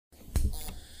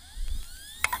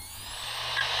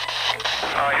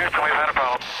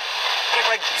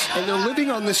and they're living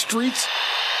on the streets.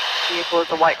 Vehicle is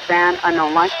a white van,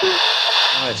 unknown license.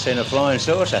 I've seen a flying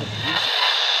saucer.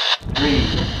 3,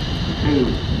 2,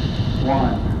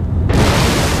 1.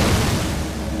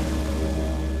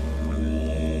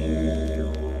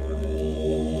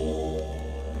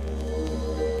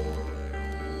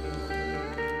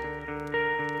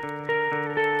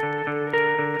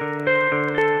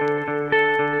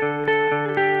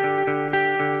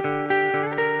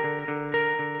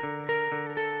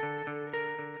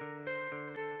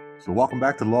 So welcome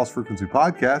back to the Lost Frequency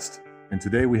Podcast, and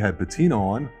today we had Bettina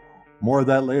on. More of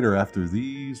that later after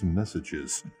these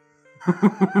messages.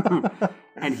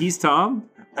 And he's Tom,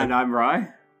 and I'm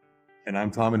Rye. And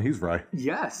I'm Tom, and he's Rye.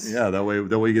 Yes. Yeah, that way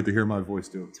you get to hear my voice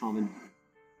too. Tom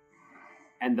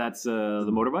and that's the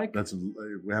motorbike?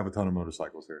 We have a ton of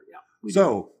motorcycles here.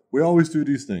 Yeah. We always do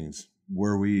these things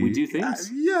where we do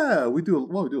things? Yeah, we do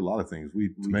a lot of things.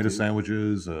 We tomato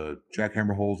sandwiches,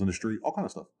 jackhammer holes in the street, all kind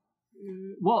of stuff.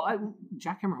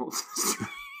 Jackhammer holes.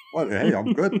 What? Hey,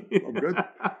 I'm good.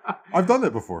 I've done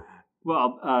that before.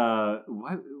 Well,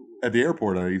 at the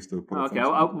airport, I used to put. Okay,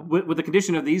 with the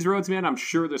condition of these roads, man, I'm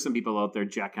sure there's some people out there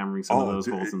jackhammering some of those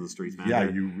holes in the streets, man. Yeah,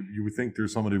 you would think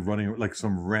there's somebody running like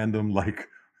some random like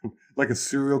a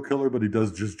serial killer, but he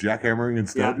does just jackhammering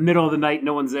instead. Yeah, middle of the night,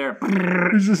 no one's there.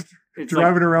 He's just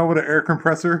driving around with an air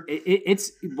compressor.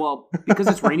 It's because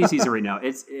it's rainy season right now.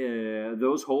 It's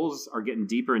those holes are getting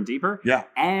deeper and deeper. Yeah,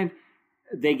 and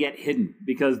they get hidden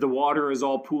because the water is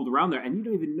all pooled around there, and you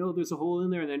don't even know there's a hole in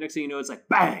there. And the next thing you know, it's like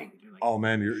bang. You're like, oh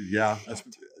man,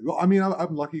 well, I mean,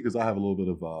 I'm lucky because I have a little bit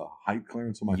of height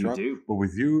clearance on my truck. You do, but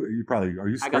with you probably are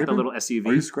you scraping? I got the little SUV.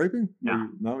 Are you scraping? No,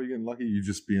 you're getting lucky. You're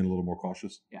just being a little more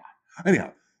cautious. Yeah.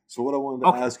 Anyhow, so what I wanted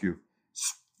to ask you.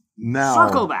 Now,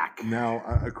 circle back. Now,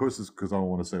 of course, it's because I don't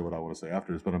want to say what I want to say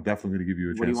after this, but I'm definitely going to give you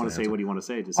a chance. What do you want to say? What do you want to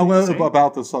say?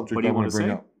 About the subject what do you I want to bring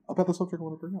say? up. About the subject I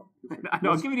want to bring up.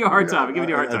 No, I'm giving you a hard time. Come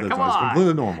on. It's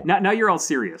completely normal. Now you're all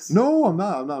serious. No, I'm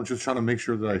not. I'm just trying to make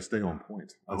sure that I stay on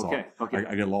point. That's okay. all. Okay.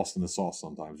 I get lost in the sauce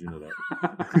sometimes. You know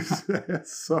that.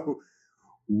 So,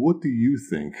 what do you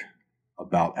think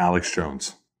about Alex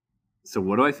Jones? So,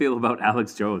 what do I feel about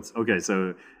Alex Jones? Okay,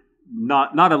 so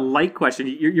not a light question.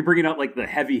 You're bringing out like the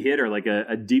heavy hit or like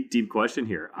a deep question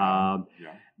here.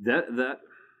 That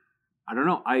I don't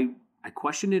know. I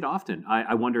question it often.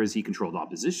 I wonder, is he controlled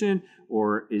opposition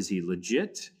or is he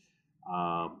legit?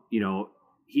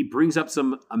 He brings up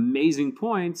some amazing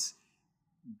points,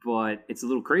 but it's a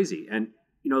little crazy. And,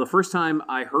 the first time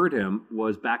I heard him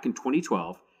was back in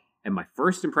 2012. And my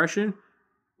first impression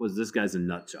was this guy's a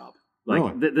nut job. Like,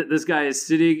 really? This guy is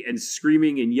sitting and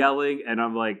screaming and yelling. And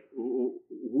I'm like,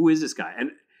 who is this guy? And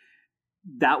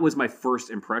that was my first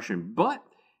impression. But,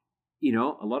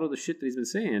 a lot of the shit that he's been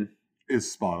saying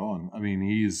is spot on. I mean,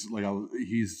 he's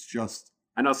just...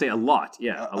 And I'll say a lot.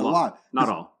 Yeah, a lot. Not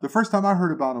all. The first time I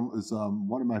heard about him is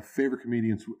one of my favorite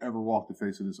comedians who ever walked the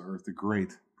face of this earth, the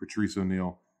great Patrice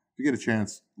O'Neill. If you get a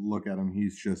chance, look at him.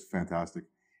 He's just fantastic.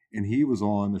 And he was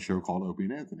on the show called Opie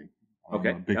and Anthony. Okay.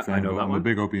 I'm a big fan. I know that I'm one. a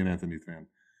big Opie and Anthony fan.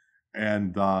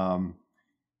 And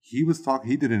he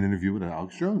did an interview with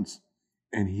Alex Jones.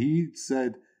 And he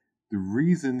said the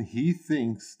reason he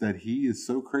thinks that he is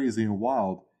so crazy and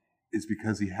wild is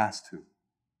because he has to.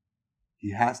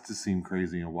 He has to seem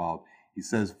crazy and wild. He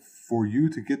says, for you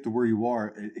to get to where you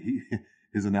are,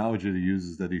 his analogy he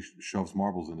uses that he shoves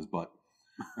marbles in his butt.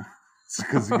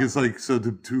 Because it's like, so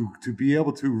to be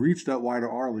able to reach that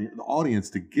wider audience,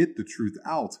 to get the truth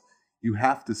out, you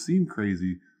have to seem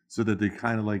crazy so that they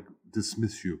kind of like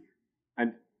dismiss you.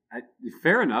 And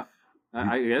fair enough,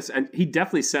 I guess. And he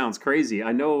definitely sounds crazy.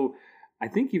 I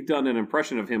think you've done an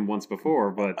impression of him once before,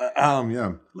 but...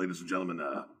 yeah. Ladies and gentlemen,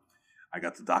 I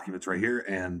got the documents right here,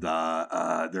 and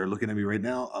they're looking at me right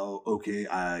now. Oh, okay,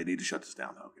 I need to shut this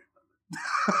down. Okay.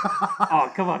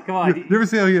 Oh, come on. You ever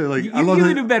see how you like...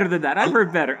 You do better than that. I've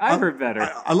heard better.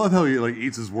 I love how he like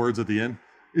eats his words at the end.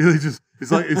 It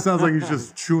sounds like he's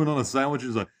just chewing on a sandwich.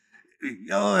 He's like,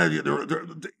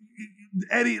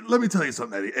 Eddie, let me tell you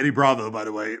something, Eddie Bravo, by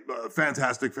the way,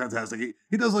 fantastic.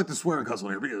 He does like to swear and cuss on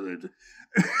here.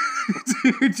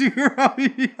 Did you hear how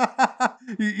he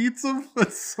eats them?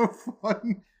 That's so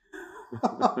fun.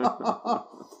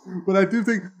 But I do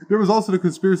think there was also the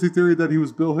conspiracy theory that he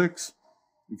was Bill Hicks.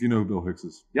 If you know who Bill Hicks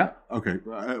is. Yeah. Okay.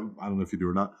 I don't know if you do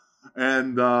or not.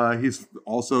 And he's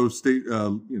also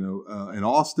in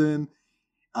Austin.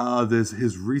 There's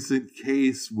his recent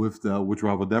case with which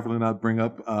I will definitely not bring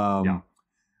up.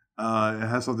 It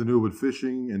has something to do with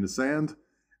fishing in the sand,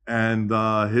 and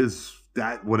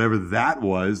whatever that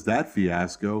was, that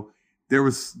fiasco. There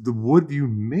was what do you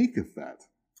make of that?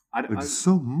 There's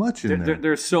so much in there.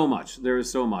 There's so much. There is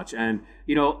so much, and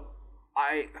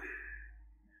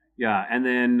and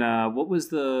then what was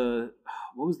the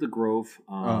Grove?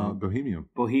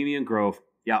 Bohemian Grove.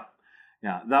 Yeah.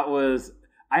 That was.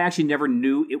 I actually never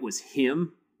knew it was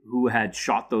him who had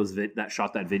shot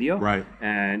that video. Right.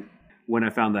 And when I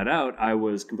found that out, I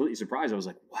was completely surprised. I was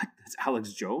like, "What? That's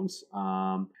Alex Jones?"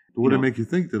 Would it make you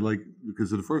think that, like,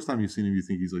 because the first time you've seen him, you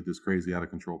think he's like this crazy, out of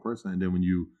control person, and then when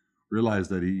you realize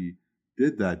that he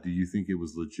did that, do you think it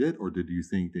was legit, or do you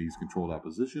think that he's controlled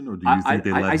opposition, or do you think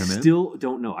they let him in? I still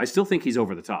don't know. I still think he's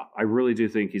over the top. I really do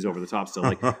think he's over the top still.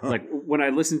 Like when I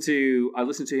listened to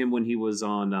him when he was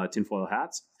on Tinfoil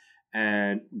Hats,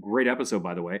 and great episode,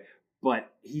 by the way.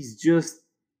 But he's just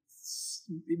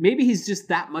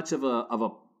that much of a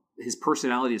his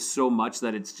personality is so much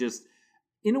that it's just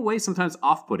in a way sometimes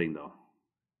off-putting though.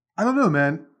 I don't know,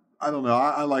 man. I don't know.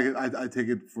 I like it. I take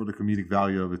it for the comedic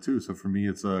value of it too. So for me,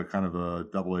 it's a kind of a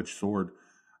double-edged sword,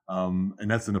 and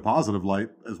that's in a positive light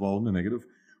as well in the negative.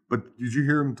 But did you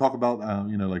hear him talk about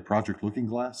like Project Looking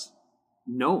Glass?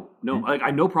 No. Like,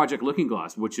 I know Project Looking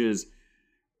Glass, which is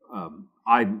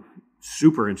I'm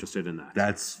super interested in that.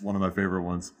 That's one of my favorite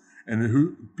ones.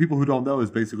 And people who don't know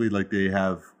is basically like they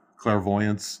have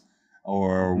clairvoyance,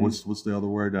 or what's the other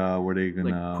word where they can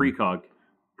precog.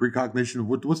 Precognition.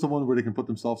 What's the one where they can put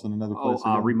themselves in another place?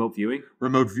 Remote viewing.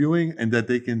 Remote viewing, and that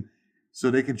they can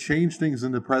change things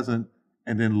in the present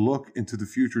and then look into the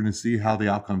future and see how the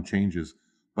outcome changes.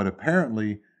 But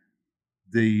apparently,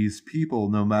 these people,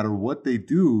 no matter what they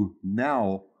do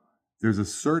now, there's a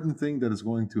certain thing that is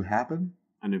going to happen.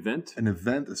 An event,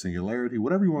 a singularity,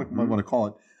 whatever you might want to call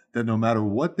it. That no matter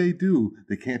what they do,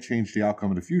 they can't change the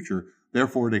outcome of the future.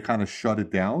 Therefore, they kind of shut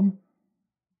it down.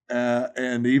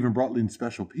 And they even brought in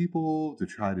special people to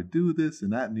try to do this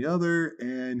and that and the other.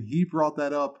 And he brought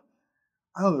that up,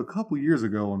 I don't know, a couple years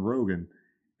ago on Rogan.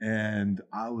 And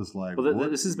I was like, well,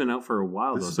 this has been out for a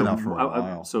while, this has been out for a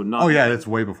while. So not. Oh, yeah, that's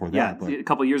way before that. Yeah, but a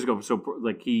couple years ago. So,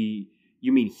 like, you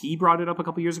mean he brought it up a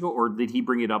couple years ago, or did he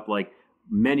bring it up, like,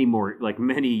 many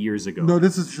years ago? No,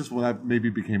 this is just when I maybe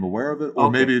became aware of it.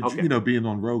 Or maybe, being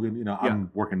on Rogan,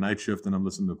 I'm working night shift and I'm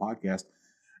listening to the podcast.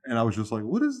 And I was just like,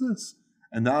 what is this?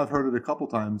 And now I've heard it a couple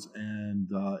times, and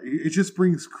it just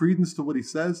brings credence to what he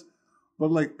says. But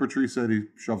like Patrice said, he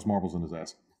shoves marbles in his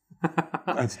ass.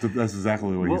 That's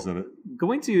exactly the way he said it.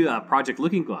 Going to Project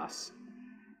Looking Glass,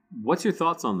 what's your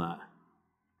thoughts on that?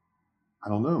 I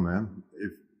don't know, man.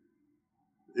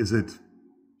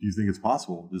 Do you think it's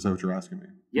possible? Is that what you're asking me?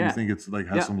 Yeah. Do you think it's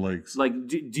has some legs? Like,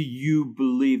 do you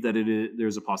believe that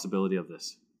there's a possibility of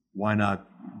this? Why not?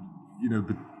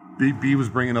 But B was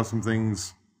bringing up some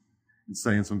things and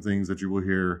saying some things that you will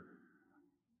hear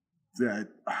that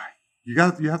you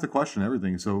have to question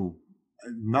everything. So,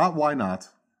 not why not?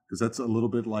 Because that's a little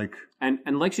bit like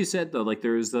and like she said though, like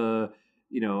there's the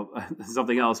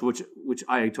something else which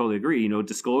I totally agree.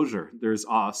 Disclosure. There's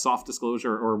soft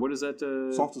disclosure, or what is that?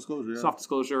 Soft disclosure. Yeah. Soft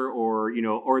disclosure, or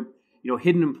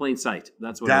hidden in plain sight.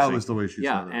 That's what that was the way she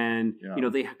said it. And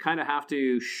they kind of have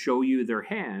to show you their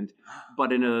hand,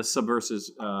 but in a subversive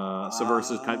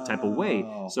type of way.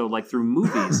 So like through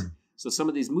movies. So some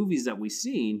of these movies that we've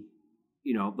seen,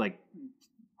 like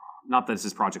not that this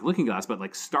is Project Looking Glass, but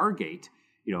like Stargate.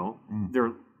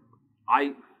 They're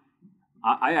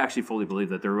I actually fully believe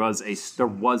that there was a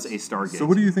Stargate. So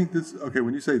what do you think this? Okay,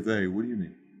 when you say they, what do you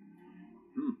mean?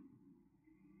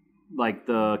 Like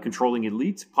the controlling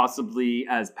elite, possibly,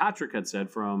 as Patrick had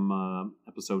said from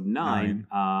episode 9,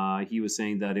 he was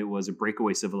saying that it was a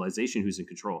breakaway civilization who's in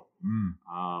control.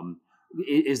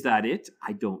 Is that it?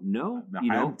 I don't know.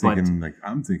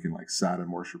 I'm thinking like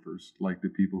Saturn worshippers, like the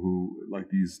people who like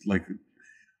these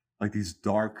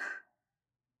dark.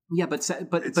 Yeah,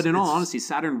 but in all honesty,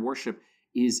 Saturn worship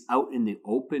is out in the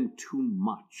open too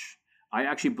much. I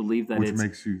actually believe that which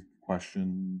makes you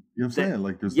question. You know what I'm saying?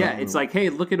 Like there's it's like, hey,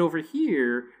 look it over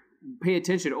here. Pay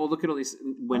attention. Oh, look at all these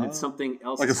when it's something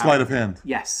else. Like a sleight of hand.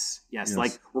 Yes.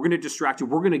 Like we're gonna distract you.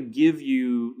 We're gonna give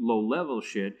you low level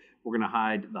shit. We're gonna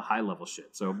hide the high level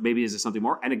shit. So maybe is there something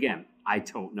more? And again, I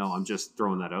don't know. I'm just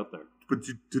throwing that out there. But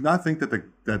you do not think that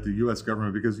the U.S.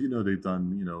 government, because they've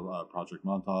done Project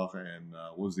Montauk and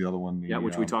what was the other one?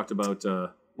 Which we talked about.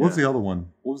 What was the other one?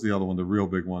 What was the other one? The real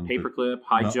big one? Paperclip,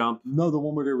 high jump. No, the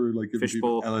one where they were like giving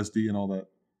people LSD and all that.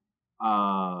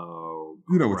 Oh,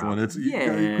 you know which one? It's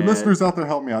listeners out there,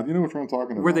 help me out. You know which one I'm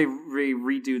talking about? Where they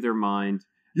redo their mind.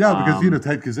 Yeah, because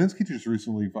Ted Kaczynski just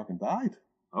recently fucking died.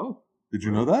 Oh, did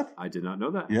you know that? I did not know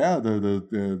that. Yeah,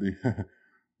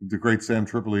 the great Sam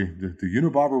Tripoli, the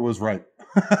Unabomber was right.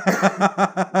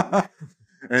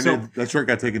 And that shirt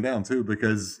got taken down too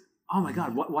because. Oh my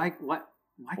God!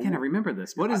 Why can't I remember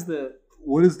this? What is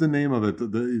the name of it?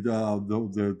 The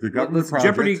government project.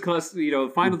 Jeopardy class,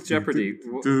 Final Jeopardy.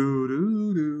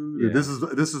 Yeah.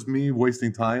 This is me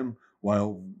wasting time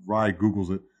while Rye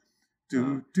Googles it.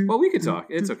 Well, we can talk.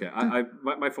 It's okay.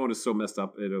 My phone is so messed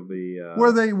up. It'll be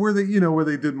where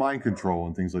they did mind control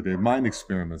and things like that, mind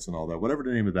experiments and all that. Whatever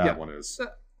the name of that one is.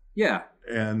 Yeah.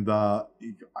 And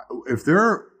if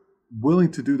they're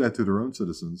willing to do that to their own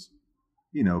citizens,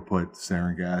 put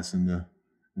sarin gas in the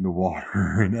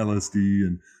water and LSD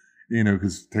and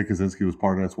because Ted Kaczynski was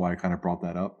part of that's why I kind of brought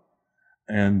that up.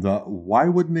 And why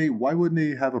wouldn't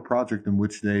they have a project in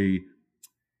which they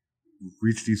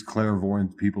reach these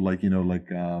clairvoyant people like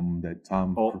that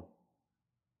Tom. Oh.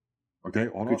 Okay,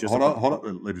 hold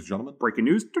on, ladies and gentlemen. Breaking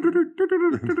news.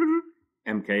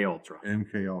 MK Ultra.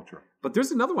 But there's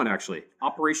another one actually.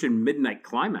 Operation Midnight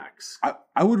Climax.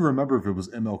 I would remember if it was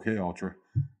MLK Ultra.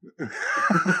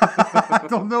 I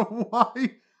don't know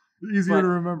why. Easier to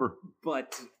remember.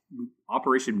 But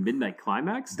Operation Midnight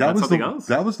Climax? That's something else?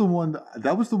 That was the one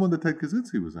that Ted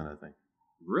Kaczynski was in, I think.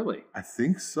 Really? I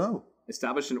think so.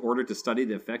 Established in order to study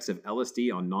the effects of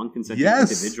LSD on non-consenting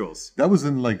individuals. That was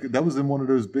in one of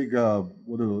those big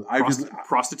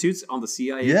prostitutes on the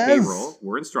CIA payroll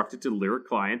were instructed to lure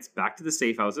clients back to the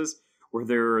safe houses where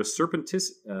they're serendipitous.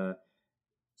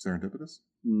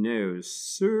 No,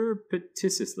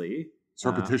 surreptitiously.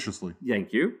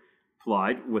 Thank you.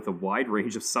 Applied with a wide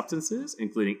range of substances,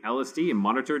 including LSD, and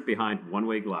monitored behind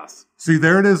one-way glass. See,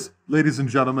 there it is, ladies and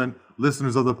gentlemen,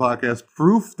 listeners of the podcast.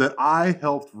 Proof that I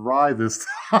helped Rye this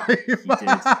time. He did.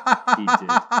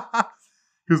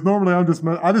 Because normally I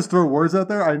just throw words out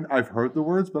there. I've heard the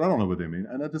words, but I don't know what they mean,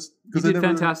 and you did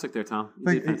fantastic there, Tom.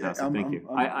 You did fantastic. Thank you.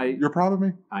 You're proud of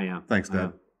me? I am. Thanks,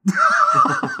 Dad.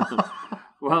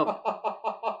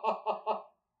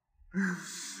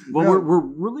 Well, we're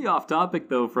really off topic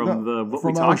though from what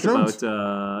we talked about.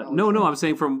 No, I'm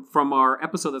saying from our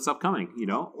episode that's upcoming.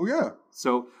 Oh yeah.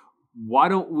 So why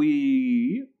don't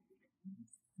we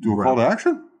do a call to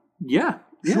action? Yeah.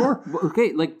 Sure.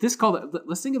 Okay, like this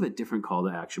let's think of a different call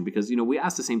to action because we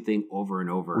ask the same thing over and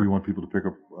over. Or you want people to pick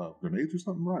up grenades or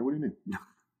something, right? What do you mean?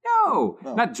 No,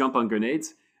 not jump on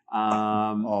grenades.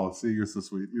 See, you're so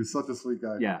sweet. You're such a sweet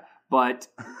guy. Yeah, but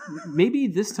maybe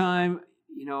this time,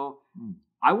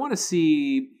 I want to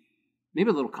see maybe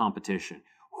a little competition.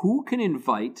 Who can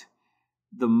invite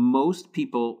the most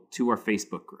people to our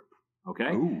Facebook group?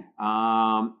 Okay. Ooh,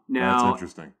 now, that's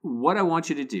interesting. What I want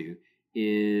you to do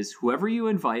is whoever you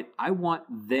invite, I want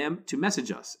them to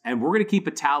message us, and we're going to keep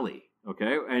a tally.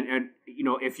 Okay, and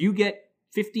if you get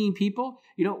 15 people,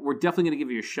 we're definitely going to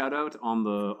give you a shout out on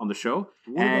the show.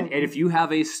 And if you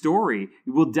have a story,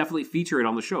 we'll definitely feature it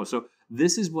on the show. So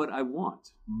this is what I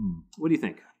want. What do you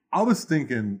think? I was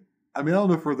thinking, I don't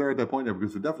know if we're there at that point yet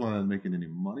because we're definitely not making any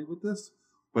money with this,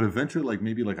 but eventually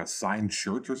maybe a signed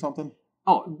shirt or something.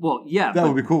 Oh, well, yeah. That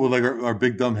would be cool with our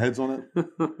big dumb heads on it. You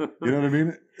know what I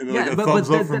mean? Yeah, but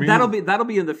that'll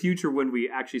be in the future when we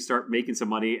actually start making some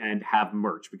money and have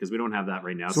merch because we don't have that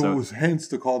right now. So it was hence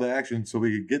the call to action so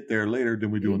we could get there later.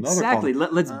 Then we do another call. Exactly.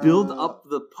 Let's build up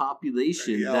the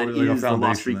population that is the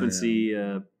Lost Frequency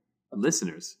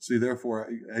listeners. See, therefore,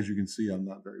 as you can see, I'm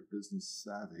not very business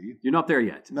savvy. You're not there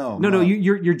yet. No.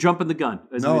 You're jumping the gun,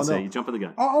 as you would say. You're jumping the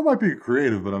gun. I might be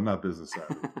creative, but I'm not business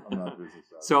savvy.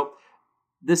 So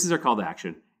this is our call to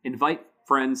action. Invite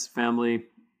friends, family,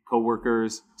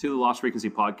 co-workers to the Lost Frequency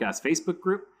Podcast Facebook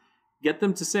group. Get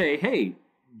them to say, hey,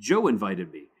 Joe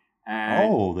invited me.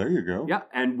 And, there you go. Yeah,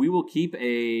 and we will keep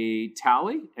a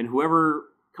tally, and whoever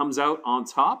comes out on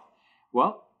top,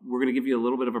 well, we're going to give you a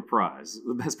little bit of a prize.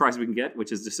 The best prize we can get,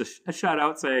 which is just a shout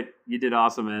out, say, you did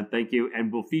awesome, man, thank you,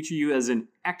 and we'll feature you as an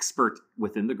expert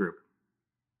within the group.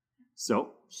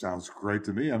 So. Sounds great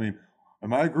to me.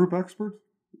 Am I a group expert?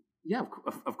 Yeah,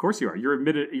 of course you are. You're an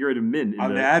admin.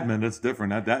 I'm the admin. That's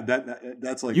different.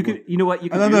 That's like you could. You know what?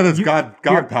 You can. I know that's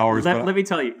God powers. Let me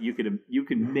tell you, you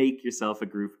can make yourself a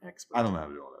group expert. I don't know how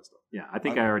to do all that stuff. Yeah, I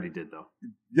think I already did though.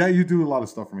 Yeah, you do a lot of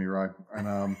stuff for me, right?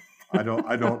 And I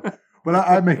don't. But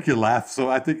I make you laugh,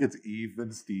 so I think it's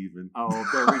even Steven. Oh,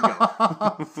 there we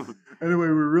go. Anyway,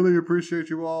 we really appreciate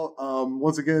you all.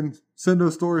 Once again, send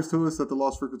those stories to us at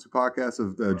TheLostFrequencyPodcast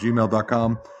of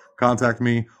gmail.com. Contact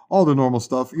me, all the normal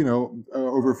stuff,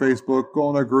 over Facebook, go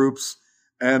on our groups,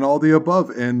 and all the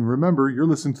above. And remember, you're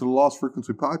listening to the Lost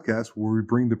Frequency Podcast, where we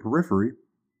bring the periphery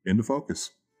into focus.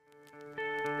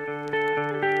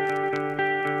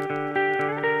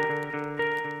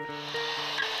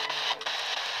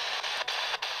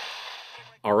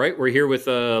 All right, we're here with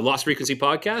Lost Frequency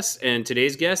Podcast, and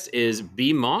today's guest is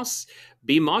B. Moss.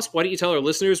 B. Moss, why don't you tell our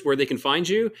listeners where they can find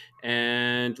you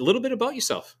and a little bit about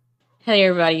yourself? Hey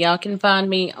everybody, y'all can find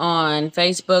me on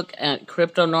Facebook at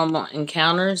Cryptonormal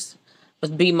Encounters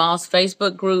with B Moss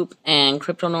Facebook group, and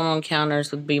Cryptonormal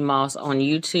Encounters with B Moss on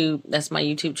YouTube. That's my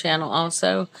YouTube channel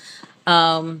also.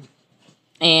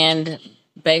 And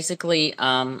basically,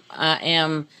 I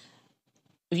am,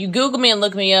 if you Google me and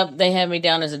look me up, they have me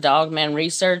down as a Dogman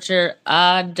researcher.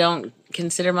 I don't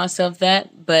consider myself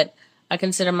that, but I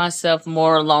consider myself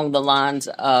more along the lines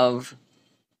of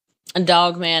a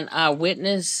Dogman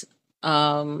eyewitness.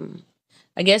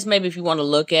 I guess maybe if you want to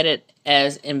look at it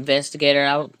as investigator,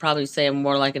 I would probably say I'm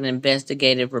more like an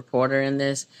investigative reporter in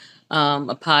this.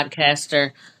 A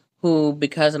podcaster who,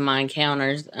 because of my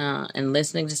encounters and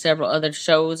listening to several other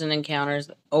shows and encounters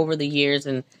over the years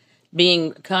and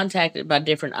being contacted by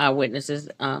different eyewitnesses,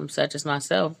 such as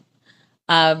myself,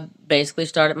 I basically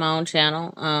started my own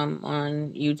channel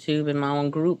on YouTube and my own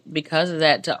group because of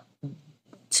that,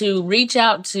 to reach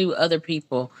out to other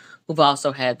people who've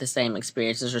also had the same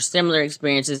experiences or similar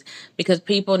experiences, because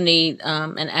people need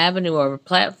an avenue or a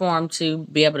platform to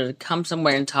be able to come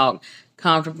somewhere and talk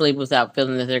comfortably without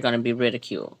feeling that they're going to be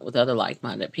ridiculed with other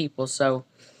like-minded people. So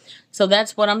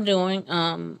that's what I'm doing.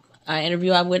 I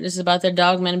interview eyewitnesses about their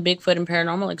Dogman and Bigfoot and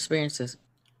paranormal experiences.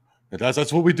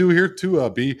 That's what we do here too,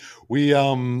 B.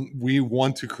 We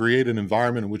want to create an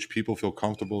environment in which people feel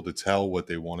comfortable to tell what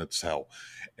they want to tell,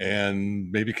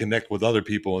 and maybe connect with other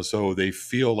people, and so they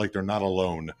feel like they're not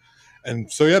alone.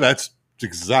 And so, yeah, that's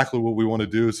exactly what we want to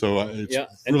do. So it's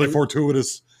really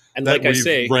fortuitous and that like I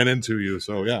say, ran into you.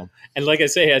 So yeah, and like I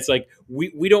say, it's like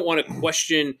we don't want to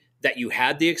question that you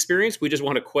had the experience. We just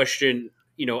want to question,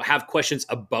 have questions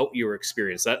about your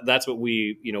experience. That's what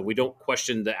we don't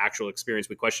question the actual experience.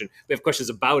 We have questions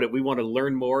about it. We want to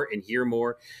learn more and hear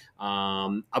more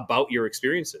about your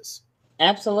experiences.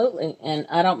 Absolutely. And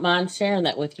I don't mind sharing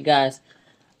that with you guys.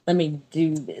 Let me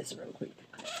do this real quick.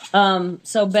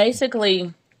 So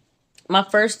basically, my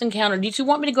first encounter, did you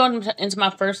want me to go into my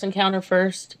first encounter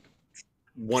first?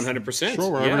 100%.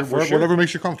 Sure, whatever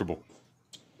makes you comfortable.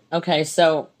 Okay,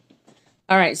 so,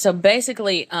 all right. So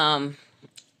basically, I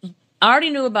already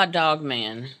knew about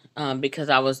Dogman because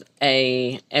I was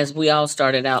as we all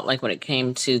started out, like when it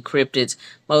came to cryptids,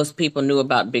 most people knew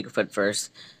about Bigfoot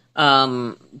first.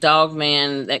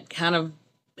 Dogman, that kind of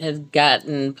has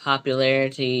gotten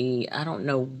popularity. I don't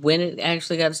know when it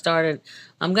actually got started.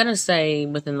 I'm going to say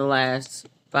within the last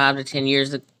 5 to 10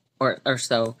 years or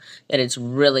so that it's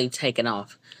really taken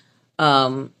off.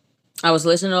 I was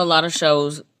listening to a lot of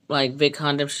shows like Vic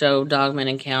Condip's show, Dogman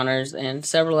Encounters, and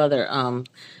several other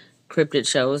cryptid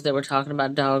shows that were talking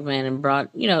about Dogman and brought,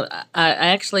 I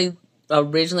actually,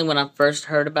 originally when I first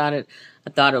heard about it, I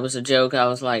thought it was a joke. I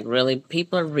was like, really?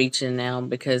 People are reaching now,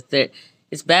 because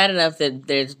it's bad enough that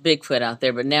there's Bigfoot out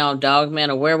there, but now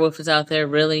Dogman, a werewolf, is out there,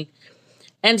 really?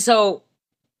 And so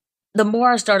the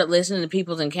more I started listening to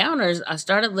people's encounters, I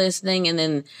started listening, and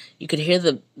then you could hear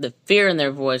the fear in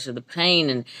their voice or the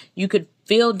pain, and you could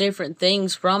feel different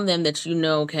things from them that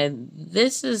okay,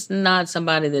 this is not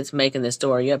somebody that's making this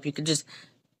story up. You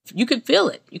could feel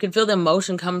it. You could feel the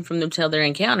emotion coming from them to tell their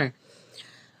encounter.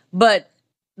 But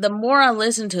the more I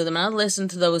listened to them, I listened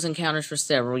to those encounters for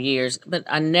several years, but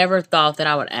I never thought that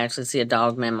I would actually see a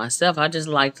Dogman myself. I just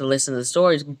liked to listen to the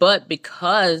stories. But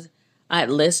because I had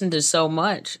listened to so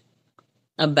much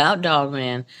about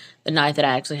Dogman, the night that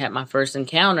I actually had my first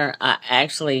encounter, I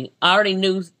already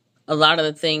knew a lot of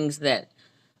the things that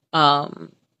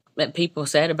people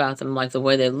said about them, like the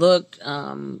way they looked,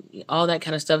 all that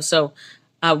kind of stuff. So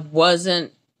I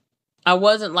wasn't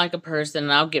like a person,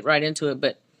 and I'll get right into it,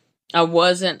 but I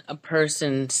wasn't a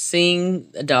person seeing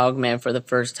a Dogman for the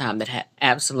first time that had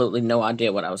absolutely no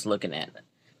idea what I was looking at.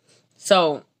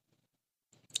 So,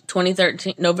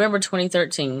 November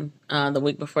 2013, the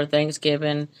week before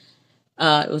Thanksgiving,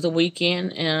 it was a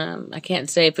weekend, and I can't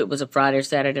say if it was a Friday or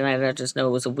Saturday night. I just know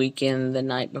it was a weekend,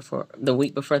 the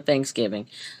week before Thanksgiving.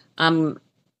 I'm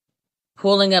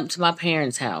pulling up to my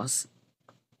parents' house.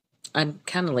 I'm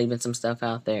kind of leaving some stuff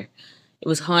out there. It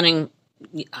was hunting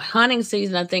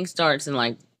season, I think, starts in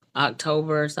like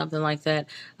October or something like that.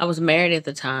 I was married at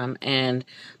the time, and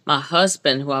my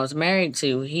husband, who I was married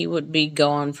to, he would be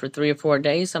gone for 3 or 4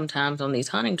 days sometimes on these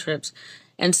hunting trips.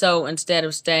 And so instead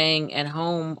of staying at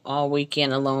home all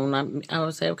weekend alone, I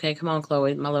would say, okay, come on,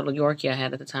 Chloe, my little Yorkie I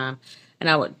had at the time, and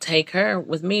I would take her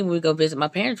with me. We'd go visit my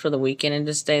parents for the weekend and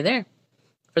just stay there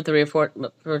for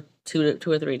 2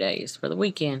 or 3 days for the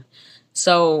weekend.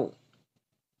 So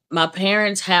my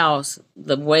parents' house,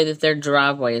 the way that their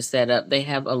driveway is set up, they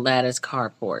have a lattice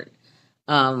carport.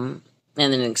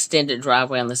 and an extended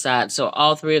driveway on the side. So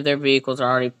all three of their vehicles are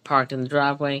already parked in the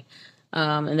driveway.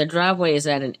 And the driveway is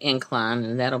at an incline,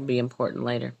 and that'll be important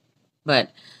later.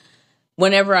 But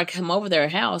whenever I come over their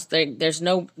house, there's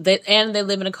no, and they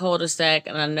live in a cul-de-sac,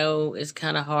 and I know it's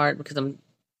kind of hard because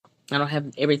I don't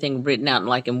have everything written out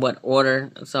like in what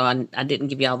order, so I didn't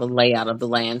give you all the layout of the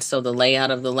land. So the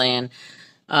layout of the land,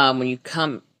 when you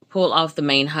pull off the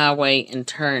main highway and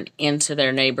turn into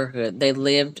their neighborhood, they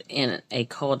lived in a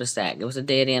cul-de-sac. It was a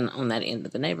dead end on that end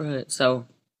of the neighborhood. So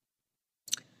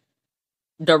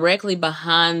directly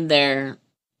behind their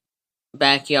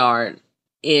backyard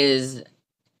is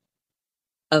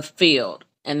a field.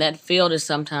 And that field is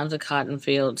sometimes a cotton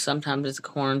field, sometimes it's a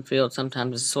corn field,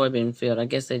 sometimes it's a soybean field. I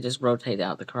guess they just rotate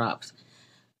out the crops.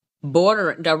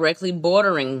 Directly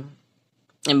bordering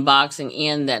and boxing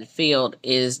in that field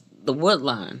is the wood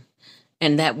line.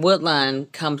 And that wood line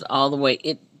comes all the way,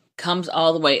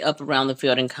 up around the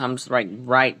field and comes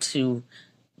right to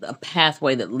a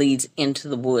pathway that leads into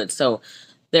the woods. So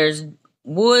there's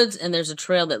woods and there's a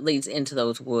trail that leads into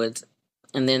those woods.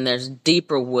 And then there's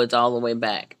deeper woods all the way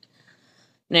back.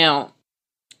 Now,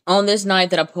 on this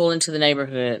night that I pulled into the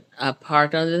neighborhood, I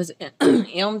parked under this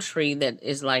elm tree that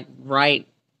is like right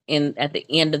at the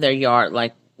end of their yard,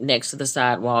 like next to the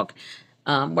sidewalk,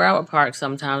 where I would park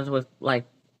sometimes with like,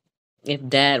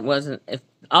 if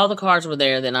all the cars were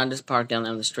there, then I just parked down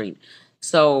the street.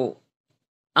 So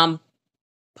I'm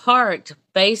parked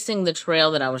facing the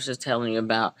trail that I was just telling you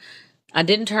about. I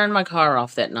didn't turn my car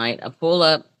off that night. I pull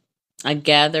up, I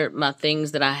gathered my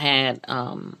things that I had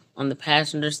on the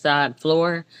passenger side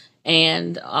floor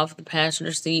and off the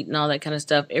passenger seat and all that kind of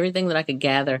stuff. Everything that I could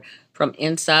gather from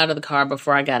inside of the car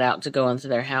before I got out to go into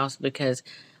their house, because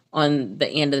on the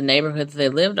end of the neighborhood that they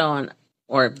lived on,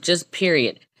 or just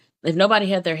period, if nobody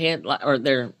had their headlight or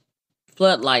their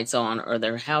floodlights on or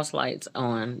their house lights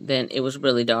on, then it was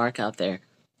really dark out there.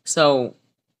 So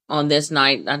on this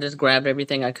night, I just grabbed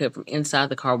everything I could from inside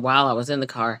the car while I was in the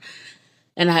car.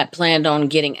 And I had planned on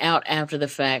getting out after the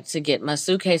fact to get my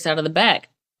suitcase out of the back.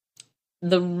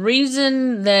 The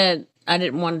reason that I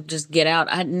didn't want to just get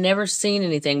out, I'd never seen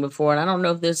anything before. And I don't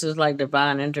know if this is like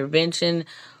divine intervention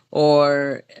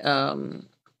or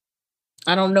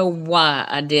I don't know why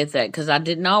I did that, because I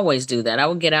didn't always do that. I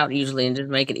would get out usually and just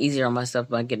make it easier on myself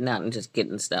by getting out and just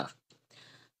getting stuff.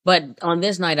 But on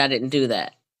this night, I didn't do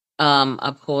that.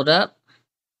 I pulled up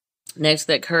next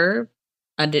to that curb.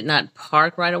 I did not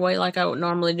park right away like I would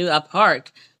normally do. I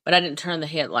parked, but I didn't turn the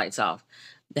headlights off.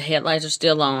 The headlights are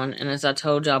still on, and as I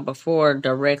told y'all before,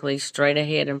 directly straight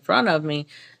ahead in front of me,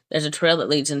 there's a trail that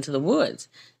leads into the woods.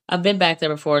 I've been back there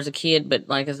before as a kid, but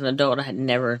like as an adult, I had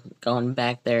never gone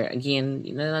back there again.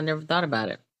 I never thought about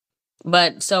it.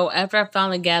 But so after I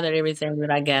finally gathered everything that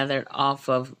I gathered off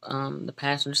of the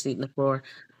passenger seat and the floor,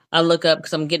 I look up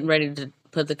because I'm getting ready to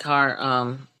put the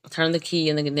car, turn the key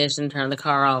in the ignition, turn the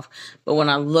car off. But when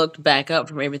I looked back up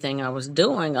from everything I was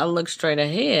doing, I looked straight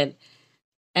ahead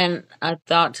and I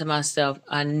thought to myself,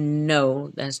 I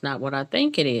know that's not what I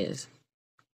think it is.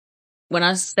 When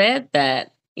I said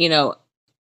that, I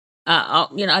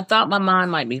thought my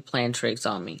mind might be playing tricks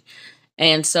on me.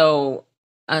 And so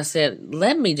I said,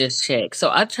 let me just check.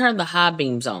 So I turned the high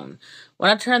beams on. When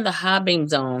I turned the high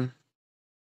beams on,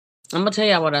 I'm going to tell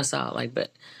you what I saw.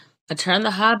 But I turned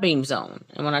the high beams on.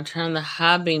 And when I turned the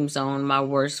high beams on, my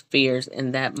worst fears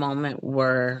in that moment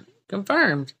were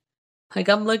confirmed.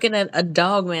 I'm looking at a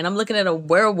Dogman. I'm looking at a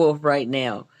werewolf right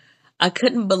now. I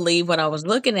couldn't believe what I was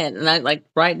looking at. And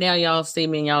right now, y'all see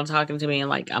me and y'all talking to me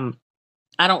and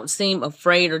I don't seem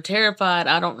afraid or terrified.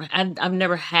 I've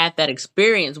never had that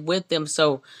experience with them.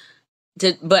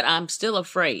 But I'm still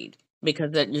afraid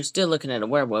because that you're still looking at a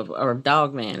werewolf or a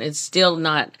Dogman. It's still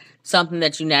not something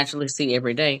that you naturally see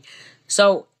every day.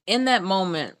 So in that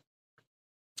moment,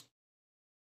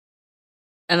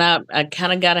 and I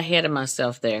kind of got ahead of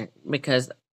myself there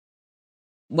because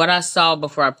what I saw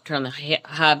before I turned the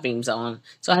high beams on,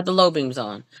 so I had the low beams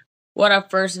on. What I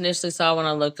first initially saw when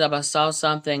I looked up, I saw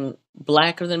something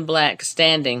blacker than black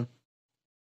standing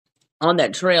on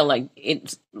that trail.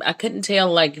 I couldn't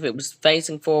tell if it was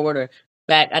facing forward or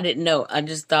back. I didn't know. I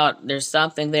just thought there's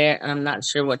something there, and I'm not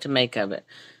sure what to make of it.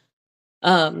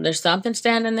 There's something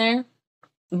standing there,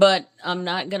 but I'm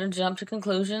not gonna jump to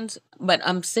conclusions. But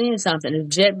I'm seeing something.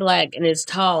 It's jet black and it's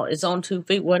tall. It's on 2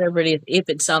 feet, whatever it is. If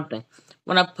it's something,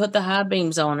 when I put the high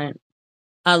beams on it,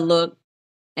 I looked,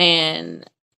 and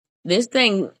this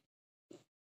thing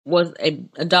was a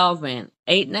Dogman,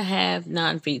 8.5,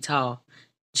 9 feet tall,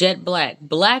 jet black,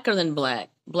 blacker than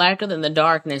the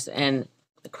darkness. And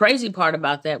the crazy part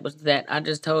about that was that I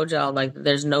just told y'all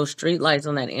there's no street lights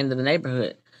on that end of the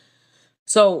neighborhood.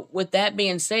 So, with that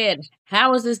being said,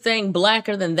 how is this thing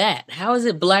blacker than that? How is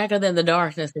it blacker than the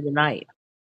darkness of the night?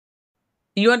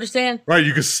 Do you understand? Right,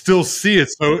 you can still see it.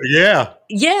 So yeah.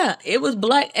 Yeah, it was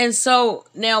black. And so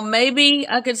now maybe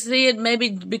I could see it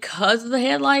maybe because of the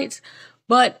headlights,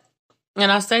 but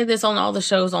and I say this on all the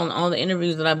shows, on all the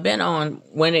interviews that I've been on,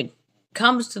 when it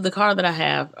comes to the car that I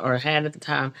have or had at the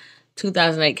time,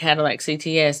 2008 Cadillac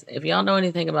CTS, if y'all know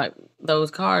anything about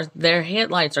those cars, their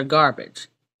headlights are garbage.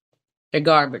 They're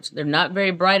garbage. They're not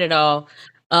very bright at all.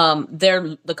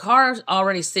 The car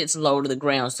already sits low to the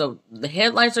ground, so the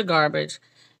headlights are garbage.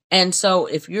 And so,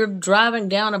 if you're driving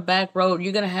down a back road,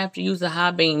 you're gonna have to use the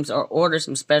high beams or order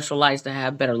some special lights to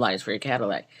have better lights for your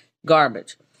Cadillac.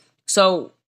 Garbage.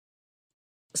 So,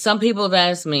 some people have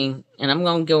asked me, and I'm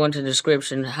gonna go into the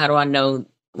description. How do I know?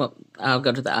 Well, I'll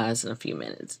go to the eyes in a few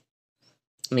minutes.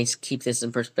 Let me keep this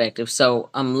in perspective. So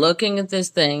I'm looking at this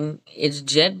thing. It's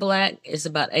jet black. It's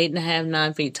about 8.5,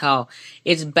 9 feet tall.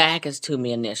 Its back is to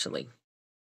me initially.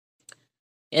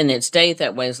 And it stayed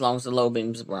that way as long as the low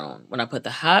beams were on. When I put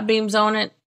the high beams on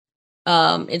it,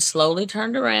 it slowly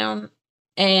turned around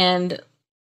and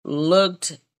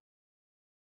looked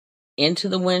into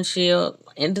the windshield,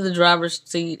 into the driver's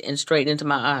seat, and straight into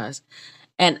my eyes.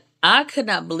 And I could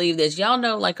not believe this. Y'all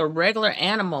know, like a regular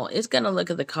animal, it's going to look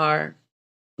at the car,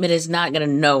 but it's not going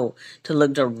to know to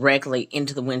look directly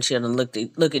into the windshield and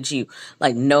look at you,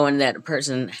 like knowing that a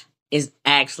person is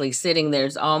actually sitting there.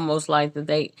 It's almost like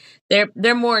that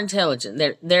they're more intelligent.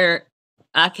 They're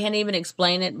I can't even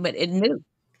explain it, but it knew.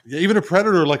 Yeah, even a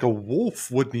predator like a wolf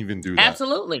wouldn't even do that.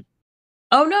 Absolutely.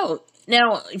 Oh no.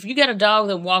 Now, if you got a dog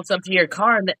that walks up to your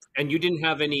car, And you didn't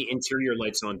have any interior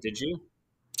lights on, did you?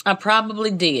 I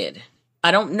probably did.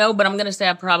 I don't know, but I'm going to say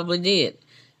I probably did.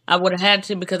 I would have had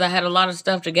to because I had a lot of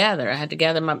stuff to gather. I had to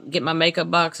get my makeup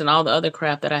box and all the other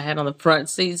crap that I had on the front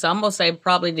seat. So I'm going to say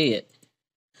probably did.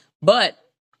 But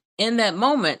in that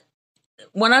moment,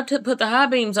 when I put the high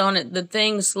beams on it, the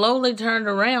thing slowly turned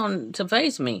around to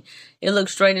face me. It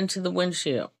looked straight into the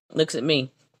windshield. Looks at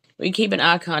me. We keep an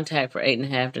eye contact for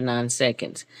 8.5 to 9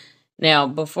 seconds. Now,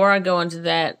 before I go into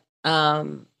that,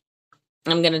 I'm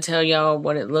going to tell y'all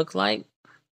what it looked like.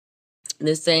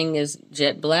 This thing is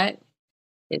jet black.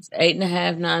 It's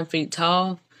 8.5, 9 feet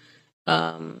tall.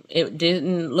 It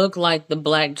didn't look like the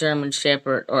black German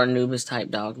Shepherd or Anubis type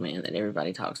Dogman that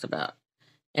everybody talks about.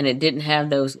 And it didn't have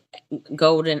those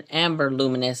golden amber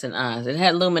luminescent eyes. It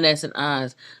had luminescent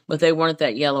eyes, but they weren't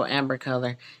that yellow amber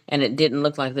color. And it didn't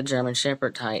look like the German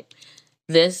Shepherd type.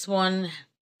 This one,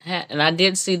 and I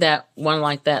did see that one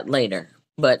like that later,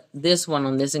 but this one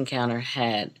on this encounter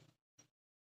had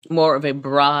more of a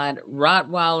broad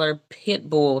Rottweiler pit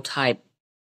bull type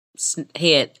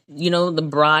head. You know, the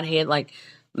broad head, like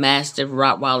mastiff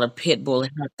Rottweiler pit bull.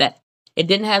 It had that. It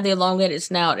didn't have the elongated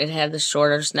snout. It had the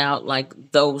shorter snout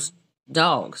like those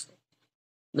dogs,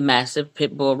 the mastiff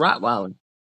pit bull Rottweiler.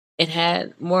 It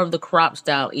had more of the crop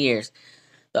style ears.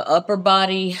 The upper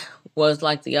body was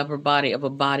like the upper body of a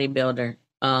bodybuilder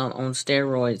on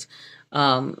steroids.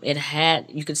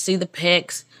 You could see the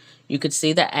pecs, you could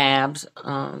see the abs,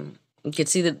 I could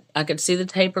see the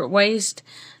tapered waist.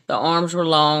 The arms were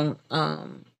long.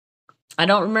 I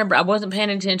don't remember. I wasn't paying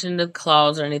attention to the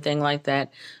claws or anything like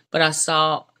that, but I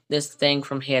saw this thing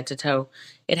from head to toe.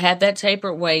 It had that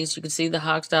tapered waist. You could see the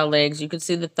hog style legs. You could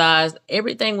see the thighs.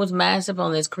 Everything was massive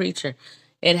on this creature.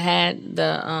 It had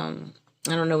the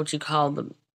I don't know what you call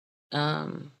them.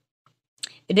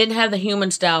 It didn't have the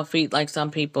human style feet like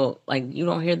some people, like you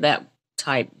don't hear that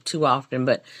type too often,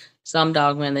 but some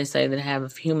dogmen they say that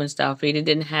have human style feet. It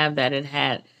didn't have that. It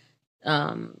had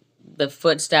the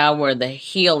foot style where the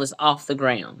heel is off the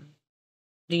ground.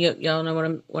 Do y'all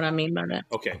know what I mean by that?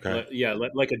 Okay. Yeah,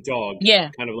 like a dog. Yeah.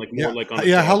 Kind of like more like on a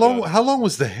Yeah, dog. how long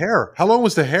was the hair? How long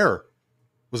was the hair?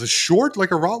 Was it short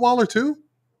like a Rottweiler too?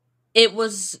 It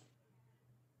was.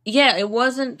 Yeah, it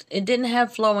wasn't. It didn't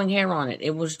have flowing hair on it.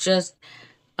 It was just,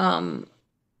 what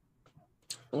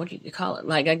do you call it?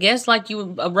 Like I guess like a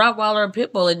Rottweiler or a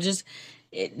pit bull. It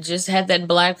just had that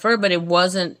black fur, but it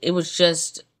wasn't. It was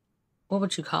just, what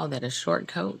would you call that? A short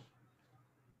coat.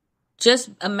 Just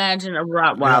imagine a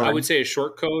Rottweiler. I would say a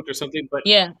short coat or something, but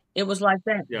yeah, it was like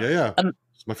that. Yeah.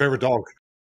 It's my favorite dog.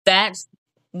 That's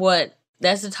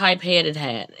the type head it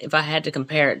had. If I had to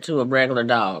compare it to a regular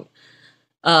dog.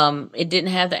 It didn't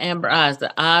have the amber eyes.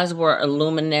 The eyes were a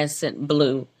luminescent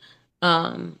blue.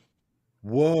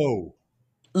 Whoa.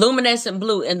 Luminescent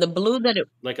blue, and the blue that it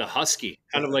like a husky,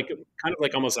 kind of like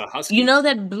almost a husky. You know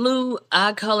that blue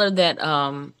eye color that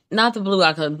not the blue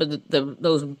eye color, but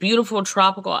those beautiful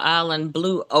tropical island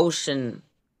blue ocean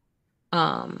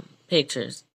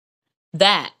pictures.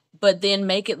 That but then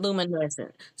make it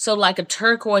luminescent. So like a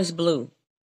turquoise blue,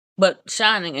 but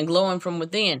shining and glowing from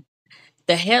within.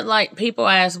 The headlight, people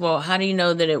ask, well, how do you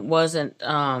know that it wasn't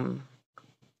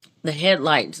the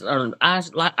headlights or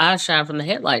eye shine from the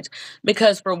headlights?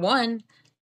 Because for one,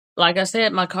 like I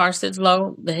said, my car sits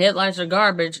low, the headlights are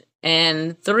garbage,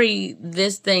 and three,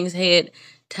 this thing's head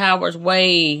towers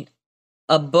way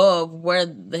above where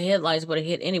the headlights would have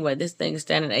hit anyway. This thing's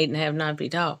standing 8.5, 9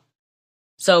 feet tall.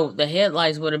 So the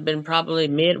headlights would have been probably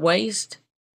mid waist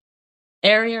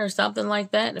area or something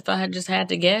like that if I had just had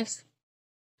to guess.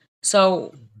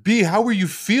 So B, how were you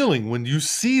feeling when you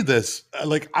see this?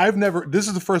 Like, this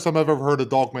is the first time I've ever heard a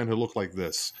Dogman who looked like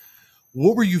this.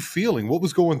 What were you feeling? What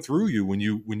was going through you when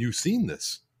you seen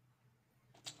this?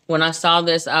 when I saw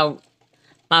this,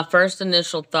 my first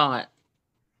initial thought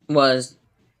was,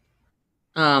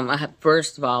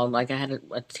 first of all, like I had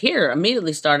a tear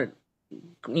immediately started,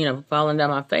 falling down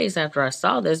my face after I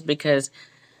saw this because,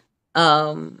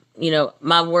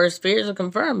 my worst fears are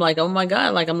confirmed. Like, oh my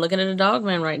God, like I'm looking at a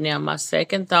Dogman right now. My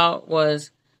second thought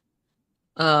was,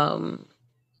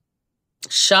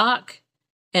 shock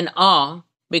and awe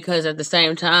because at the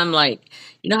same time, like,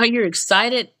 you know how you're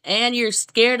excited and you're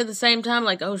scared at the same time?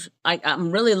 Like, oh, I'm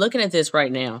really looking at this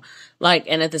right now. Like,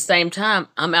 and at the same time,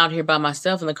 I'm out here by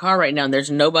myself in the car right now and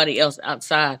there's nobody else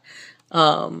outside.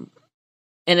 And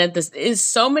at this is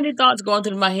so many thoughts going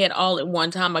through my head all at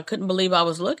one time. I couldn't believe I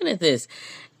was looking at this.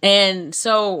 And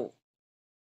so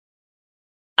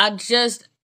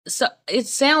so it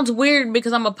sounds weird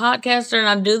because I'm a podcaster and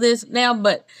I do this now,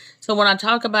 but so when I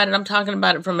talk about it, I'm talking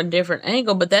about it from a different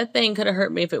angle, but that thing could have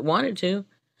hurt me if it wanted to.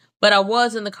 But I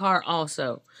was in the car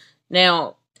also.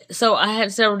 Now, so I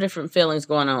had several different feelings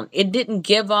going on. It didn't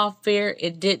give off fear.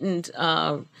 It didn't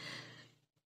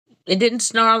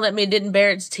snarl at me. It didn't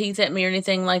bare its teeth at me or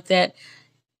anything like that.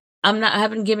 I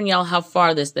haven't given y'all how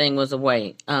far this thing was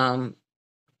away.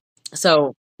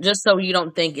 So just so you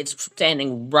don't think it's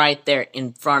standing right there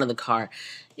in front of the car.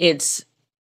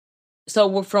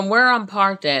 So from where I'm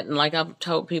parked at, and like I've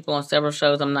told people on several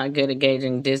shows, I'm not good at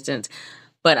gauging distance,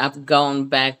 but I've gone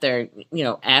back there,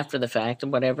 after the fact or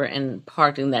whatever, and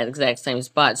parked in that exact same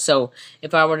spot. So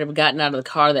if I were to have gotten out of the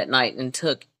car that night and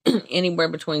took anywhere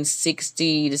between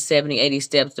 60 to 70, 80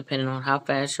 steps, depending on how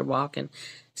fast you're walking,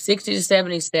 60 to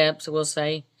 70 steps, we'll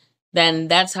say, then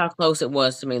that's how close it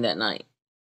was to me that night.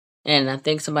 And I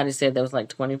think somebody said that was like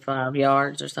 25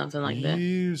 yards or something like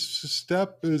that.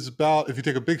 Step is about, if you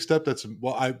take a big step, it's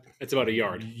about a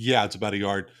yard. Yeah, it's about a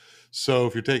yard. So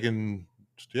if you're taking,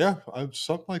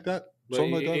 something like that.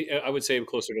 I would say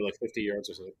closer to like 50 yards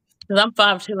or something. Because I'm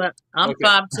 5'2", I'm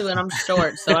 5'2", and I'm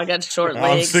short, so I got short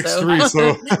legs. I'm 6'3",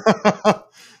 so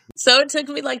so it took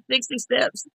me like 60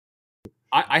 steps.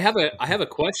 I have a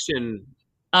question.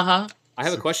 I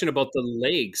have a question about the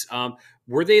legs.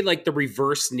 Were they like the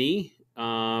reverse knee?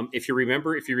 If you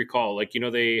recall, like,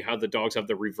 how the dogs have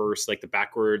the reverse, like the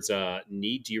backwards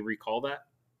knee. Do you recall that?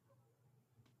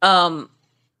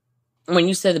 When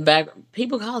you said the back,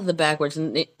 people call it the backwards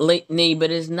knee,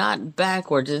 but it's not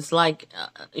backwards. It's like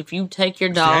if you take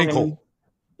your dog, it's the ankle.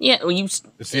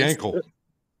 It's the ankle.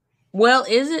 Well,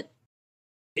 is it?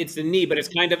 It's the knee, but it's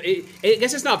kind of. I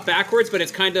guess it's not backwards, but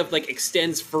it's kind of like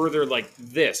extends further, like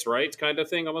this, right? It's kind of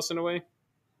thing, almost in a way.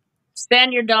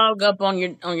 Stand your dog up on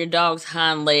your dog's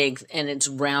hind legs, and it's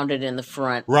rounded in the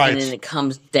front, right? And then it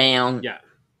comes down.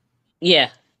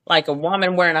 Yeah, like a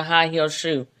woman wearing a high heel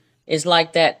shoe. It's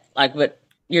like that, like with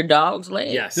your dog's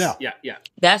legs. Yes. Yeah.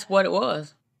 That's what it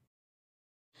was.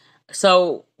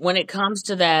 So when it comes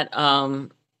to that,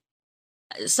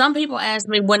 some people ask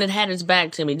me when it had its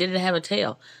back to me, did it have a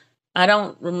tail? I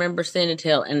don't remember seeing a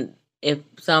tail. And if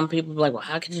some people are like, well,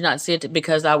 how could you not see it?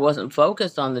 Because I wasn't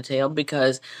focused on the tail.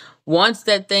 Because once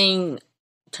that thing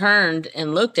turned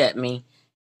and looked at me,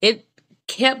 it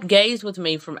kept gaze with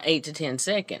me from 8 to 10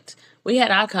 seconds. We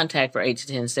had eye contact for 8 to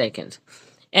 10 seconds.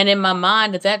 And in my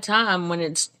mind at that time, when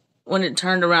it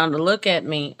turned around to look at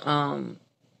me, and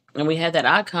we had that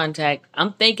eye contact,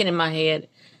 I'm thinking in my head,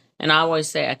 and I always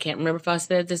say, I can't remember if I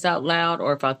said this out loud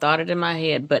or if I thought it in my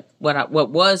head, but what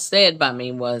was said by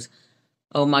me was,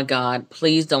 oh my God,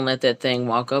 please don't let that thing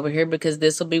walk over here, because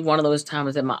this will be one of those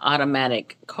times that my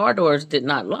automatic car doors did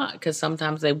not lock, because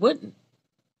sometimes they wouldn't.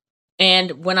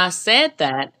 And when I said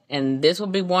that, and this will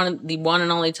be the one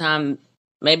and only time,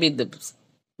 maybe the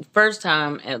first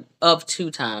time of 2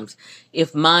 times,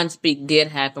 if mind speak did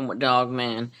happen with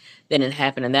Dogman, then it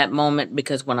happened in that moment,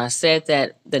 because when I said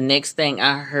that, the next thing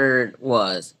I heard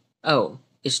was, oh,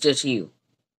 it's just you.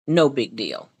 No big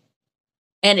deal.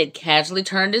 And it casually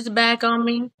turned its back on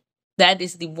me. That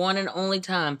is the one and only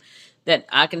time. that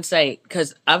I can say,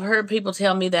 because I've heard people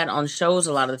tell me that on shows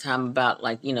a lot of the time about,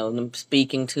 like, them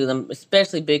speaking to them,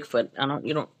 especially Bigfoot.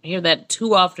 You don't hear that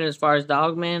too often as far as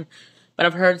Dogman, but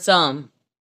I've heard some.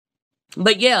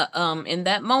 But yeah, in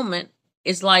that moment,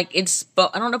 it's like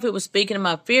I don't know if it was speaking in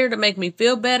my fear to make me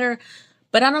feel better,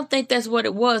 but I don't think that's what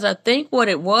it was. I think what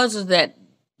it was is that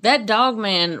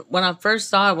Dogman, when I first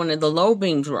saw it, when the low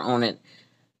beams were on it,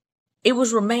 it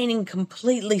was remaining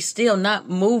completely still, not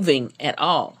moving at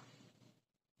all.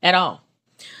 At all.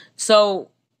 So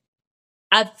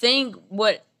I think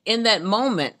what in that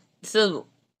moment, so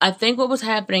I think what was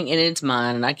happening in its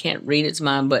mind, and I can't read its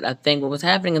mind, but I think what was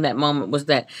happening in that moment was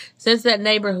that since that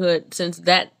neighborhood, since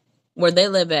that where they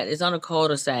live at is on a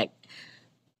cul-de-sac,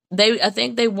 I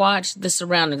think they watch the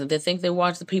surroundings. They think they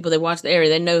watch the people. They watch the area.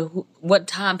 They know what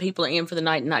time people are in for the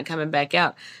night and not coming back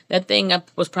out. That thing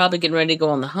was probably getting ready to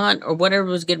go on the hunt or whatever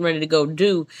it was getting ready to go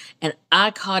do. And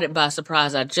I caught it by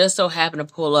surprise. I just so happened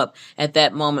to pull up at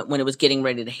that moment when it was getting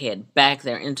ready to head back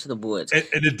there into the woods. And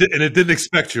it didn't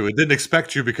expect you. It didn't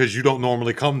expect you because you don't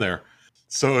normally come there.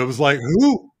 So it was like,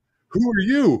 who are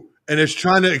you? And it's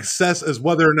trying to assess as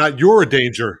whether or not you're a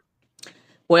danger.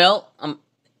 Well,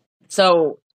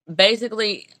 so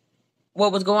basically,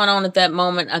 what was going on at that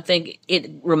moment, I think it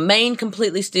remained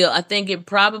completely still. I think it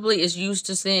probably is used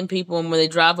to seeing people, and when they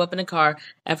drive up in a car,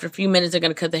 after a few minutes, they're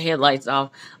going to cut the headlights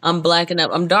off. I'm dark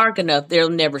enough, they'll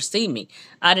never see me.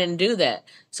 I didn't do that.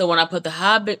 So when I put the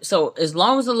high beam, so as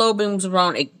long as the low beams were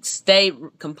on, it stayed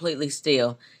completely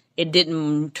still. It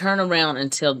didn't turn around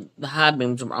until the high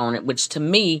beams were on it, which to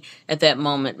me at that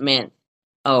moment meant,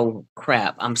 oh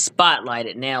crap, I'm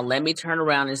spotlighted now. Let me turn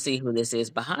around and see who this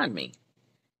is behind me.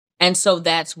 And so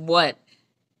that's what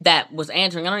that was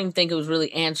answering. I don't even think it was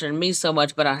really answering me so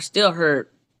much, but I still heard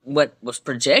what was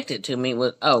projected to me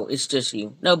was, oh, it's just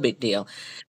you. No big deal.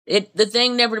 The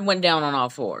thing never went down on all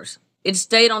fours. It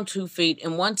stayed on 2 feet,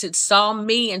 and once it saw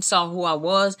me and saw who I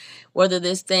was, whether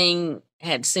this thing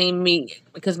had seen me,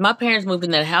 because my parents moved in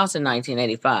that house in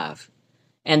 1985,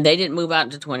 and they didn't move out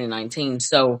until 2019.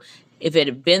 So if it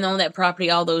had been on that property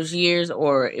all those years,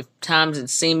 or if times had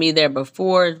seen me there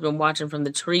before, it's been watching from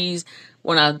the trees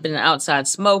when I've been outside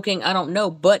smoking, I don't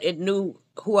know, but it knew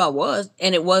who I was,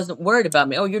 and it wasn't worried about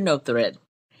me. Oh, you're no threat.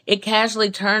 It casually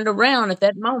turned around at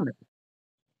that moment.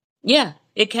 Yeah,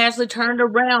 it casually turned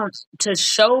around to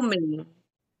show me.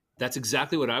 That's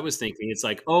exactly what I was thinking. It's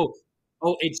like, oh,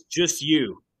 it's just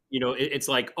you. It's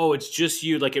like, oh, it's just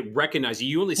you. Like it recognizes you.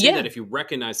 You only say Yeah, that if you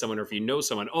recognize someone or if you know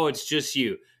someone. Oh, it's just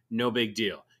you. No big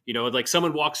deal. Like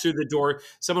someone walks through the door.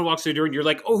 Someone walks through the door, and you're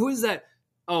like, oh, who is that?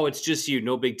 Oh, it's just you.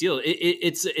 No big deal.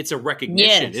 It's a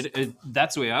recognition. yes,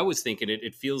 That's the way I was thinking.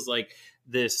 It feels like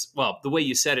this. Well, the way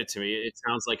you said it to me, it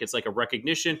sounds like it's like a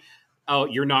recognition. Oh,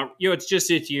 you're not.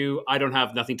 It's you. I don't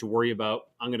have nothing to worry about.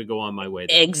 I'm going to go on my way.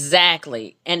 Then.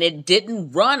 exactly. And it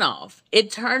didn't run off.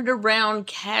 It turned around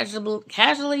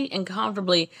casually and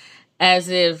comfortably, as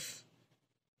if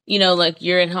like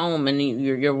you're at home and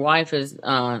your wife has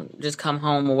just come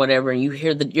home or whatever, and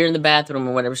you're in the bathroom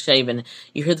or whatever shaving.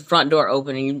 You hear the front door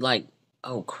open, and you like,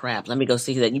 oh crap, let me go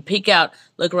see that. You peek out,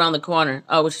 look around the corner.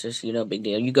 Oh, it's just no big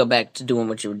deal. You go back to doing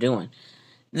what you were doing.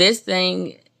 This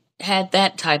thing had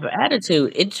that type of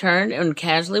attitude. It turned and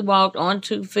casually walked on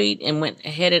 2 feet and went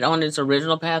headed on its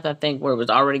original path, I think, where it was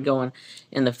already going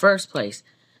in the first place.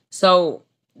 So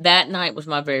that night was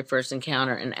my very first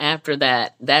encounter, and after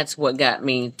that, that's what got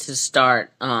me to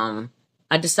start. I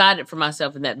decided for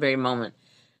myself in that very moment,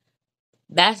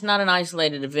 that's not an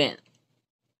isolated event.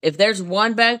 If there's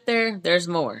one back there, there's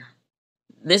more.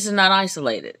 This is not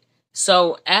isolated.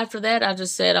 So after that, I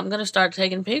just said, I'm going to start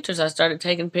taking pictures. I started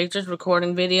taking pictures,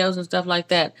 recording videos and stuff like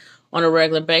that on a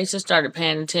regular basis, started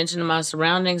paying attention to my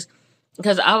surroundings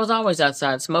because I was always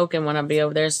outside smoking when I'd be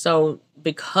over there. So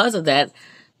because of that,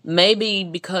 maybe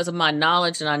because of my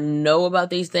knowledge and I know about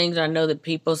these things, I know that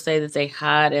people say that they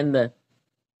hide in the,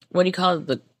 what do you call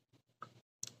it?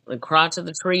 The crotch of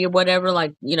the tree or whatever,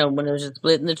 like, when there's a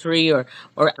split in the tree or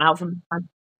out from behind.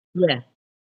 Yeah.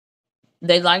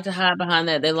 They like to hide behind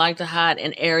that. They like to hide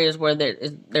in areas where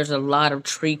there's a lot of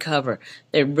tree cover.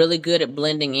 They're really good at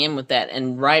blending in with that.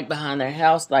 And right behind their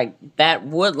house, like that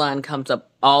wood line comes up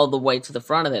all the way to the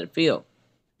front of that field.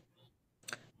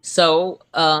 So,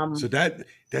 So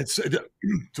that's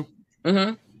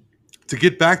mhm, to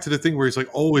get back to the thing where he's like,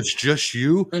 oh, it's just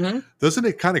you. mhm. Doesn't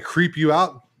it kind of creep you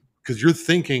out? Because you're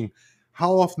thinking,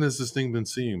 how often has this thing been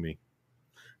seeing me?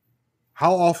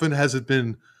 How often has it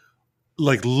been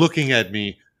like looking at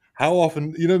me How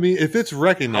often, you know what I mean? If it's How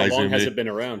recognizing long has me, it been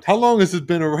around? how long has it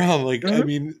been around? Like, I Mhm.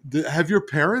 mean, have your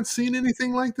parents seen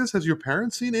anything like this? Has your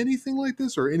parents seen anything like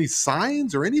this, or any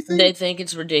signs or anything? They think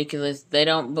it's ridiculous. They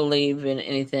don't believe in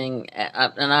anything.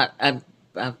 I've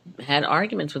had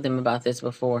arguments with them about this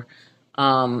before.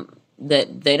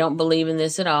 That they don't believe in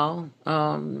this at all.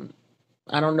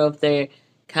 I don't know if they're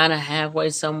kind of halfway,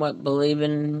 somewhat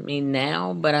believing me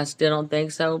now, but I still don't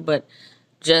think so. But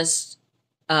just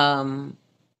um,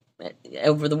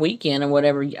 over the weekend or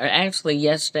whatever, or actually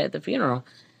yesterday at the funeral,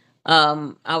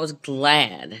 I was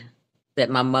glad that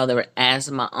my mother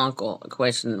asked my uncle a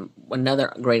question.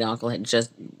 Another great uncle had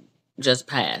just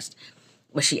passed,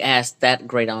 but she asked that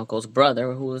great uncle's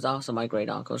brother, who was also my great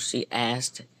uncle. She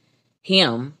asked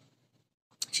him.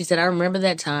 She said, "I remember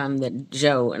that time that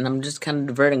Joe," and I'm just kind of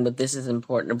diverting, but this is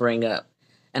important to bring up.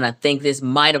 And I think this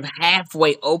might have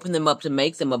halfway opened them up to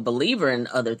make them a believer in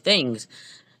other things.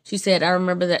 She said, "I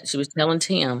remember that." She was telling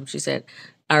Tim, she said,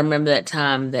 "I remember that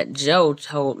time that Joe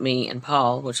told me and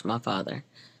Paul, which is my father,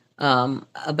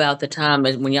 about the time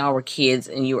when y'all were kids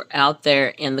and you were out there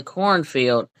in the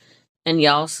cornfield and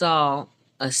y'all saw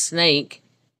a snake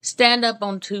stand up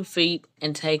on 2 feet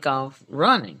and take off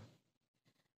running."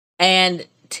 And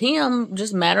Tim,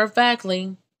 just matter of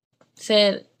factly,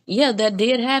 said, "Yeah, that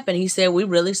did happen." He said, "We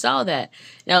really saw that."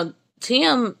 Now,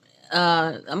 Tim,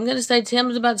 I'm going to say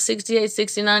Tim's about 68,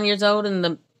 69 years old,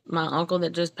 and my uncle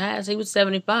that just passed, he was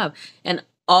 75. And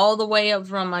all the way up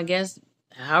from, I guess,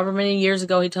 however many years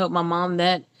ago he told my mom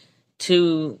that,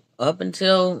 to up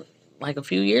until like a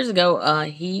few years ago,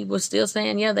 he was still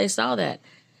saying, "Yeah, they saw that."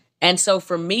 And so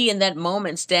for me in that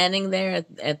moment, standing there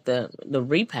at the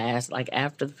repast, like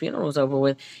after the funeral was over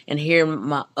with, and hear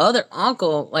my other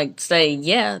uncle like say,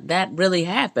 "Yeah, that really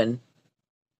happened."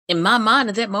 In my mind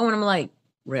at that moment, I'm like,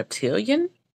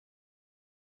 reptilian?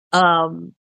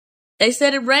 Um, they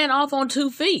said it ran off on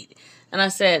 2 feet. And I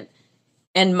said,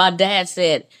 and my dad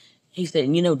said, he said,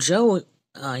 Joe,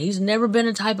 he's never been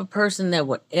a type of person that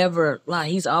would ever lie.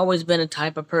 He's always been a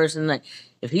type of person that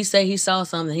if he say he saw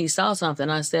something, he saw something.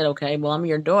 I said, "Okay, well, I'm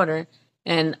your daughter,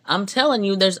 and I'm telling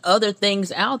you, there's other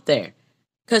things out there."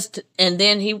 And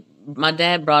then my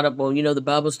dad brought up, well, the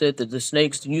Bible said that the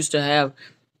snakes used to have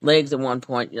legs at one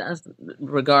point.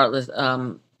 Regardless,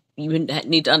 you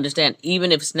need to understand,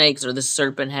 even if snakes or the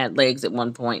serpent had legs at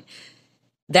one point,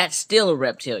 that's still a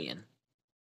reptilian.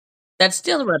 That's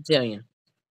still a reptilian.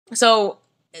 So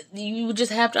you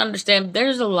just have to understand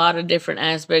there's a lot of different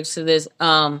aspects to this.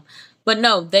 But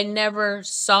no, they never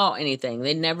saw anything.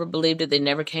 They never believed it. They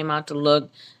never came out to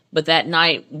look. But that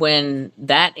night when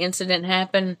that incident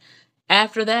happened,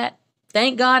 after that,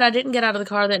 thank God I didn't get out of the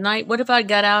car that night. What if I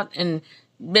got out and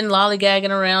been lollygagging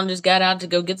around, just got out to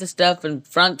go get the stuff in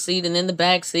front seat and then the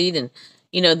back seat, and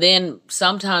then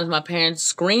sometimes my parents'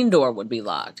 screen door would be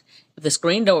locked. If the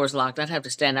screen door was locked, I'd have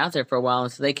to stand out there for a while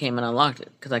until they came and unlocked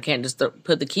it, because I can't just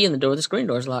put the key in the door. The screen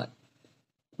door's locked.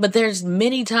 But there's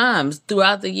many times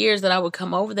throughout the years that I would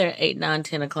come over there at 8, 9,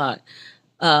 10 o'clock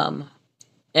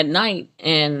at night,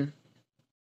 and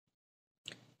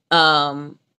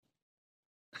um,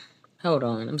 hold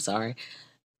on, I'm sorry.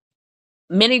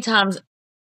 Many times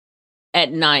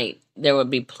at night, there would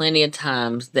be plenty of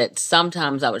times that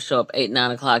sometimes I would show up 8,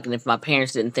 9 o'clock, and if my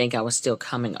parents didn't think I was still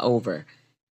coming over,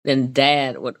 then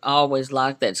Dad would always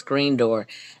lock that screen door.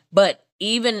 But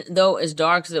even though as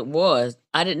dark as it was,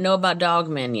 I didn't know about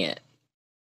Dogman yet.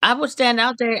 I would stand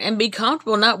out there and be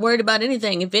comfortable, not worried about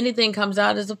anything. If anything comes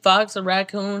out as a fox, a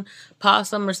raccoon,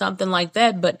 possum, or something like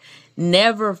that, but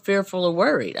never fearful or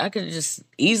worried. I could have just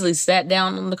easily sat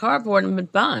down on the carport and been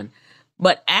fine.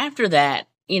 But after that,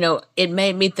 it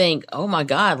made me think, oh my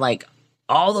God, like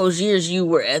all those years you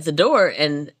were at the door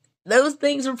and those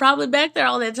things were probably back there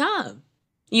all that time,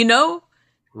 you know?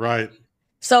 Right.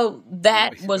 So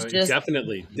that was just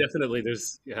definitely.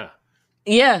 There's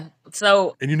yeah.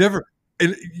 So And you never,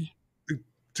 and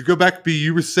to go back, B,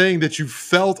 you were saying that you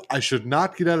felt I should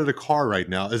not get out of the car right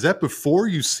now. Is that before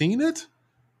you seen it?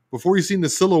 Before you seen the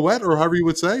silhouette, or however you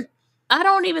would say? I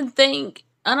don't even think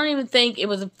it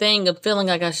was a thing of feeling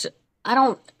like I should.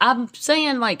 I'm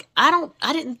saying like I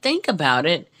didn't think about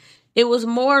it. It was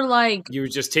more like you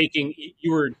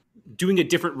were doing a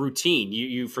different routine.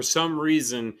 You for some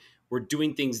reason were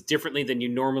doing things differently than you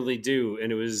normally do,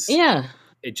 and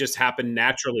it just happened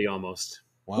naturally almost.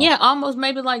 Wow. Yeah, almost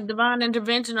maybe like divine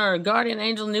intervention or a guardian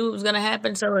angel knew it was going to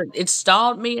happen, so it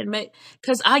stalled me and made,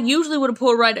 because I usually would have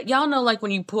pulled right. Y'all know, like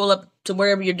when you pull up to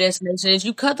wherever your destination is,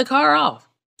 you cut the car off.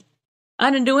 I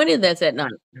didn't do any of that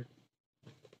night.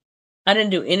 I didn't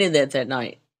do any of that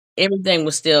night. Everything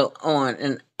was still on,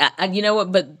 and you know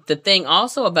what? But the thing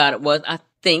also about it was,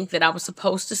 think that I was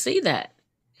supposed to see that.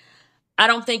 I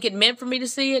don't think it meant for me to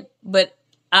see it, but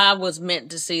I was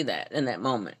meant to see that in that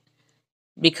moment.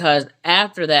 Because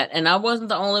after that, and I wasn't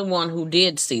the only one who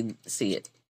did see it.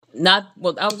 I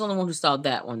was the only one who saw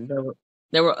that one.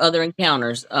 There were other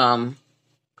encounters. I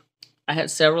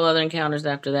had several other encounters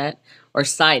after that, or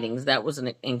sightings. That was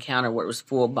an encounter where it was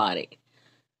full body.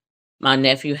 My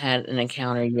nephew had an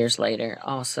encounter years later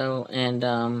also,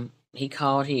 and he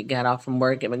called. He got off from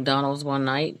work at McDonald's one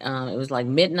night. It was like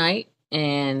midnight,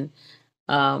 and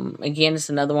again, it's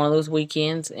another one of those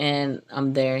weekends, and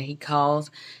I'm there. He calls.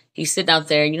 He's sitting out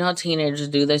there. You know how teenagers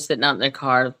do? They're sitting out in their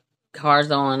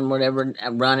cars on, whatever,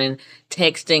 running,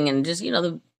 texting, and just,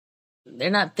 they're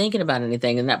not thinking about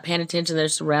anything. They're not paying attention to their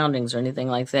surroundings or anything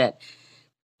like that.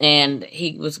 And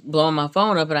he was blowing my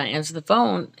phone up, and I answered the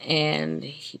phone,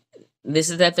 and this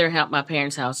is at their house, my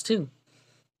parents' house too.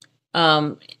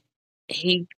 This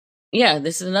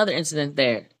is another incident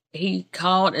there. He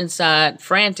called inside,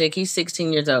 frantic. He's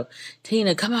 16 years old.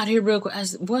 Tina, come out here real quick. I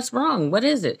said, what's wrong? What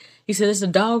is it? He said, there's a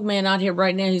Dogman out here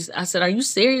right now. I said, are you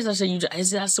serious? I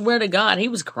said, I swear to God. He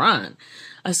was crying.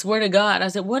 I swear to God. I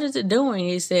said, what is it doing?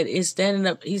 He said, it's standing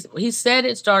up. He said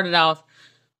it started off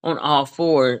on all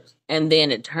fours, and then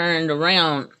it turned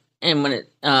around. And when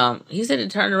he said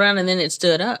it turned around, and then it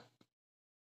stood up.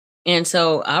 And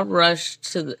so I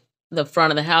rushed to the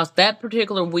front of the house. That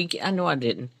particular week, I know I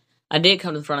didn't. I did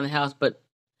come to the front of the house, but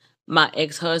my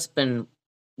ex-husband,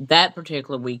 that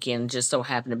particular weekend, just so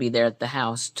happened to be there at the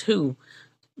house too,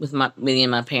 with me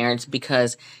and my parents,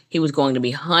 because he was going to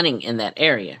be hunting in that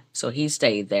area. So he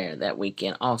stayed there that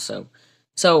weekend also.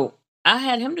 So I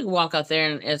had him to walk out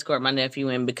there and escort my nephew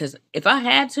in, because if I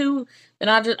had to, then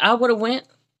I would have went.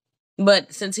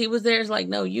 But since he was there, it's like,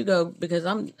 no, you go, because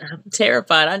I'm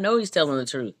terrified. I know he's telling the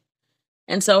truth.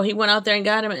 And so he went out there and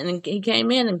got him, and he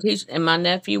came in, and my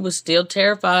nephew was still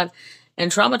terrified and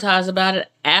traumatized about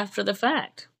it after the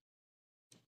fact.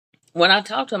 When I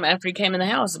talked to him after he came in the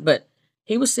house, but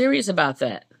he was serious about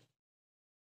that.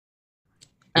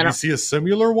 Did you see a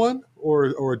similar one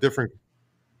or a different?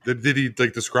 Did he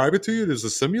describe it to you as a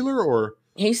similar, or?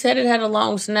 He said it had a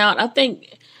long snout. I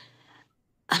think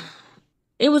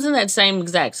it was in that same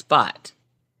exact spot.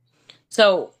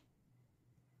 So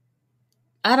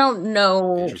I don't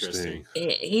know. Interesting.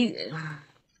 He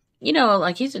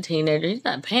he's a teenager. He's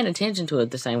not paying attention to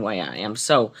it the same way I am.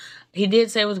 So he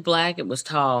did say it was black. It was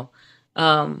tall.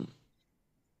 I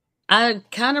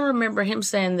kind of remember him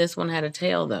saying this one had a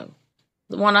tail, though.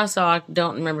 The one I saw, I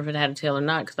don't remember if it had a tail or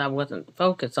not, because I wasn't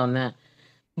focused on that.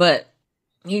 But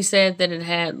he said that it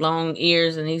had long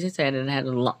ears, and he said it had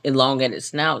an elongated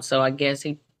snout. So I guess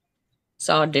he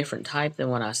saw a different type than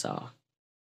what I saw.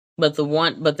 But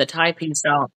the type he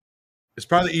saw, It's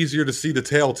probably easier to see the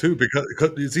tail too, because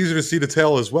it's easier to see the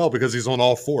tail as well because he's on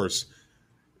all fours.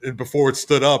 And before it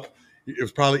stood up, it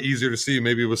was probably easier to see.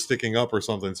 Maybe it was sticking up or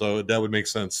something. So that would make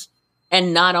sense.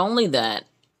 and not only that,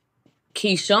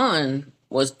 Keyshawn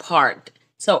was parked.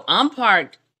 So I'm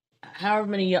parked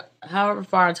however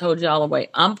far I told y'all away.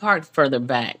 I'm parked further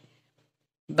back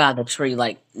by the tree,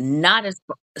 like not as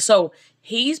so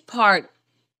he's parked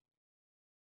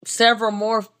several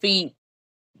more feet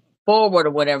forward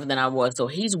or whatever than I was. So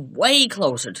he's way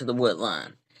closer to the wood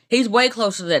line. He's way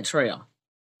closer to that trail.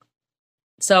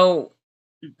 So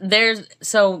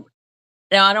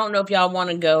now I don't know if y'all want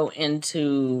to go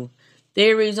into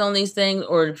theories on these things,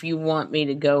 or if you want me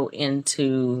to go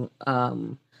into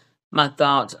my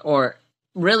thoughts, or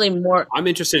really more. I'm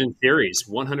interested in theories.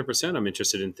 100%. I'm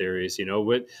interested in theories.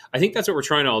 I think that's what we're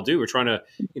trying to all do. We're trying to,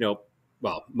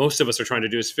 most of us are trying to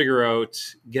do is figure out,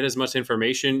 get as much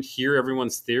information, hear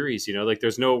everyone's theories.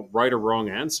 There's no right or wrong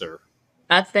answer.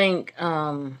 I think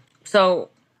so.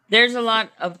 There's a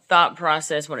lot of thought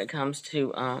process when it comes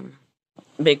to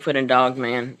Bigfoot and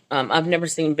Dogman. I've never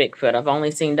seen Bigfoot. I've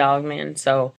only seen Dogman,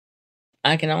 so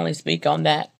I can only speak on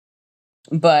that.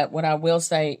 But what I will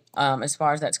say, as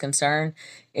far as that's concerned,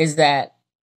 is that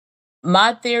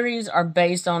my theories are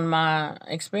based on my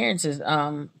experiences.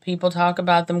 People talk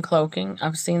about them cloaking.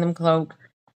 I've seen them cloak.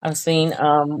 I've seen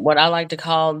what I like to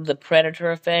call the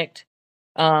predator effect.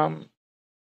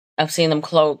 I've seen them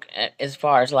cloak as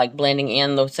far as like blending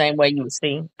in the same way you would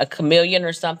see a chameleon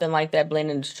or something like that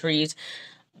blend into trees.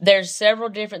 There's several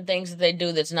different things that they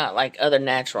do that's not like other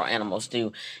natural animals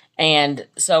do. And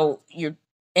so you're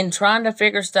in trying to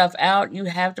figure stuff out, you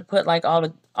have to put like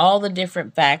all the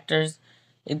different factors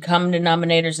and common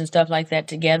denominators and stuff like that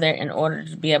together in order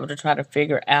to be able to try to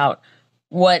figure out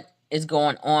what is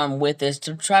going on with this,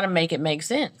 to try to make it make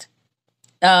sense.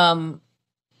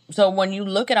 So when you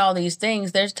look at all these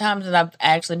things, there's times that I've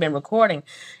actually been recording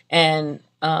and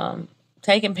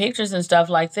taking pictures and stuff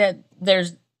like that,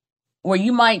 there's where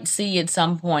you might see at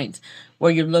some points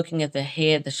where you're looking at the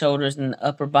head, the shoulders, and the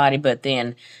upper body, but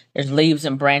then there's leaves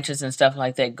and branches and stuff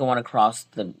like that going across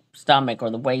the stomach or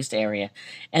the waist area.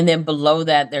 And then below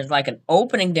that, there's like an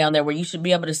opening down there where you should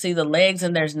be able to see the legs,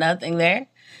 and there's nothing there.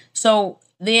 So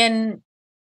then,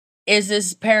 is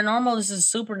this paranormal? Is this a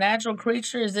supernatural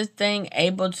creature? Is this thing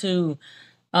able to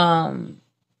um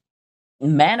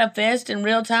manifest in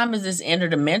real time? Is this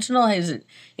interdimensional?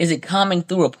 Is it coming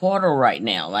through a portal right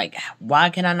now? Like, why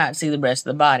can I not see the rest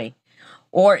of the body?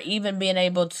 Or even being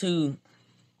able to,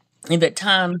 if at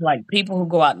times, like people who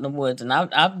go out in the woods, and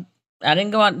I didn't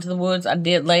go out into the woods, I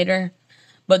did later,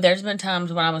 but there's been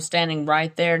times when I was standing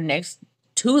right there next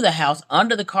to the house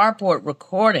under the carport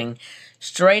recording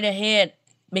straight ahead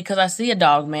because I see a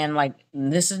dog man. Like,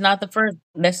 this is not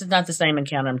the same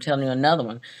encounter. I'm telling you another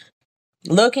one.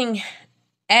 Looking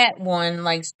at one,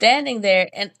 like standing there,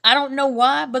 and I don't know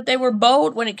why, but they were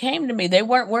bold when it came to me. They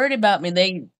weren't worried about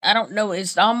me. I don't know,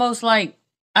 it's almost like,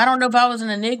 I don't know if I was an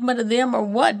enigma to them or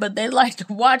what, but they like to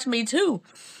watch me too.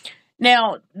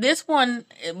 Now, this one,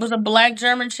 it was a black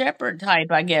German Shepherd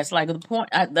type, I guess, like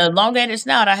the elongated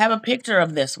snout. I have a picture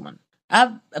of this one. I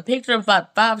have a picture of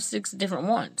about 5, 6 different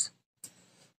ones.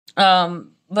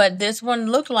 But this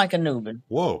one looked like a Nubian.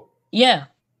 Whoa. Yeah.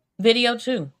 Video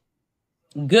too.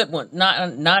 Good one,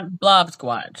 not blob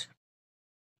squatch,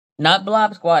 not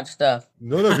blob squatch stuff.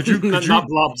 No. Could you not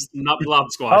blob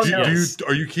squatch. Oh, no.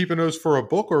 Are you keeping those for a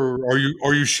book, or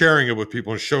are you sharing it with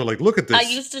people and showing, like, look at this? I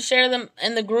used to share them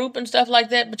in the group and stuff like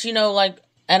that, but like,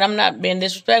 and I'm not being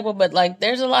disrespectful, but like,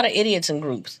 there's a lot of idiots in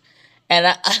groups,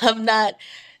 and I'm not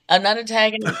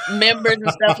attacking members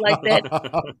and stuff like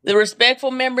that. The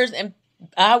respectful members and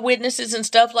eyewitnesses and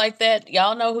stuff like that,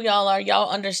 y'all know who y'all are.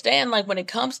 Y'all understand, like, when it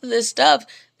comes to this stuff,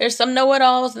 there's some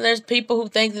know-it-alls and there's people who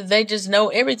think that they just know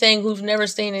everything, who've never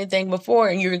seen anything before,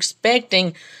 and you're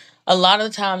expecting a lot of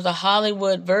the times a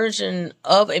Hollywood version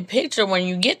of a picture when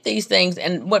you get these things.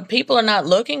 And what people are not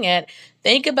looking at,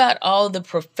 think about all the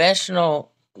professional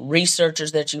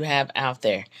researchers that you have out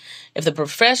there. If the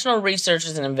professional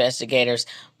researchers and investigators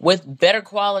with better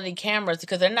quality cameras,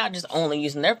 because they're not just only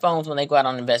using their phones when they go out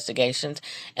on investigations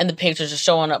and the pictures are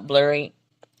showing up blurry,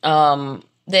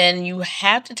 then you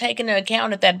have to take into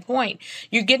account at that point,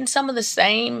 you're getting some of the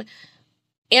same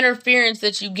interference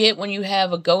that you get when you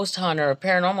have a ghost hunter or a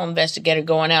paranormal investigator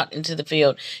going out into the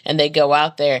field, and they go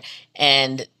out there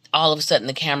and all of a sudden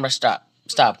the camera stop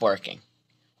working,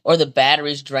 or the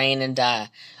batteries drain and die,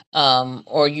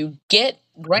 or you get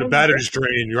the batteries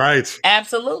drain, right?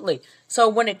 Absolutely. So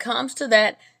when it comes to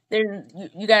that, then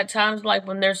you got times like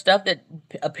when there's stuff that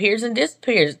appears and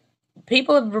disappears.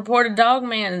 People have reported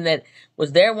Dogman that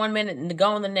was there one minute and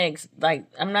gone the next. Like,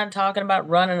 I'm not talking about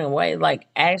running away, like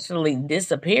actually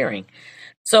disappearing.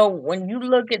 So when you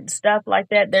look at stuff like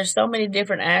that, there's so many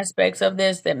different aspects of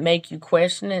this that make you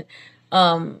question it.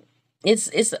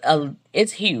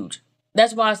 It's huge.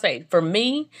 That's why I say, for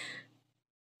me,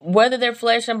 whether they're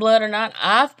flesh and blood or not,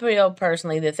 I feel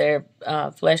personally that they're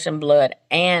flesh and blood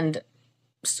and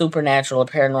supernatural or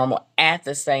paranormal at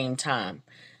the same time.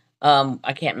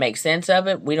 I can't make sense of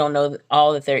it. We don't know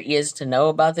all that there is to know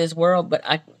about this world, but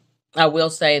I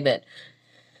will say that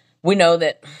we know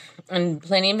that in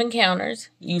plenty of encounters,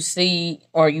 you see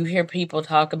or you hear people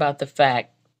talk about the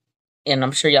fact, and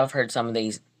I'm sure y'all have heard some of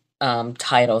these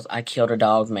titles, I killed a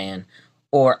dog man,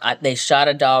 or they shot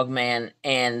a dog man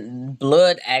and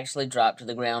blood actually dropped to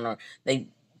the ground, or they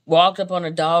walked up on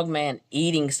a dog man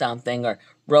eating something, or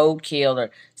roadkill, or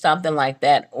something like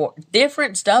that, or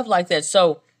different stuff like that.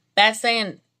 So that's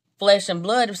saying flesh and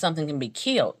blood if something can be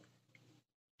killed.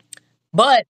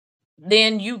 But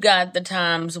then you got the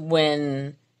times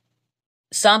when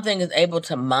something is able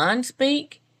to mind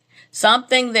speak,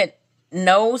 something that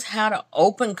knows how to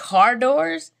open car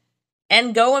doors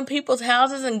and go in people's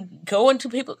houses and go into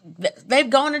people. They've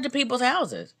gone into people's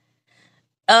houses,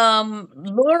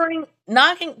 luring,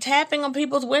 knocking, tapping on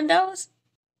people's windows,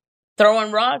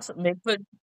 throwing rocks. Bigfoot.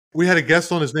 We had a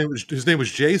guest on. His name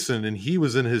was Jason, and he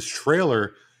was in his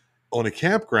trailer on a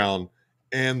campground,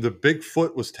 and the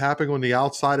Bigfoot was tapping on the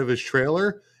outside of his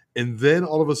trailer, and then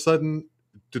all of a sudden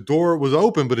the door was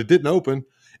open, but it didn't open,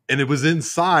 and it was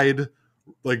inside,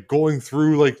 like going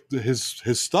through like his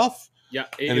stuff. Yeah,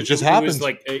 and it just happened. It was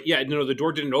like, the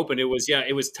door didn't open. It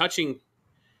was touching.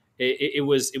 It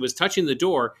was touching the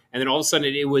door, and then all of a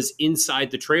sudden it was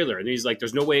inside the trailer. And he's like,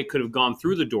 "There's no way it could have gone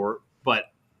through the door, but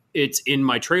it's in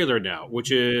my trailer now,"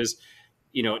 which is,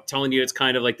 telling you it's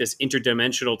kind of like this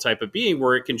interdimensional type of being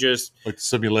where it can just like the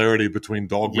similarity between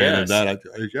Dogman and that.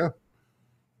 Yeah.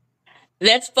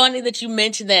 That's funny that you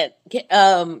mentioned that.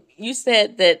 You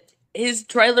said that his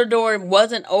trailer door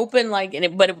wasn't open, like,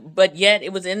 but yet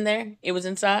it was in there. It was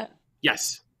inside.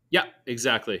 Yes. Yeah,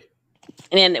 exactly.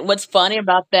 And what's funny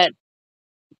about that,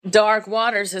 Dark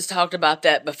Waters has talked about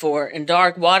that before. And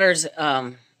Dark Waters,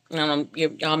 I don't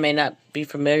know, y'all may not be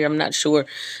familiar. I'm not sure,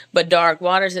 but Dark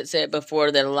Waters had said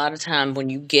before that a lot of time when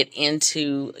you get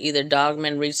into either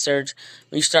Dogman research,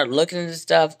 when you start looking into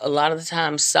stuff, a lot of the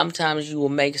time, sometimes you will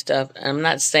make stuff. And I'm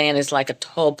not saying it's like a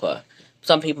tulpa.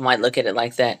 Some people might look at it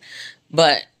like that,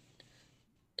 but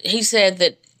he said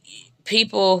that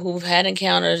people who've had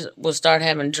encounters will start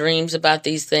having dreams about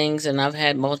these things, and I've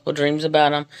had multiple dreams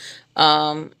about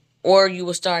them. Or you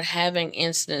will start having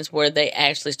incidents where they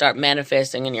actually start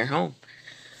manifesting in your home.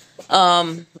 Are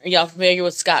y'all familiar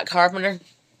with Scott Carpenter?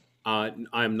 I'm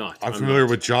not. I'm familiar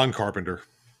with John Carpenter.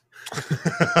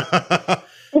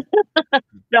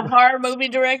 The horror movie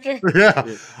director?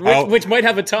 Yeah. Which might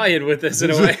have a tie-in with this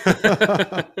in a way.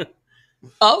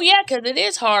 Oh, yeah, because it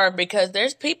is hard, because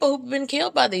there's people who've been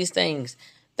killed by these things.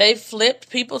 They've flipped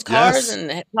people's cars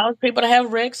and caused people to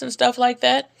have wrecks and stuff like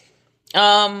that.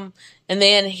 And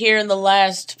then here in the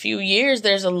last few years,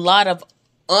 there's a lot of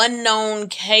unknown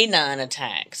canine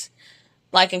attacks.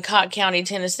 Like in Cott County,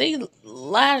 Tennessee,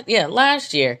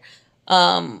 last year.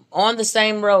 On the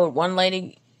same road, one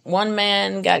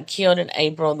man got killed in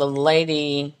April. The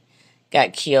lady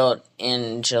got killed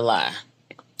in July.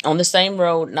 On the same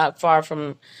road, not far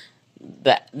from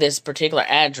this particular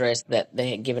address that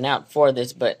they had given out for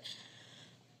this, but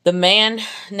the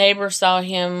neighbor saw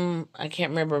him, I can't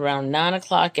remember, around 9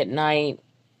 o'clock at night,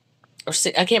 or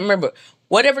I can't remember,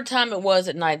 whatever time it was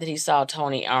at night that he saw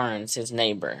Tony Arns, his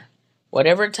neighbor.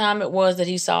 Whatever time it was that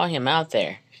he saw him out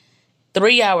there.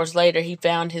 3 hours later, he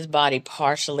found his body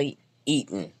partially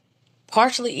eaten.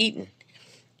 Partially eaten.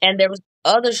 And there was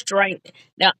other strength.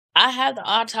 Now, I have the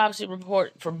autopsy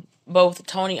report for both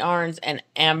Tony Arns and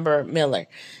Amber Miller.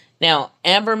 Now,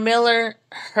 Amber Miller,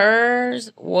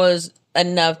 hers was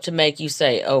enough to make you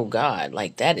say, oh God,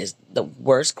 like that is the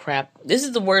worst crap. This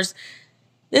is the worst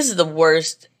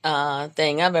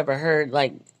thing I've ever heard.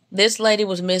 Like, this lady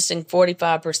was missing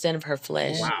 45% of her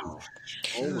flesh. Wow.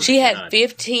 Oh She had God.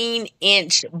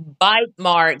 15-inch bite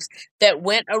marks that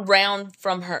went around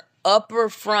from her upper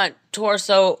front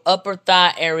torso, upper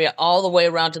thigh area, all the way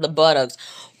around to the buttocks.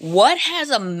 What has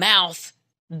a mouth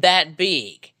that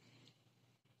big?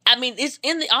 I mean, it's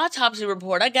in the autopsy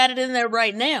report. I got it in there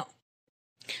right now.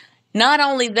 Not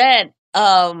only that,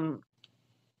 at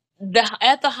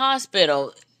the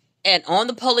hospital and on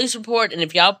the police report, and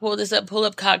if y'all pull this up, pull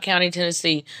up Cott County,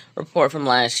 Tennessee report from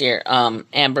last year,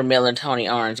 Amber Miller, Tony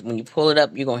Arns. When you pull it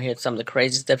up, you're going to hear some of the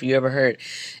crazy stuff you ever heard.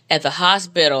 At the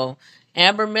hospital,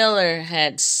 Amber Miller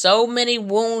had so many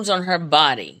wounds on her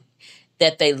body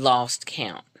that they lost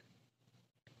count.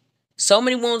 So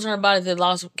many wounds on her body that they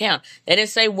lost count. They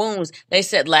didn't say wounds. They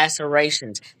said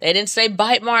lacerations. They didn't say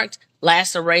bite marks.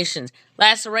 Lacerations.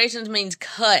 Lacerations means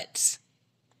cuts.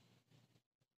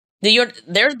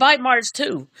 There's bite marks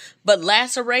too, but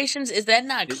lacerations, is that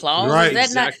not claws? Right, Is that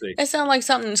exactly. not? That sounds like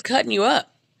something's cutting you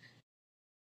up.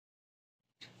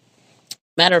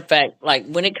 Matter of fact, like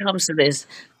when it comes to this,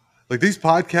 Like these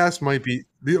podcasts might be.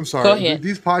 I'm sorry. Go ahead.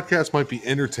 These podcasts might be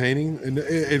entertaining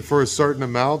and for a certain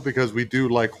amount because we do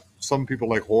like some people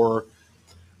like horror,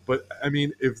 but I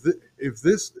mean if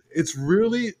this it's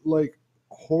really like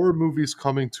horror movies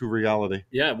coming to reality.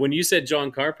 Yeah, when you said John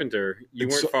Carpenter, you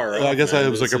weren't far off. I guess man. it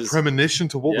was like This a is premonition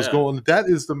to what was yeah. going on. That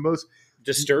is the most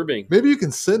disturbing. Maybe you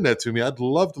can send that to me. I'd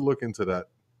love to look into that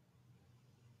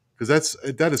because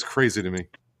that is crazy to me.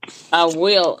 I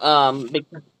will.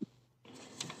 Because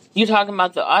you talking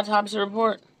about the autopsy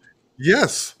report?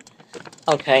 Yes.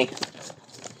 Okay.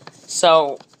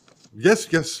 So Yes,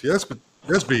 but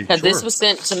yes, B. because Sure. this was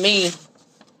sent to me,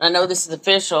 I know this is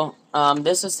official.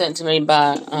 This was sent to me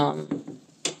by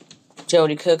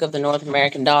Jody Cook of the North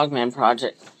American Dogman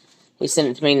Project. He sent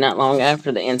it to me not long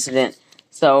after the incident.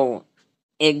 So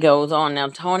it goes on. Now,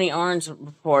 Tony Arns'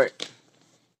 report,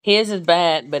 his is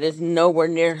bad, but it's nowhere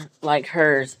near like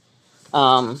hers.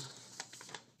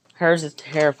 Hers is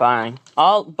terrifying.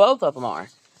 Both of them are.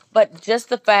 But just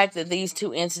the fact that these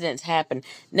two incidents happened.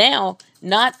 Now,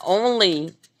 not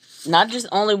just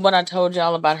only what I told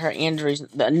y'all about her injuries.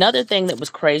 Another thing that was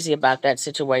crazy about that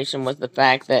situation was the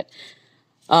fact that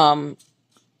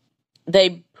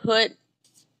they put,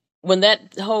 when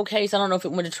that whole case, I don't know if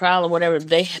it went to trial or whatever,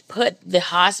 they put the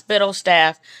hospital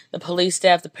staff, the police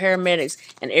staff, the paramedics,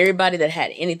 and everybody that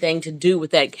had anything to do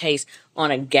with that case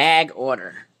on a gag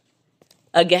order.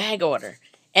 A gag order.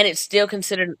 And it's still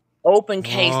considered an open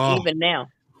case even now.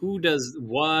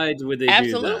 Why would they do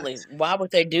Absolutely. that? Why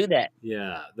would they do that?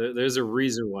 Yeah, there's a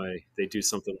reason why they do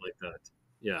something like that.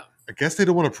 Yeah. I guess they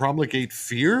don't want to promulgate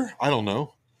fear. I don't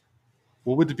know.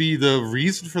 What would be the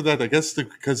reason for that? I guess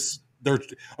because they're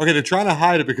trying to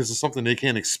hide it because of something they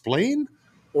can't explain.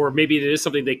 Or maybe it is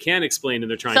something they can explain and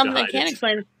they're trying Something to they hide can't it.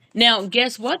 explain. Now,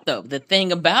 guess what, though? The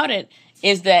thing about it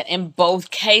is that in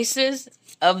both cases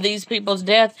of these people's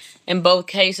death, in both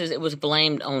cases, it was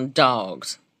blamed on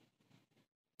dogs.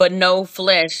 But no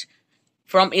flesh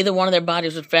from either one of their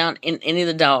bodies was found in any of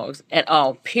the dogs at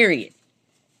all, period.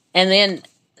 And then,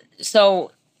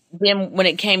 so then when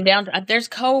it came down to, there's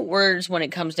code words when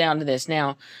it comes down to this.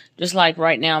 Now, just like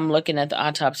right now, I'm looking at the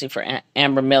autopsy for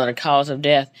Amber Miller, cause of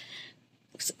death.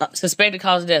 Suspected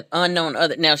cause of death, unknown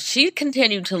other. Now, she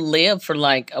continued to live for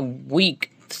like a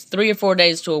week, 3 or 4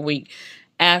 days to a week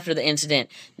after the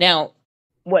incident. Now,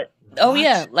 what? Oh,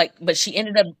 yeah. But she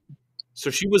ended up. So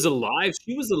she was alive?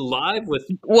 She was alive with.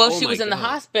 Well, she was in the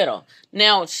hospital.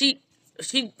 Now, she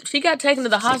got taken to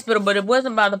the hospital, but it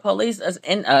wasn't by the police.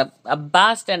 A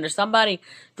bystander, somebody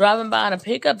driving by in a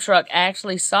pickup truck,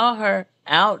 actually saw her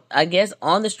out, I guess,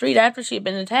 on the street after she had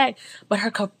been attacked. But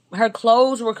her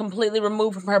clothes were completely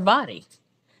removed from her body.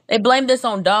 They blamed this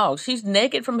on dogs. She's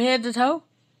naked from head to toe.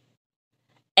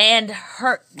 And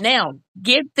now,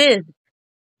 get this.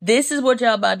 This is what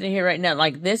y'all about to hear right now.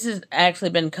 Like, this has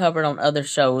actually been covered on other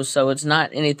shows, so it's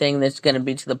not anything that's going to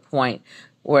be to the point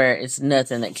where it's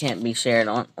nothing that can't be shared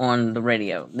on the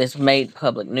radio. This made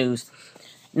public news.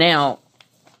 Now,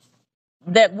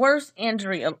 that worst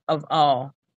injury of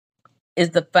all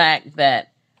is the fact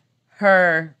that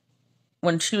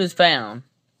when she was found,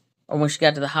 or when she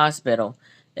got to the hospital,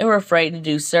 they were afraid to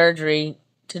do surgery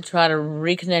to try to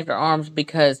reconnect her arms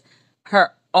because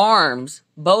her arms,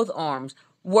 both arms,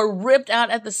 were ripped out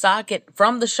at the socket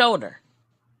from the shoulder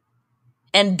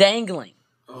and dangling.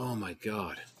 Oh my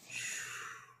God.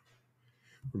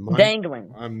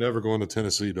 Dangling. I'm never going to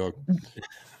Tennessee, Doug.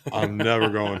 I'm never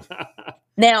going.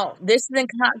 Now, this is in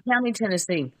County,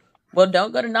 Tennessee. Well,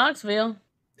 don't go to Knoxville.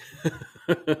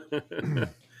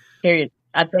 Period.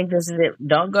 I think this is it.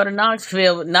 Don't go to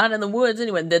Knoxville. Not in the woods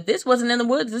anyway. This wasn't in the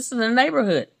woods. This is in the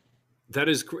neighborhood. That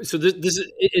is so. This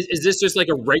is this just like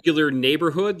a regular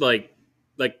neighborhood, like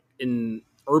in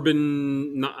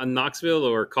urban Knoxville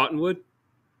or Cottonwood?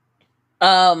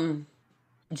 Jimtown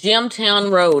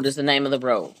Road is the name of the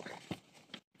road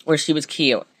where she was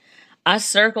killed. I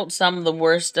circled some of the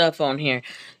worst stuff on here.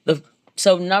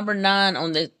 So number 9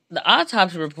 on the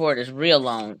autopsy report is real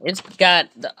long. It's got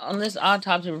on this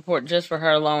autopsy report just for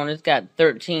her alone. It's got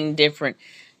 13 different.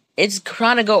 It's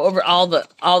trying to go over all the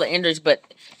injuries, but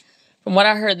from what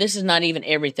I heard, this is not even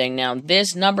everything. Now,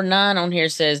 this number 9 on here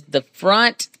says the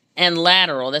front and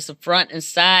lateral. That's the front and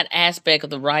side aspect of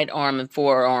the right arm and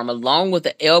forearm, along with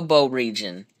the elbow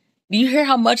region. Do you hear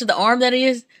how much of the arm that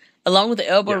is? Along with the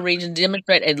elbow region,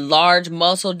 demonstrate a large,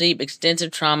 muscle-deep,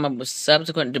 extensive trauma with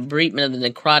subsequent debridement of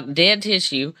the necrotic dead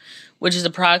tissue, which is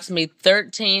approximately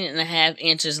 13.5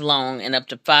 inches long and up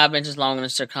to 5 inches long in the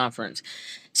circumference.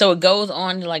 So it goes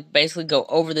on to basically go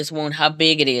over this wound, how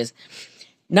big it is.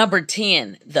 Number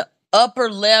 10, the upper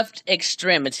left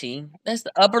extremity, that's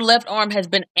the upper left arm, has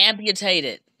been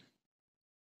amputated.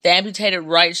 The amputated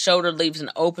right shoulder leaves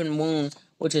an open wound,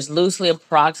 which is loosely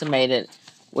approximated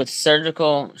with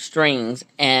surgical strings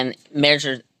and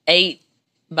measures 8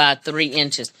 by 3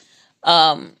 inches.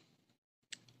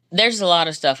 There's a lot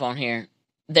of stuff on here.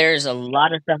 There's a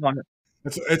lot of stuff on it.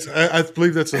 I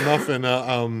believe that's enough.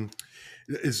 And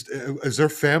is their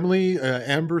family,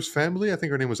 Amber's family? I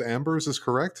think her name was Amber. Is this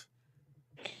correct?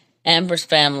 Amber's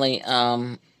family.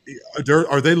 Are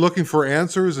they looking for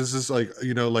answers? Is this like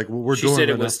what we're doing? She said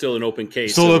it right was now? still an open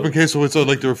case. Still open case. So it's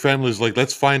like their family's like,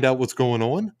 let's find out what's going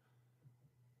on.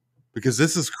 Because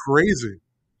this is crazy.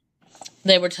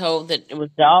 They were told that it was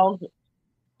dogs.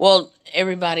 Well,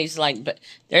 everybody's like, but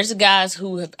there's the guys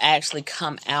who have actually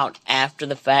come out after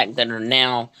the fact that are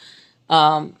now.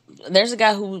 There's a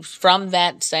guy who's from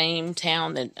that same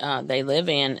town that they live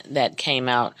in that came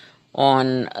out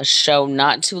on a show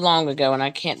not too long ago, and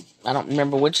I don't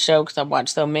remember which show because I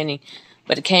watched so many,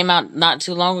 but it came out not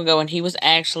too long ago, and he was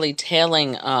actually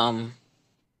telling.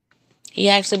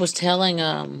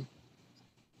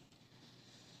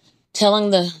 Telling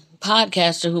the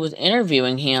podcaster who was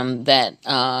interviewing him that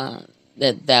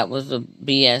that was a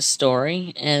BS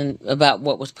story and about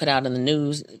what was put out in the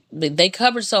news. They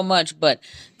covered so much, but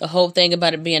the whole thing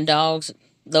about it being dogs,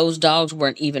 those dogs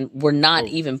were not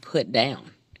even put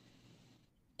down.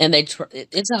 And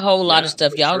it's a whole lot of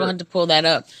stuff. Y'all gonna have to pull that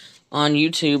up on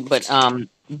YouTube. But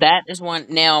that is one.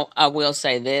 Now I will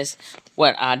say this: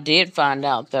 what I did find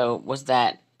out though was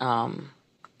that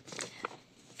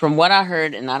from what I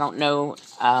heard, and I don't know,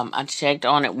 I checked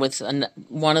on it with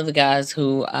one of the guys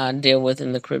who I deal with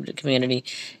in the cryptid community.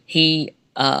 He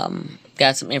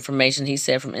got some information, he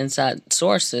said, from inside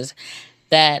sources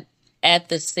that at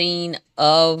the scene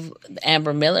of the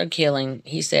Amber Miller killing,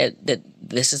 he said that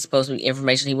this is supposed to be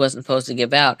information he wasn't supposed to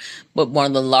give out, but one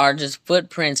of the largest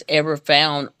footprints ever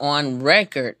found on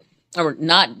record, or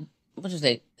not, what did you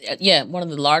say? Yeah, one of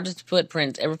the largest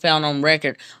footprints ever found on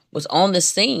record was on the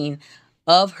scene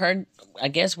of her, I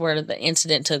guess, where the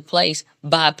incident took place,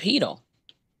 bipedal.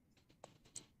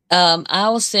 I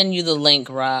will send you the link,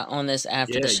 right, on this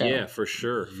after the show. Yeah, for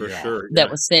sure, sure. That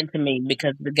was sent to me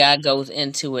because the guy goes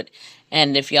into it.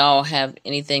 And if y'all have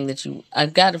anything that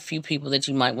I've got a few people that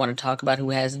you might want to talk about who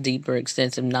has deeper,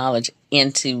 extensive knowledge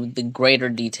into the greater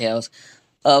details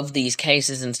of these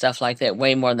cases and stuff like that,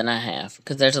 way more than I have,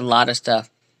 because there's a lot of stuff.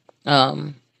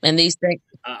 And these things.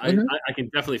 I can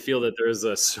definitely feel that there is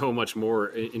so much more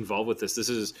involved with this.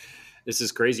 This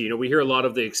is crazy. You know, we hear a lot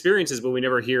of the experiences, but we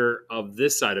never hear of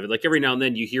this side of it. Like every now and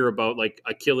then you hear about like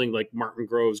a killing, like Martin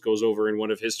Groves goes over in one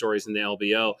of his stories in the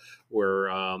LBL where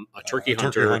a turkey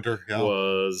hunter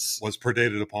was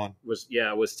predated upon. Was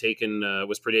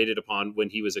predated upon when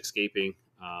he was escaping.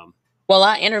 Well,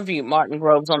 I interviewed Martin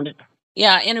Groves on the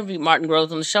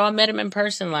show. I met him in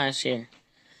person last year.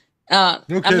 No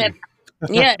kidding.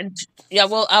 Yeah.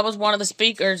 Well, I was one of the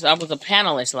speakers. I was a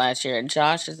panelist last year at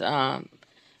Josh's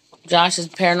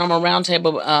Paranormal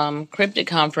Roundtable Cryptid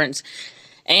Conference,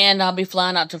 and I'll be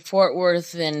flying out to Fort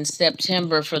Worth in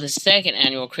September for the second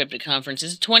annual Cryptid Conference.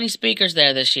 There's 20 speakers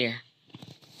there this year.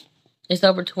 It's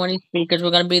over 20 speakers.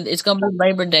 It's gonna be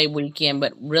Labor Day weekend,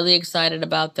 but really excited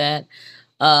about that.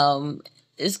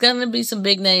 It's gonna be some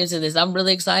big names in this. I'm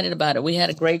really excited about it. We had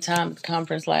a great time at the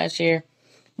conference last year.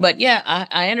 But yeah,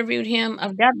 I interviewed him.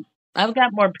 I've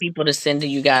got more people to send to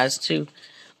you guys too.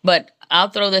 But I'll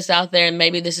throw this out there, and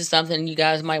maybe this is something you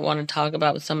guys might want to talk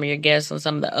about with some of your guests on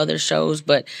some of the other shows.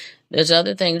 But there's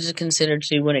other things to consider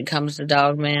too when it comes to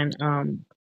Dogman.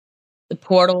 The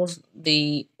portals,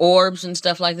 the orbs and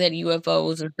stuff like that,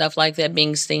 UFOs and stuff like that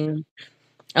being seen,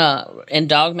 and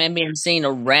Dogman being seen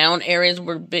around areas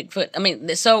where Bigfoot. I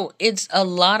mean, so it's a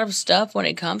lot of stuff when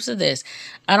it comes to this.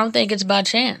 I don't think it's by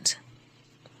chance.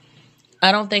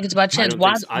 Why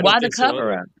the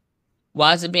cover up?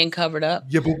 Why is it being covered up?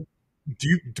 Yeah, but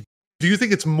do you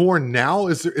think it's more now?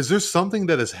 Is there something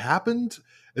that has happened?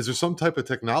 Is there some type of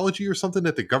technology or something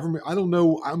that the government? I don't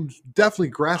know. I'm definitely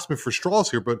grasping for straws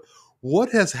here, but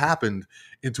what has happened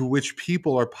into which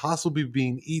people are possibly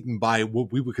being eaten by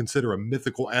what we would consider a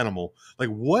mythical animal? Like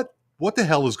what the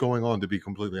hell is going on? To be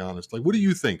completely honest, like what do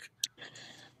you think?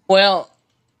 Well,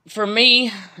 for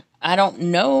me, I don't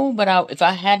know, but if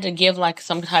I had to give like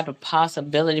some type of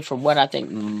possibility for what I think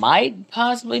might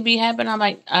possibly be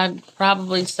happening, I'd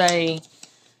probably say,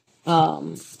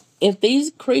 if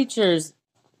these creatures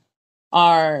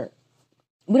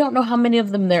we don't know how many of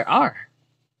them there are,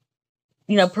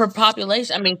 per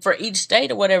population. I mean, for each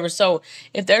state or whatever. So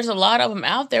if there's a lot of them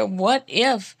out there, what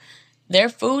if their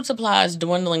food supply is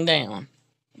dwindling down?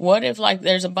 What if, like,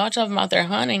 there's a bunch of them out there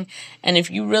hunting, and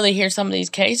if you really hear some of these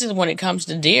cases when it comes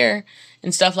to deer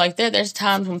and stuff like that, there's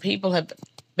times when people have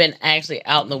been actually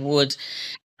out in the woods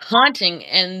hunting,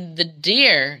 and the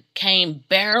deer came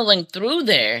barreling through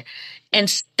there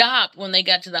and stopped when they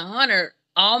got to the hunter,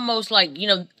 almost like,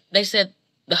 they said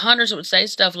the hunters would say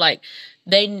stuff like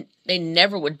they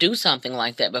never would do something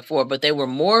like that before, but they were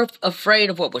more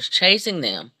afraid of what was chasing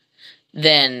them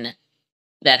than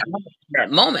that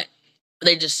moment.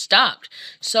 They just stopped.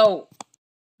 So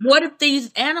what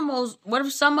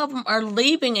if some of them are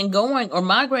leaving and going or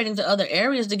migrating to other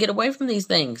areas to get away from these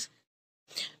things?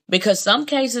 Because some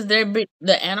cases the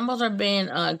animals are being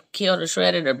killed or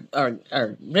shredded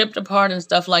or ripped apart and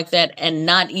stuff like that and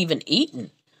not even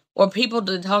eaten. Or people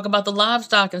to talk about the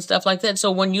livestock and stuff like that. So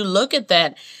when you look at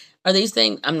that, are these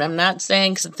things, I'm not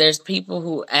saying that there's people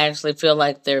who actually feel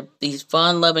like they're these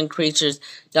fun-loving creatures,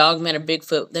 Dogman or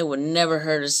Bigfoot, they would never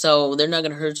hurt a soul. They're not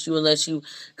going to hurt you unless you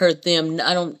hurt them.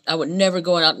 I would never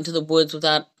go out into the woods with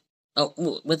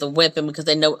a weapon because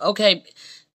they know, okay,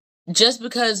 just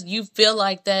because you feel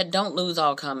like that, don't lose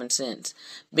all common sense.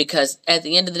 Because at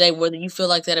the end of the day, whether you feel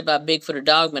like that about Bigfoot or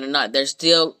Dogman or not, there's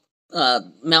still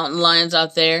mountain lions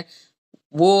out there,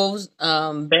 wolves,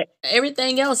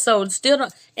 everything else. So it's still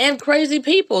and crazy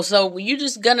people. So you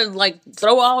just gonna like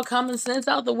throw all common sense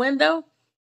out the window?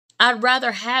 I'd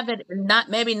rather have it and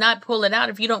not pull it out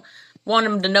if you don't want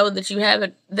them to know that you have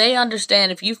it. They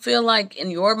understand if you feel like in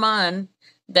your mind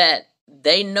that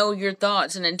they know your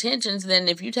thoughts and intentions, then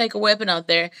if you take a weapon out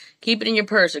there, keep it in your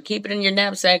purse or keep it in your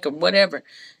knapsack or whatever,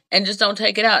 and just don't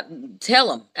take it out. Tell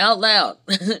them out loud.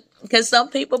 Because some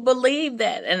people believe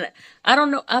that. And I don't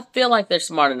know. I feel like they're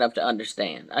smart enough to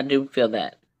understand. I do feel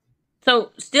that.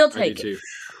 So still take it. Too.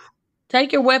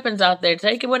 Take your weapons out there.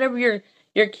 Take it whatever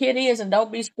your kit is, and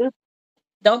don't be stupid.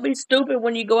 Don't be stupid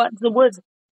when you go out into the woods.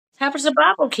 Have a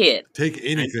survival kit. Take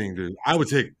anything, dude. I would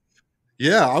take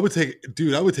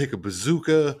a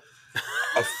bazooka,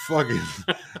 a fucking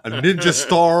a ninja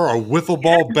star, a wiffle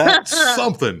ball bat,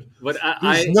 something. But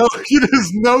there's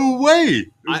no way.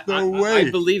 There's no way.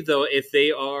 I believe though, if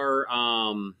they are,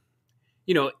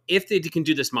 if they can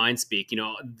do this mind speak,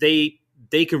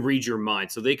 they can read your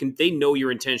mind, so they know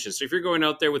your intentions. So if you're going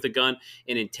out there with a gun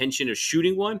and intention of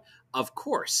shooting one, of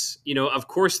course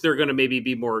they're going to maybe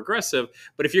be more aggressive.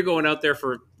 But if you're going out there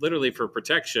for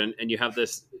protection and you have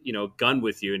this, gun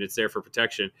with you and it's there for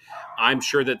protection, I'm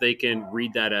sure that they can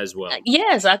read that as well.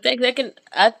 Yes, I think they can.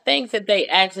 I think that they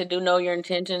actually do know your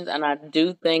intentions, and I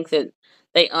do think that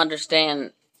they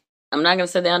understand. I'm not going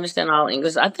to say they understand all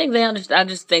English. I think they understand. I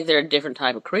just think they're a different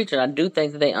type of creature. I do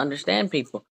think that they understand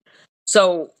people.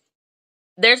 So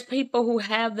there's people who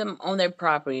have them on their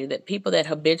property, that people that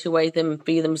habituate them and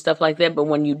feed them, stuff like that. But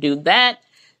when you do that,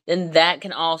 then that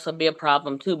can also be a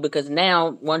problem too, because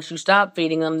now once you stop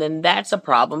feeding them, then that's a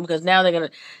problem, because now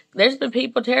there's been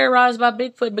people terrorized by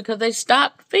Bigfoot because they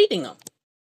stopped feeding them.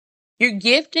 You're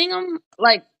gifting them,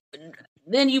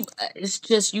 then it's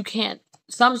just, you can't,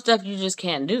 some stuff you just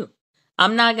can't do.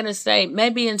 I'm not going to say,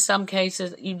 maybe in some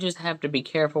cases, you just have to be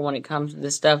careful when it comes to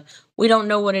this stuff. We don't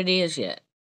know what it is yet.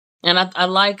 And I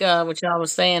like what y'all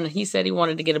was saying. He said he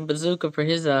wanted to get a bazooka for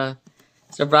his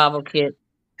survival kit.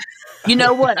 You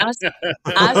know what? I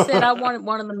said I wanted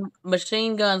one of the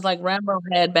machine guns like Rambo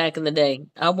had back in the day.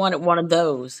 I wanted one of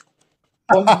those.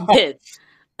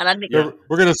 And I think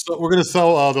we're gonna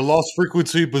sell the Lost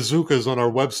Frequency bazookas on our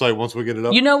website once we get it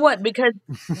up. You know what? Because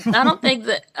I don't think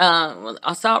that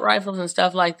assault rifles and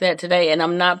stuff like that today, and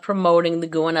I'm not promoting the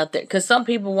going out there, because some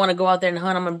people want to go out there and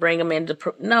hunt them and bring them into.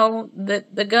 No,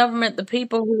 the government, the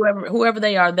people, whoever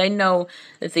they are, they know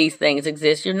that these things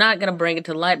exist. You're not going to bring it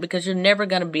to light because you're never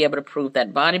going to be able to prove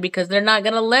that body, because they're not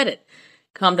going to let it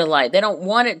come to light. They don't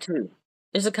want it to.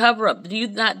 It's a cover-up. Do you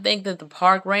not think that the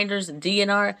park rangers, the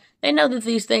DNR, they know that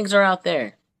these things are out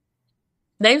there?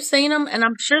 They've seen them, and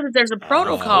I'm sure that there's a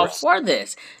protocol for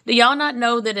this. Do y'all not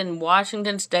know that in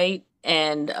Washington State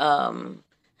and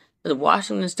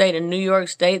New York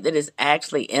State, that is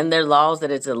actually in their laws that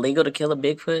it's illegal to kill a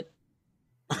Bigfoot?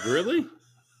 Really?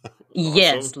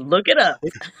 Yes, awesome. Look it up.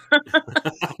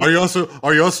 Are you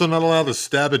also not allowed to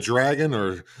stab a dragon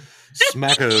or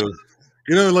smack a?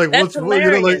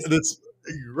 That's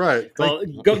right. Well,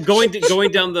 going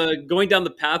down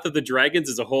the path of the dragons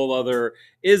is a whole other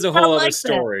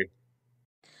story.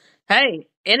 Hey,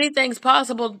 anything's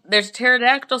possible. There's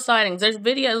pterodactyl sightings. There's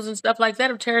videos and stuff like that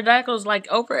of pterodactyls, like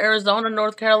over Arizona,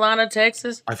 North Carolina,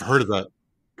 Texas. I've heard of that.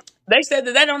 They said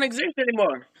that don't exist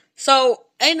anymore. So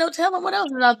ain't no telling what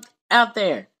else is out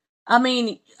there. I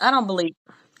mean, I don't believe.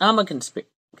 I'm a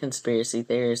conspiracy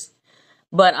theorist,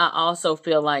 but I also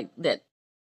feel like that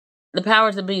the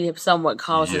powers that be have somewhat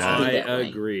caused us to be that way.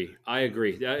 I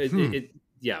agree.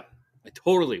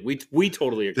 We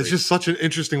totally agree. It's just such an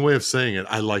interesting way of saying it.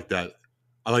 I like that.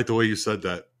 I like the way you said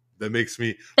that. That makes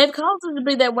me. They've caused us to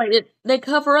be that way. They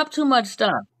cover up too much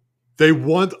stuff. They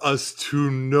want us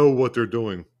to know what they're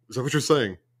doing. Is that what you're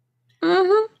saying?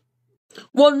 Mm-hmm.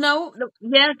 Well, no.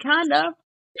 Yeah, kind of.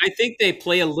 I think they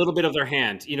play a little bit of their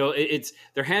hand. It's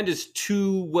their hand is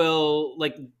too well,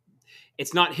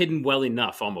 it's not hidden well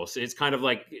enough. Almost, it's kind of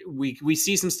like we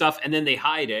see some stuff and then they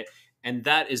hide it, and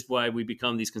that is why we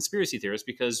become these conspiracy theorists,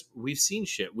 because we've seen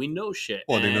shit, we know shit.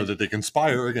 Well, they know that they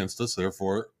conspire against us,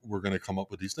 therefore we're going to come up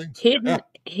with these things.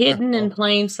 Hidden in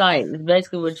plain sight is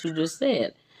basically what you just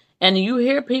said. And you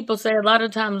hear people say a lot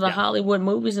of times in Hollywood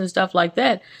movies and stuff like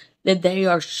that they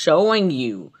are showing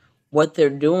you what they're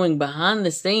doing behind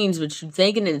the scenes, but you're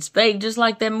thinking it's fake. Just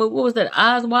like that movie, what was that,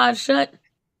 Eyes Wide Shut?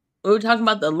 We were talking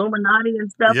about the Illuminati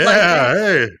and stuff like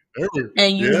that.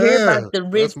 And you hear about the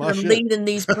rich leading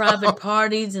these private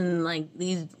parties and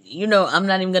these, I'm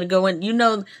not even going to go in,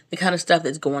 the kind of stuff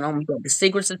that's going on with the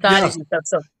secret societies and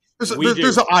stuff. So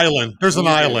there's an island. There's an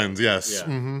island, yes.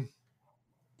 Yeah. Mm-hmm.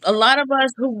 A lot of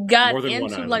us who got into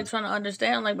trying to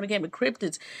understand, when it came to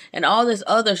cryptids and all this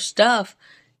other stuff,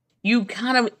 you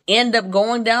kind of end up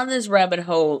going down this rabbit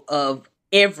hole of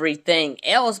everything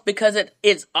else because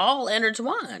it's all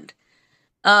intertwined.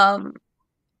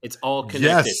 It's all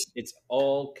connected. Yes. It's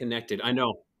all connected. I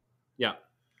know. Yeah.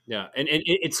 Yeah, and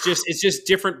it's just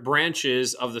different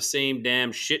branches of the same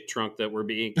damn shit trunk that we're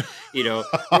being,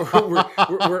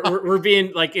 we're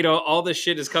being like, all this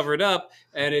shit is covered up,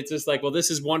 and it's just like, well, this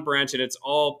is one branch, and it's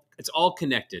all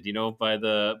connected, by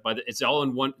the it's all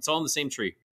in one, it's all in the same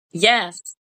tree.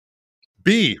 Yes.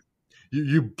 B,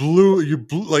 you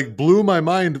blew my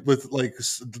mind with like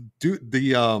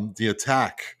the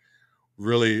attack.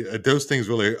 Really, those things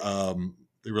really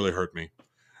they really hurt me.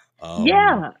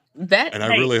 Yeah. That And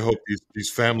I really hope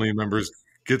these family members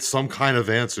get some kind of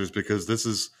answers, because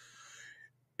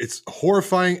it's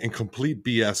horrifying and complete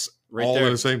BS Right all there.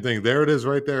 in the same thing. There it is,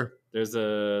 right there. There's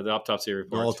the autopsy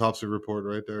report. The autopsy report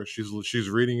right there. She's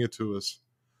reading it to us.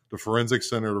 The forensic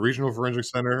center, the regional forensic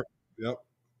center. Yep.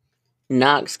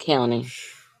 Knox County.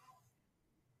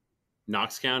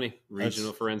 Knox County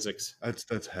Regional Forensics.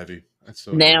 That's heavy. That's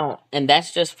so Now, heavy. and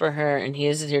that's just for her, and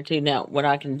his is here too. Now, what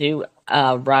I can do,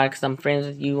 Rod, because I'm friends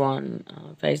with you on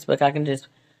Facebook, I can just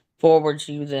forward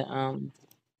you the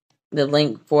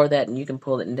link for that, and you can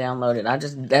pull it and download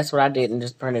it. That's what I did, and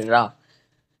just printed it off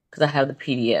because I have the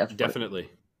PDF. Definitely.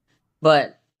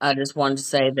 But I just wanted to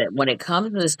say that when it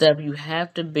comes to this stuff, you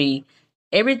have to be.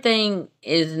 Everything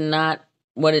is not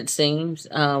what it seems.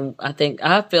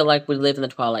 I feel like we live in the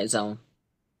Twilight Zone.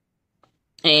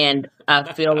 And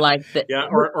I feel like that. Yeah,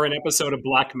 or an episode of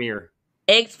Black Mirror.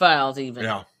 X-Files even.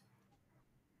 Yeah.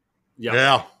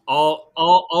 Yeah. All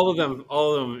of them,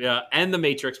 yeah. And the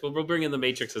Matrix. We'll bring in the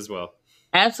Matrix as well.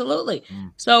 Absolutely.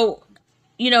 So,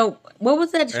 what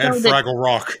was that show? And Fraggle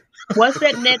Rock. What's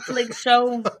that Netflix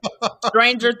show?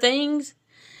 Stranger Things?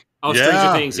 Oh,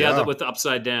 Stranger Things, yeah. With the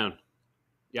Upside Down.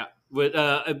 Yeah.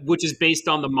 Which is based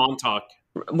on the Montauk.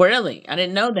 Really? I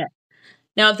didn't know that.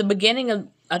 Now, at the beginning of,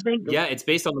 I think... Yeah, it's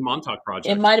based on the Montauk Project.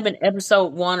 It might have been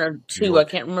episode 1 or 2. I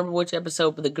can't remember which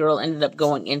episode, but the girl ended up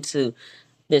going into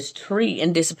this tree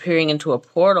and disappearing into a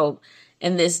portal.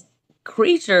 And this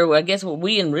creature, I guess what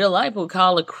we in real life would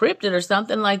call a cryptid or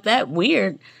something like that,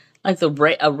 weird, like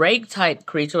a rake-type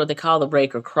creature, what they call the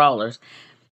rake or crawlers,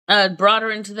 brought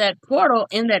her into that portal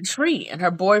in that tree. And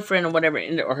her boyfriend or whatever,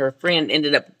 or her friend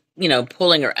ended up,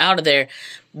 pulling her out of there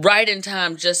right in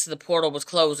time just as the portal was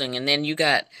closing. And then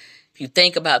if you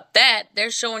think about that, they're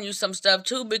showing you some stuff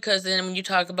too, because then when you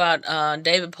talk about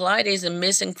David Paulides and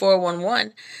Missing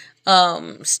 411,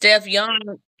 Steph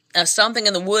Young, Something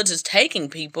in the Woods is Taking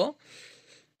People.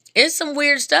 It's some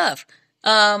weird stuff.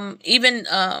 Even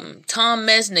Tom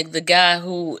Mesnick, the guy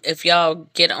who, if y'all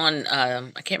get on,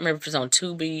 I can't remember if it's on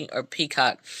Tubi or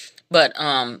Peacock, but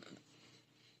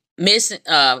Missing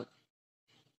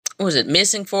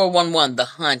 411, The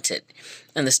Hunted,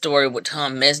 and the story with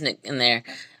Tom Mesnick in there.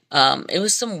 It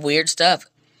was some weird stuff.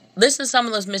 Listen to some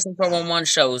of those Missing 411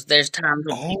 shows. There's times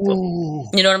when people,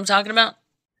 you know what I'm talking about?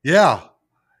 Yeah.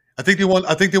 I think they went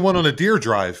on a deer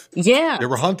drive. Yeah. They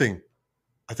were hunting.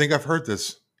 I think I've heard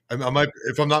this. I might,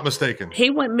 if I'm not mistaken. He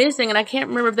went missing, and I can't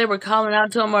remember if they were calling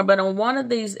out to him but on one of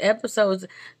these episodes,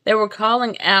 they were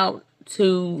calling out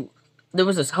to. There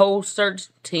was this whole search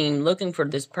team looking for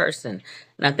this person,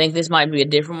 and I think this might be a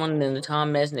different one than the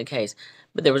Tom Mesnick case.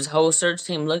 But there was a whole search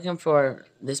team looking for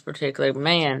this particular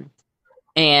man,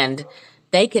 and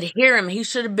they could hear him. He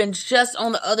should have been just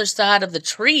on the other side of the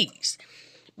trees.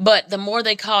 But the more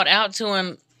they called out to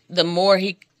him, the more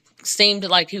he seemed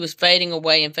like he was fading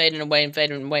away and fading away and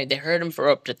fading away. They heard him for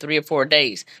up to 3 or 4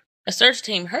 days. A search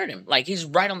team heard him. Like, he's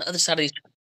right on the other side of these.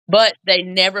 But they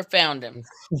never found him.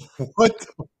 What?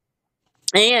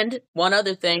 And one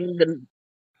other thing.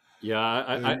 Yeah,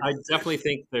 I definitely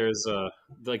think there's a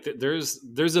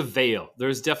veil.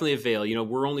 There's definitely a veil.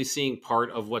 We're only seeing part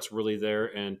of what's really there.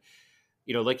 And,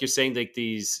 like you're saying, the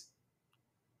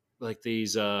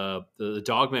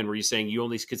Dogman, where you're saying you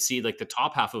only could see like the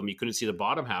top half of them, you couldn't see the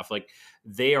bottom half. Like,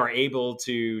 they are able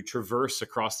to traverse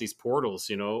across these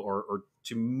portals, or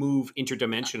to move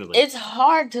interdimensionally. It's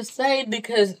hard to say,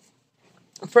 because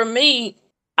for me,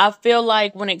 I feel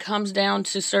like when it comes down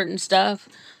to certain stuff,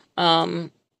 I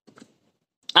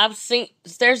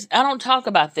don't talk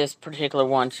about this particular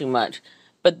one too much,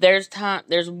 but there's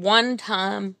one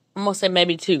time, I'm going to say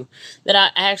maybe 2, that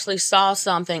I actually saw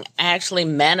something actually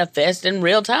manifest in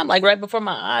real time, like right before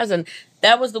my eyes. And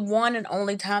that was the one and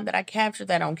only time that I captured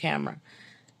that on camera.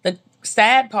 The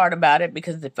sad part about it,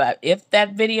 because if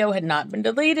that video had not been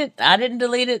deleted, I didn't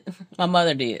delete it, my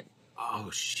mother did. Oh,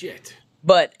 shit.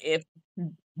 But if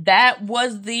that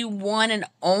was the one and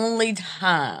only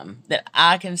time that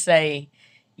I can say,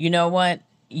 you know what?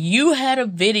 You had a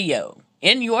video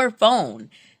in your phone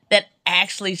that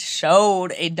actually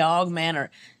showed a Dogman, or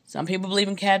some people believe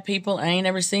in cat people. I ain't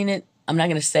ever seen it. I'm not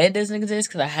going to say it doesn't exist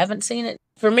because I haven't seen it.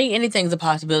 For me, anything's a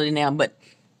possibility now, but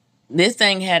this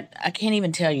thing had, I can't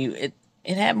even tell you,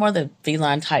 it had more the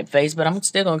feline type face, but I'm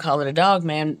still going to call it a dog,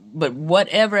 man. But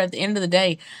whatever, at the end of the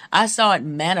day, I saw it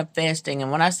manifesting.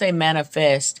 And when I say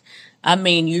manifest, I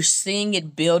mean you're seeing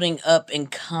it building up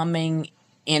and coming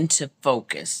into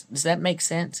focus. Does that make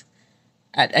sense?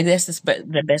 I guess that's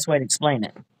the best way to explain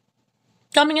it.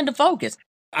 Coming into focus.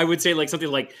 I would say like something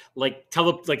like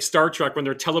Star Trek when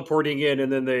they're teleporting in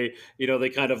and then they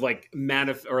kind of like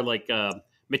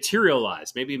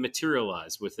materialize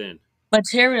within.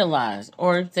 Materialize,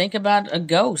 or think about a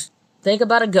ghost. Think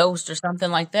about a ghost or something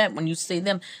like that. When you see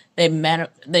them, they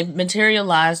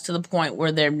materialize to the point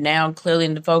where they're now clearly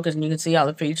into focus, and you can see all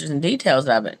the features and details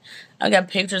of it. I got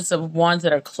pictures of ones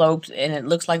that are cloaked, and it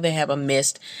looks like they have a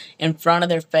mist in front of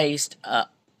their face.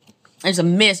 There's a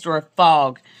mist or a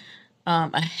fog,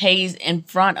 a haze in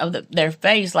front of their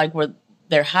face, like where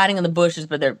they're hiding in the bushes,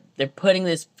 but they're putting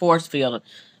this force field,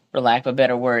 for lack of a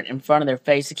better word, in front of their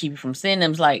face to keep you from seeing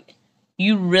them. It's like,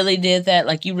 you really did that?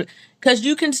 Like because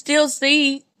you can still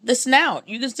see the snout.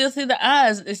 You can still see the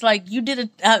eyes. It's like you did it.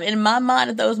 In my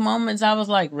mind at those moments, I was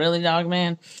like, really,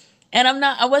 Dogman? And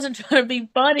I wasn't trying to be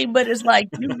funny, but it's like,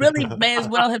 you really may as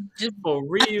well have just, for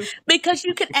real, because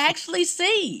you could actually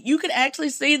see. You could actually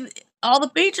see all the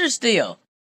features still.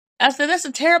 I said, that's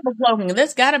a terrible cloaking.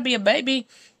 There's got to be a baby.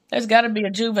 There's got to be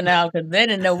a juvenile, because they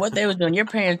didn't know what they was doing. Your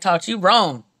parents taught you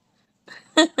wrong.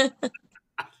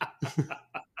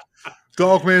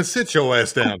 Dogman, sit your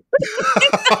ass down.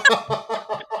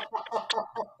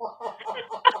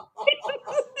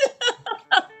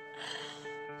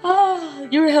 Oh,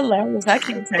 you're hilarious. I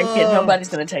can't take it. Nobody's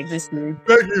going to take this serious.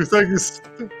 Thank you.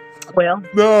 Well.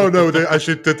 No, I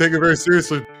should take it very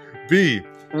seriously. B,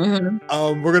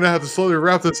 mm-hmm. We're going to have to slowly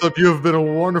wrap this up. You have been a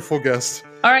wonderful guest.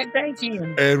 All right, thank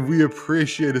you. And we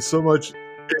appreciate it so much.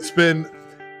 It's been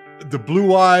the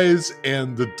blue eyes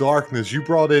and the darkness. You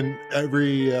brought in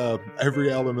every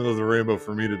element of the rainbow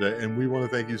for me today, and we want to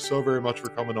thank you so very much for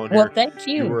coming on here. Well, thank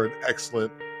you. You were an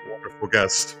excellent, wonderful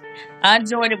guest. I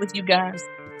enjoyed it with you guys.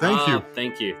 Thank you.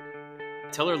 Thank you.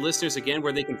 Tell our listeners again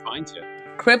where they can find you.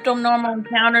 Cryptonormal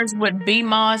Encounters with B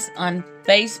Moss on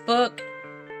Facebook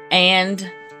and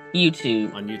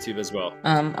YouTube. On YouTube as well.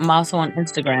 I'm also on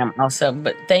Instagram also.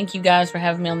 But thank you guys for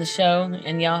having me on the show,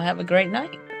 and y'all have a great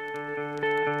night.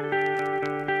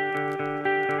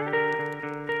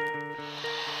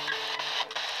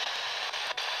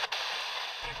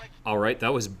 All right,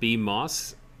 that was B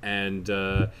Moss, and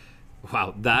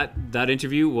wow, that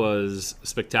interview was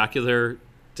spectacular,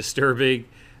 disturbing,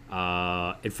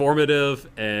 informative,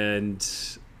 and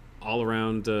all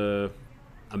around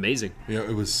amazing. Yeah,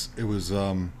 it was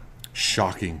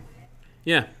shocking.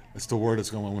 Yeah, that's the word I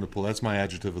want to pull. That's my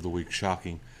adjective of the week: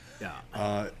 shocking.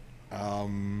 Yeah.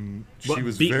 She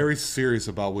was very serious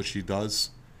about what she does.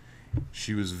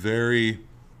 She was very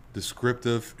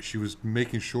descriptive. She was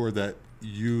making sure that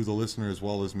you, the listener, as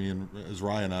well as me and as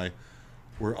Ryan and I,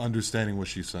 were understanding what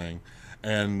she's saying.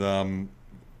 And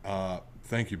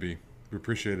thank you, B. We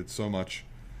appreciate it so much.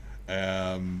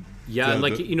 And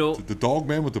like, the dog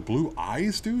man with the blue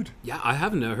eyes, dude. Yeah, I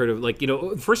haven't heard of, like,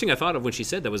 the first thing I thought of when she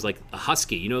said that was like a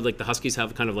husky. Like the huskies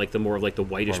have kind of like the more of like the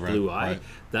whitish blue eye. Right.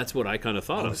 That's what I kind of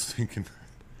thought of. I was thinking.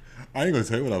 I ain't gonna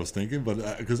tell you what I was thinking,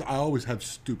 but because I always have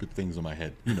stupid things in my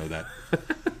head, you know that.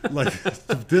 Like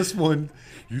this one,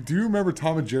 do you remember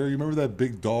Tom and Jerry? You remember that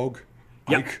big dog,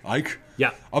 Ike?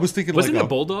 Yeah. I was thinking, wasn't it a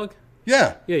bulldog?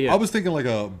 Yeah. I was thinking like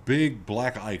a big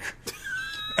black Ike.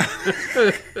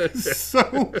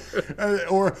 So,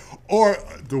 or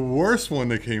the worst one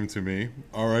that came to me.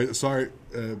 All right, sorry,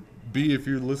 B, if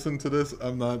you listen to this,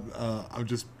 I'm not.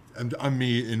 I'm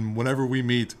me, and whenever we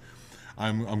meet,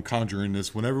 I'm conjuring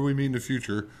this. Whenever we meet in the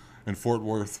future in Fort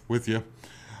Worth with you,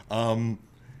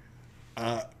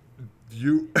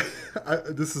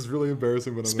 this is really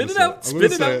embarrassing, but I'm going to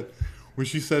say it. When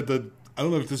she said that, I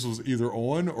don't know if this was either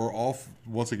on or off.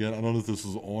 Once again, I don't know if this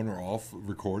was on or off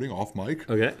recording, off mic.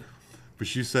 Okay. But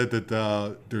she said that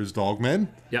there's dogmen.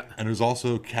 Yeah. And there's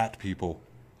also cat people.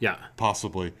 Yeah.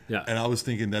 Possibly. Yeah. And I was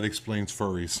thinking that explains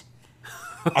furries.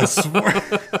 I swear.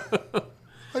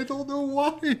 I don't know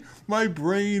why my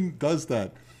brain does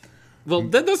that. Well,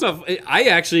 that's not. I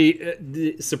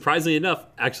actually, surprisingly enough,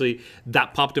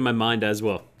 that popped in my mind as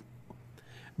well.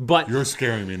 But you're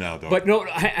scaring me now, though. But no,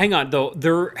 hang on though.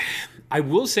 I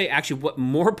will say actually, what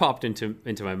more popped into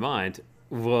my mind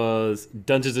was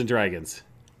Dungeons and Dragons.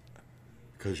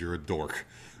 Because you're a dork.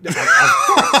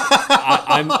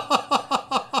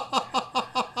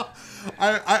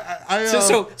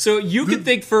 So you can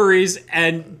think furries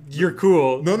and you're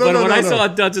cool. But when I saw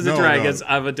Dungeons and Dragons,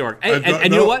 I'm a dork. And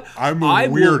you know what? I'm a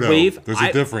weirdo. There's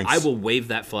a difference. I will wave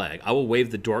that flag. I will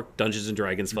wave the dork Dungeons and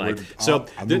Dragons flag. So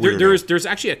there's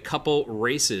actually a couple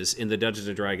races in the Dungeons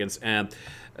and Dragons, and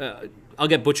I'll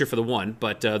get butchered for the one,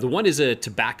 but the one is a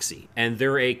tabaxi, and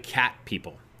they're a cat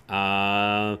people.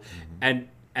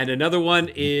 And another one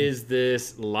is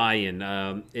this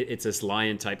lion. It's this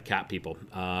lion type cat people,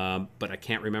 but I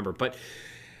can't remember. But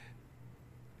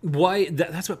why?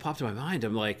 That's what popped in my mind.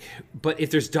 I'm like, but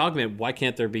if there's Dogman, why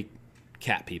can't there be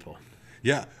cat people?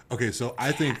 Yeah. Okay. So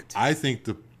I think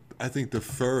the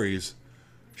furries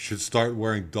should start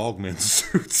wearing Dogman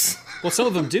suits. Well, some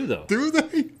of them do though. Do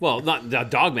they? Well, not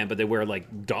Dogman, but they wear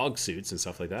like dog suits and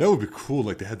stuff like that. That would be cool.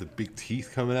 Like they had the big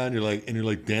teeth coming out, and you're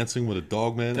like dancing with a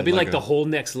Dogman. That'd be like the whole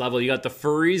next level. You got the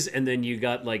furries, and then you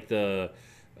got like the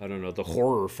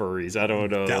horror furries. I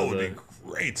don't know. That would be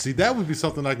great. See, that would be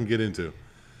something I can get into.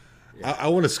 Yeah. I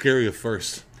want to scare you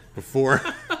first before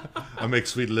I make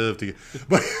sweet love to you.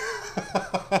 But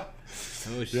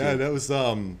yeah, that was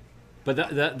But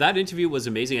that interview was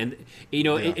amazing, and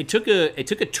it took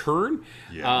a turn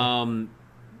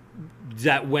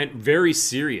that went very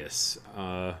serious.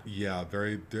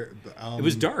 Very. It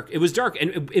was dark. It was dark,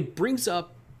 and it brings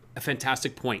up a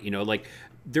fantastic point.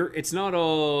 It's not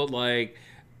all like,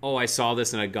 oh, I saw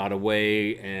this and I got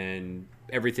away, and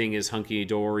everything is hunky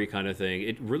dory kind of thing.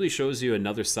 It really shows you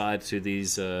another side to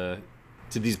these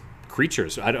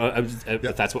creatures.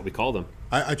 If that's what we call them.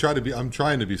 I'm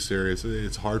trying to be serious.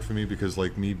 It's hard for me because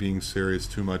like me being serious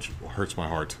too much hurts my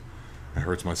heart. It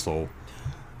hurts my soul.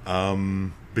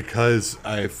 Because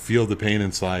I feel the pain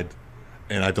inside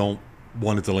and I don't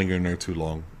want it to linger in there too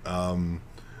long.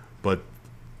 But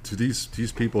to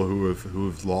these people who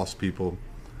have lost people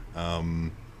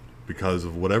because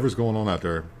of whatever's going on out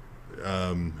there,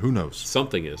 who knows?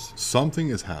 Something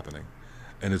is happening,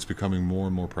 and it's becoming more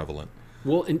and more prevalent.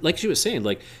 Well, and like she was saying,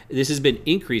 like this has been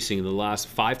increasing in the last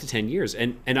 5 to 10 years,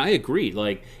 and I agree.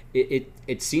 Like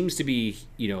it seems to be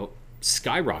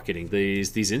skyrocketing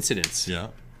these incidents. Yeah,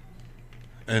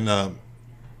 and I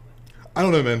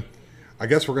don't know, man. I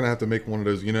guess we're gonna have to make one of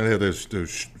those. They have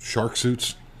those shark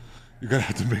suits. You're gonna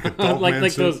have to make a Dogman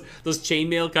like suit. those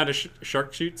chainmail kind of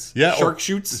shark shoots. Yeah, shark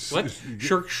shoots. What?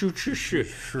 Shark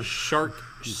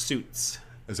suits.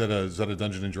 Is that a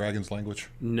Dungeons and Dragons language?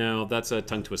 No, that's a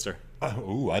tongue twister.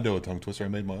 I know a tongue twister. I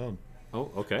made my own.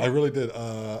 Oh, okay. I really did.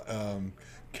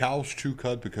 Cows chew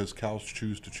cud because cows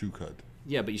choose to chew cud.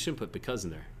 Yeah, but you shouldn't put because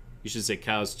in there. You should say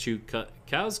cows chew cud.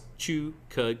 Cows chew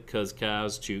cud because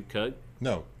cows chew cud.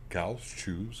 No, cows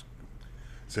choose.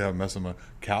 See how I'm messing my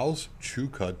cows chew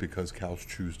cud because cows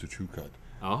choose to chew cud.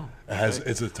 Oh, okay.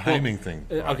 It's a timing thing.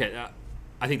 Okay,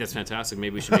 I think that's fantastic.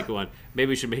 Maybe we should make one. Maybe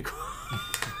we should make one.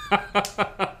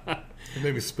 It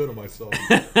made me spit on myself.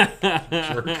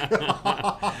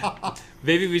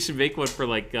 Maybe we should make one for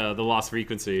like the Lost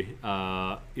Frequency.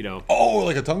 Oh,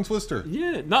 like a tongue twister.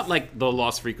 Yeah, not like the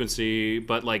Lost Frequency,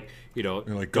 but like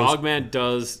like Dogman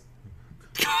does.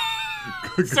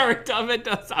 Sorry, Dogman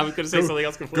does. I was going to say something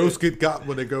else completely. Ghosts get got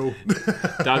when they go.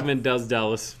 Dogman does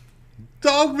Dallas.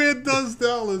 Dogman does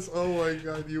Dallas. Oh my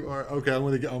God, you are okay. I'm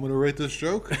gonna rate this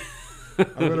joke.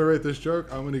 I'm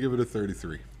gonna give it a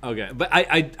 33. Okay, but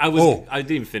I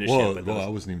didn't even finish it. But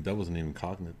that wasn't even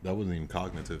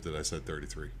cognitive that I said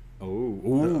 33.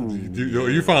 Oh,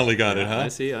 you finally got it, huh? I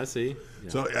see. Yeah.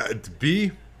 So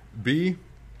B,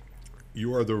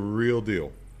 you are the real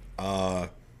deal.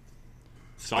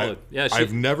 Solid.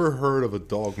 I've never heard of a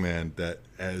Dogman that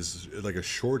has like a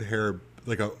short hair,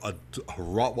 like a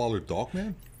Rottweiler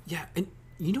Dogman. Yeah, and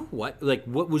you know what? Like,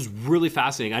 what was really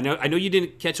fascinating? I know you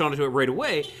didn't catch on to it right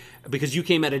away because you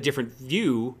came at a different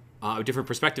view, a different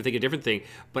perspective, think a different thing.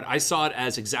 But I saw it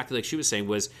as exactly like she was saying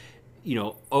was,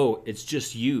 it's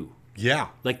just you. Yeah.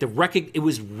 Like it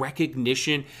was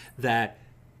recognition that,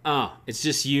 it's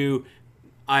just you.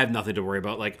 I have nothing to worry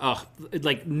about.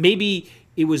 Like maybe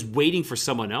it was waiting for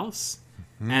someone else.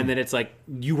 And then it's like,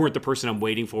 you weren't the person I'm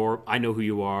waiting for. I know who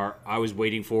you are. I was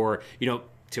waiting for,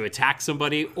 to attack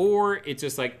somebody. Or it's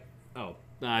just like,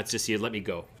 it's just you. Let me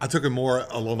go. I took it more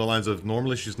along the lines of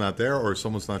normally she's not there or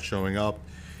someone's not showing up.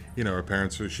 Her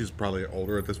parents, she's probably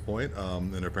older at this point,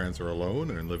 and her parents are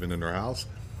alone and living in her house.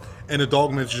 And the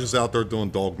Dogman's just out there doing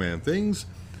Dogman things.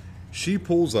 She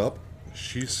pulls up.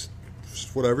 She's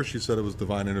whatever. She said it was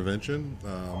divine intervention.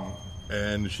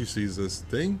 And she sees this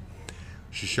thing.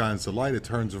 She shines the light. It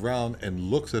turns around and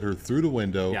looks at her through the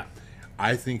window. Yeah.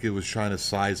 I think it was trying to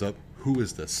size up, who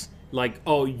is this? Like,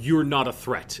 you're not a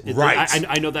threat. Right.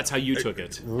 I know that's how you took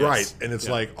it. Right. Yes. And it's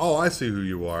like, I see who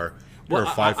you are. You're a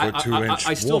 5'2" woman.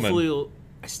 I still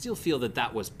I still feel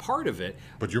that was part of it.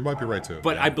 But you might be right too.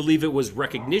 But I believe it was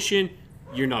recognition.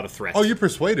 You're not a threat. Oh, you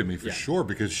persuaded me for sure,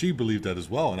 because she believed that as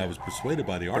well, and I was persuaded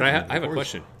by the argument. But I have a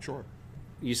question. Sure.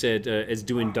 You said it's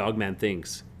doing Dogman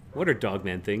things. What are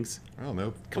Dogman things? I don't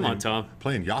know. Come on, Tom.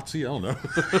 Playing Yahtzee? I don't know.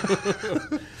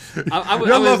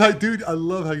 I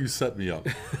love how you set me up.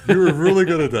 You were really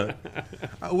good at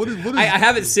that. What is I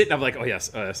have it sitting. I'm like, oh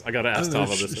yes, I got to ask Tom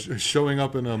about this. Showing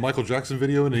up in a Michael Jackson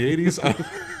video in the 80s?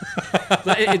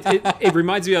 It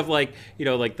reminds me of like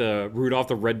the Rudolph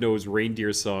the Red-Nosed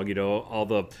Reindeer song, all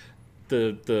the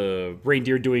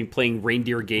reindeer playing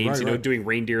reindeer games, right. doing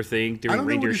reindeer thing, doing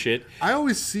reindeer shit. I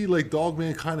always see like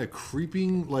Dogman kind of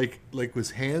creeping, like with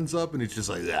his hands up, and it's just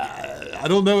like, I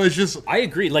don't know. It's just. I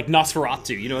agree, like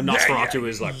Nosferatu. Nosferatu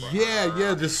is like.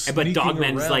 Just. But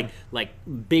Dogman's around. like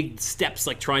big steps,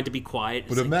 like trying to be quiet.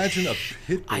 But imagine a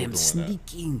pit bull. I am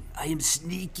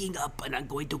sneaking up, and I'm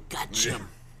going to catch him.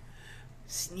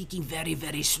 Sneaking very,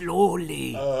 very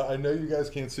slowly. I know you guys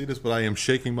can't see this, but I am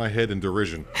shaking my head in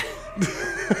derision.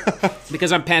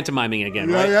 Because I'm pantomiming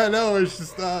again, right? Yeah, no, it's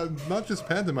just not just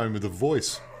pantomiming, but the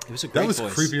voice. It was a great voice. That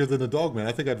was creepier than a Dogman.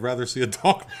 I think I'd rather see a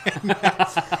Dogman.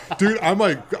 Dude, I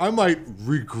might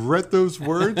regret those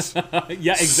words.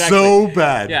 Yeah, exactly. So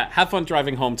bad. Yeah, have fun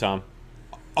driving home, Tom.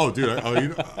 Oh, dude,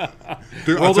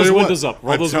 dude, roll those windows up.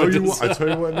 I tell you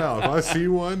what now. If I see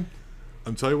one,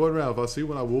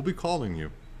 I will be calling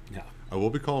you. Yeah. I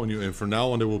will be calling you, and from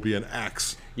now on, there will be an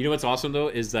axe. You know what's awesome, though,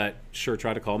 is that, sure,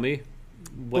 try to call me.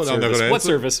 What service? What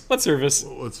service? What service?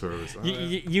 What service?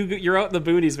 You're out in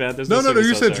the boonies, man. There's no.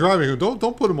 You said driving.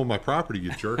 Don't put him on my property,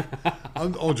 you jerk.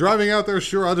 I'm driving out there.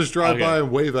 Sure, I'll just drive by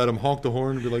and wave at him, honk the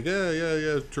horn, and be like,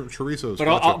 yeah,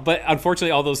 chorizos. But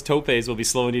unfortunately, all those topes will be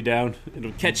slowing you down.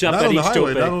 It'll catch up not at on each the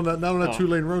highway, tope. Not on that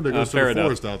 2-lane road that goes through the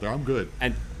forest out there. I'm good.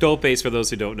 And topes, for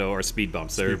those who don't know, are speed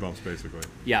bumps. Speed bumps, basically.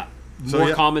 Yeah.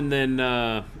 More common than,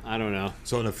 I don't know.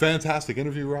 So in a fantastic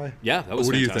interview, Rye? Yeah, that was fantastic.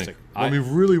 What do you think? I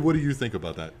mean, really, what do you think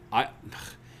about that?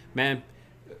 Man,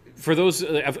 for those,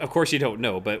 of course you don't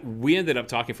know, but we ended up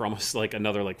talking for almost like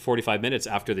another 45 minutes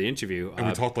after the interview. And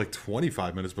we talked like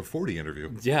 25 minutes before the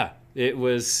interview. Yeah, it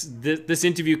was, this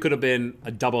interview could have been a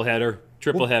double header,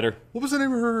 triple header. What was the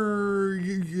name of her?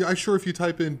 I'm sure if you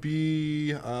type in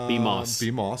B Moss,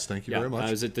 thank you very much.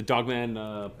 Was it the Dogman?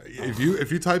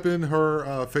 If you type in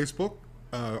her Facebook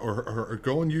or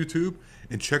go on YouTube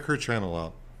and check her channel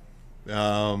out.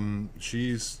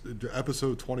 She's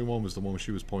episode 21 was the one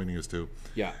she was pointing us to.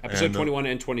 Yeah, episode 21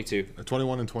 and 22.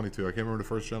 21 and 22. I can't remember the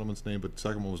first gentleman's name, but the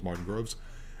second one was Martin Groves.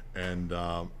 And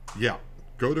go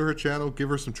to her channel, give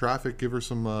her some traffic, give her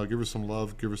some love, give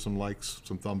her some likes,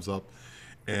 some thumbs up,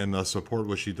 and support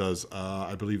what she does.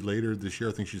 I believe later this year,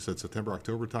 I think she said September,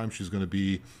 October time, she's going to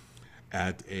be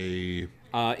at the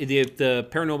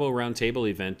Paranormal Roundtable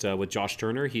event with Josh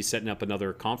Turner. He's setting up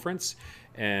another conference.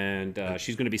 And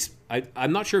she's going to be.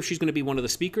 I'm not sure if she's going to be one of the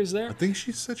speakers there. I think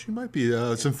she said she might be.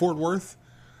 It's in Fort Worth.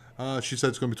 She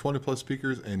said it's going to be 20 plus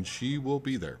speakers, and she will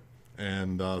be there.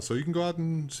 And so you can go out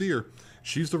and see her.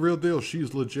 She's the real deal.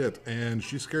 She's legit, and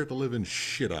she's scared the living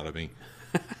shit out of me.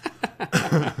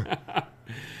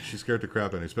 She scared the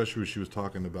crap out of me, especially when she was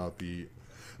talking about the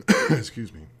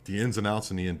excuse me, the ins and outs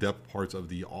and the in-depth parts of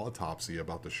the autopsy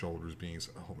about the shoulders being.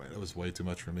 Oh man, that was way too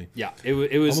much for me. Yeah, it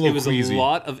was a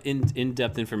lot of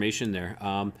in-depth information there.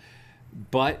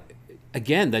 But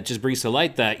again, that just brings to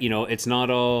light that it's not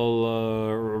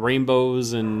all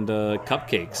rainbows and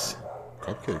cupcakes.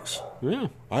 Cupcakes. Yeah.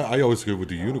 I always go with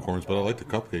the unicorns, but I like the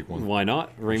cupcake one. Why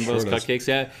not? Rainbows, cupcakes.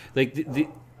 Yeah, like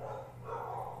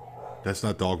That's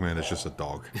not Dogman. It's just a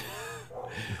dog.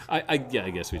 I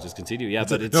guess we just continue. Yeah,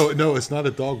 but it's no, it's not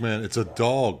a dog, man. It's a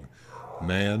dog,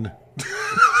 man.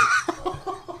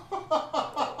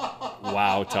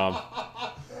 Wow, Tom.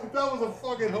 That was a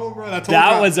fucking home run.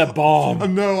 That was a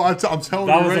bomb. No, I'm telling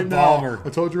you right now. I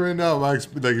told you right now. Like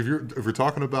if you're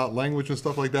talking about language and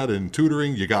stuff like that and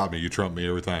tutoring, you got me. You trump me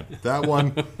every time. That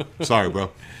one, sorry,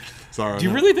 bro. Sorry. Do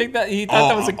you really think that he thought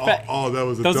that was a that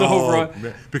was a that was a home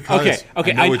run? Because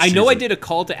okay. I know I did a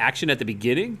call to action at the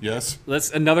beginning. Yes. Let's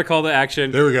another call to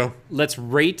action. There we go. Let's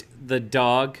rate the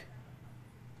dog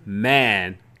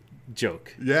man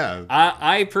joke. Yeah.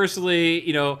 I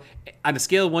personally, on a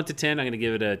scale of 1 to 10, I'm going to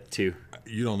give it a 2.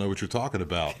 You don't know what you're talking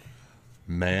about,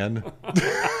 man.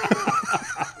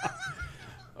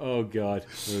 Oh God!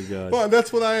 Well,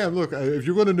 that's what I am. Look, if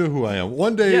you're going to know who I am,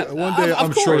 one day,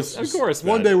 I'm sure. Of course,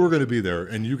 one day we're going to be there,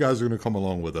 and you guys are going to come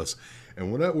along with us.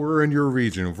 And when we're in your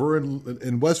region, if we're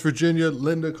in West Virginia,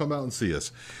 Linda, come out and see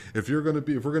us. If we're going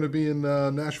to be in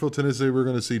Nashville, Tennessee, we're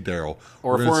going to see Daryl.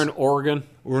 Or if we're in Oregon,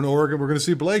 we're in Oregon. We're going to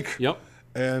see Blake. Yep.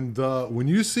 And when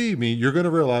you see me, you're going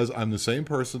to realize I'm the same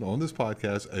person on this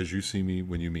podcast as you see me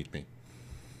when you meet me.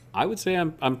 I would say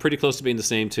I'm pretty close to being the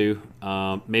same too.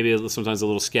 Maybe sometimes a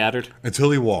little scattered.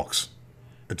 Until he walks.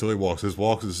 His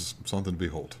walk is something to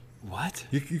behold. What?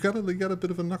 You got a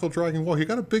bit of a knuckle dragging walk. You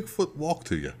got a Bigfoot walk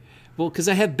to you. Well, because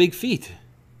I have big feet.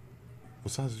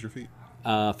 What size is your feet?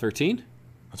 13.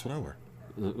 That's what I wear.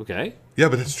 Okay. Yeah,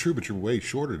 but it's true. But you're way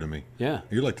shorter than me. Yeah.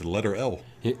 You're like the letter L.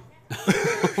 Yeah.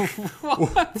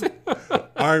 What?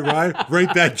 All right, Ryan,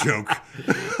 rate that joke.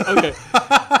 Okay.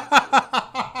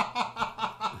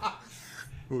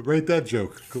 Rate that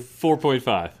joke.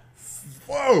 4.5.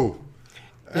 Whoa.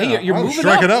 Hey, you're I'm moving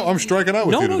striking up. out. I'm striking out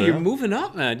with you today. No, you're moving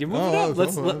up, man. You're moving up.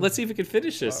 Oh, Let's see if we can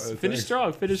finish this. Finish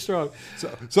strong.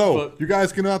 So you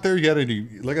guys get out there. You got to,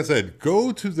 like I said,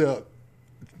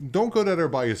 don't go there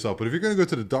by yourself. But if you're going to go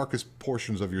to the darkest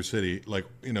portions of your city, like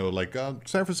San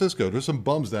Francisco, there's some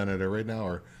bums down there right now,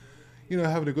 or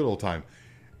having a good old time.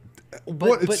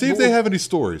 See if they have any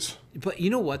stories. But you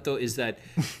know what though is that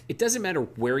it doesn't matter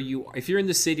where you are. If you're in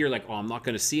the city, you're like, oh, I'm not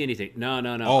going to see anything. No.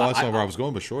 Oh, that's not where I was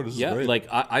going. But sure, this is great. Like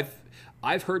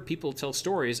I've heard people tell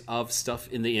stories of stuff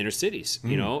in the inner cities.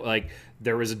 You know, like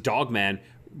there was a Dogman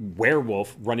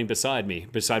werewolf running beside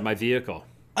my vehicle.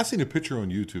 I seen a picture on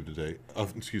YouTube today. On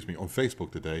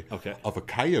Facebook today. Okay. Of a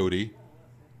coyote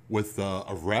with a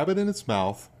rabbit in its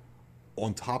mouth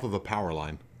on top of a power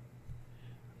line.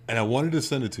 And I wanted to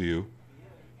send it to you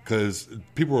because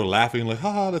people were laughing like,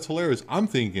 haha, that's hilarious. I'm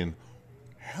thinking,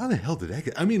 how the hell did that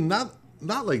get? I mean, not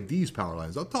like these power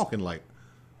lines. I'm talking like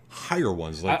higher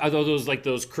ones. Like, are those like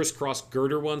those crisscross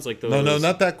girder ones? Like those? No,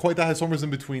 not that quite. That has somewhere in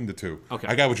between the two. Okay.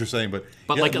 I got what you're saying, but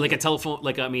yeah, like a telephone,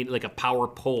 like a power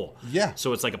pole. Yeah.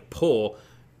 So it's like a pole.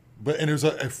 And there's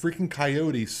a freaking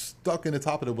coyote stuck in the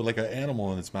top of it with like an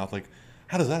animal in its mouth. Like,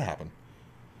 how does that happen?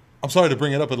 I'm sorry to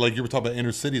bring it up, but like you were talking about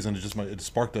inner cities, and it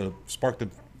sparked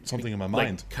something in my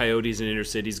mind. Like coyotes and inner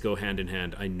cities go hand in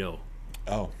hand. I know.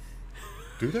 Oh,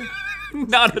 do they?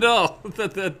 Not at all.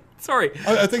 Sorry.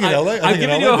 I think in LA. I'm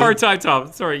giving you a hard time,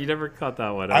 Tom. Sorry, you never caught that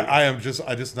one. I'm just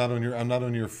not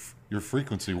on your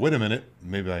frequency. Wait a minute,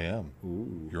 maybe I am.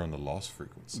 Ooh. You're on the lost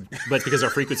frequency. But because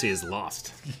our frequency is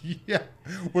lost. Yeah,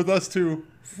 with us too,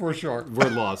 for sure. We're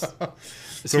lost.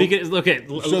 Speaking, okay,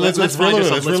 let's reel find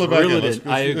it in.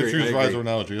 I agree. Let's use Riser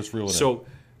analogy. Let's reel it in. So,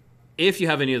 if you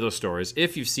have any of those stories,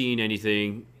 if you've seen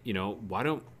anything, why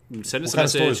don't send us a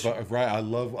message. What kind of stories? Right,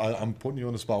 I'm putting you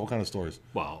on the spot. What kind of stories?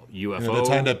 Well, UFO, the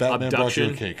time that Batman abduction.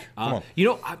 brought you a cake. Come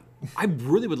on. I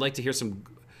really would like to hear some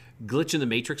glitch in the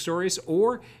Matrix stories,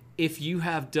 or if you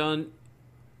have done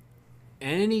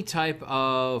any type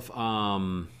of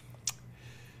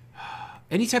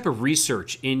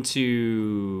research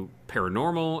into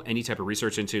paranormal, any type of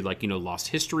research into lost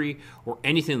history or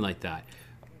anything like that,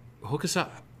 hook us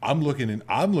up. I'm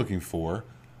looking for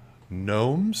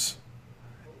gnomes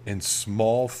and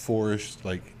small forest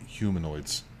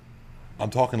humanoids. I'm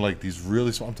talking like these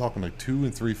really small. I'm talking like 2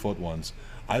 and 3 foot ones.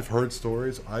 I've heard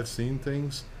stories. I've seen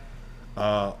things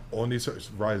on these.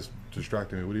 Rise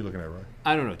distracting me. What are you looking at, Ryan?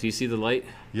 I don't know. Do you see the light?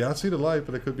 Yeah, I see the light,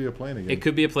 but it could be a plane again. It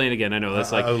could be a plane again. I know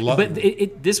that's but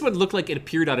this one looked like it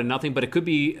appeared out of nothing, but it could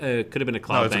have been a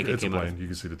cloud bank. It's a plane. You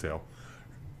can see the tail.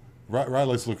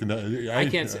 Riley's looking at. I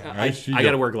can't see. I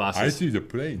got to wear glasses. I see the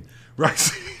plane.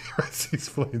 Right, these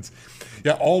planes.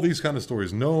 Yeah, all these kind of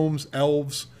stories. Gnomes,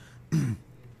 elves.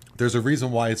 There's a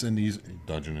reason why it's in these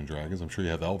Dungeons and Dragons. I'm sure you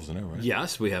have elves in it, right?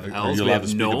 Yes, we have elves. We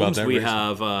have gnomes. We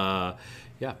have.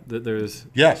 There's.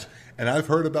 Yes, and I've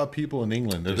heard about people in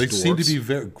England. They seem to be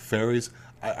fairies.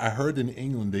 I heard in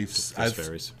England there's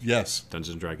fairies. Yes, Dungeons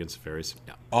and Dragons fairies.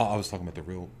 Yeah. Oh, I was talking about the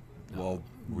real. Well,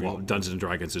 Dungeons and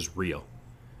Dragons is real.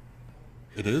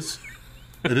 It is.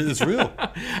 It is real.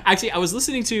 Actually, I was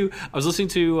listening to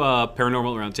Paranormal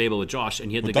Roundtable with Josh, and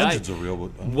he had the guy. Dungeons are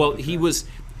real. Well, he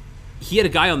had a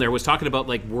guy on there was talking about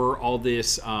were all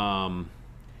this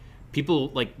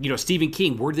people Stephen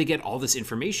King, where do they get all this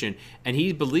information? And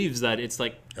he believes that it's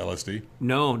LSD.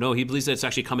 No, he believes that it's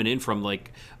actually coming in from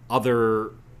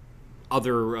other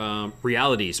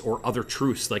realities or other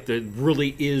truths, that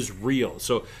really is real.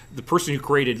 So the person who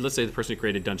created, let's say the person who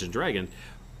created Dungeons and Dragons,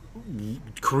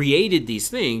 created these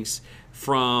things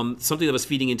from something that was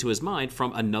feeding into his mind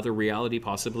from another reality,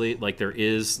 possibly. There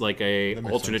is a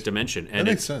alternate dimension. And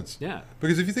that makes sense. Yeah,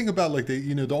 because if you think about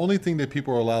the only thing that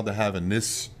people are allowed to have in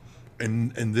this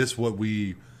what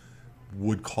we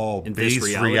would call base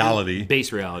reality, I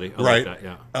right? Like that,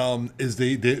 yeah. Is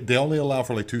they only allow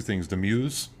for 2 things: the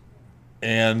muse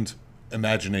and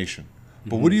imagination.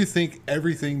 But what do you think?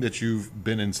 Everything that you've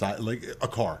been inside, like a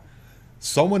car.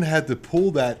 Someone had to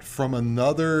pull that from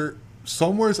another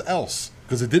somewhere else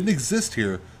because it didn't exist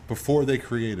here before they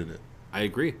created it. I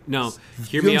agree. No,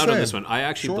 hear You know me what out I'm on this saying? one. I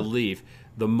actually Sure. believe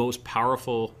the most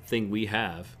powerful thing we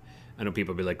have, I know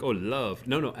people be like, oh, love.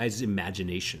 No, as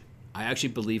imagination. I actually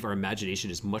believe our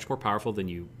imagination is much more powerful than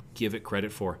you give it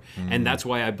credit for. And that's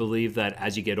why I believe that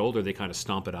as you get older, they kind of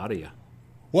stomp it out of you.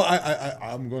 Well,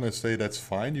 I'm going to say that's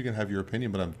fine. You can have your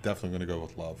opinion, but I'm definitely going to go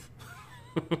with love.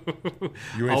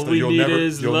 All we need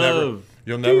is love.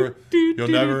 You'll never.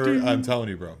 I'm telling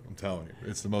you, bro. I'm telling you,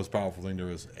 it's the most powerful thing there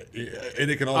is,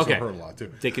 and it can also hurt a lot too.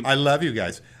 I love you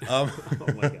guys. Oh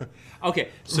my God. Okay,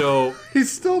 so he's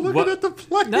still looking at the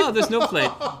plane. No, there's no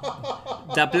plane.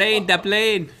 The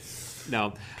plane.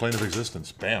 No. Plane of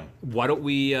existence. Bam. Why don't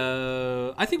we?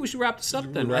 I think we should wrap this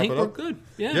up then. I think we're good.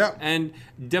 Yeah. And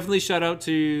definitely shout out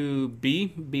to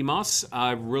B Moss.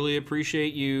 I really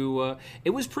appreciate you. It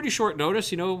was pretty short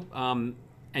notice, and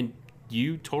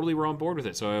you totally were on board with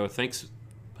it. So thanks.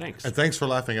 And thanks for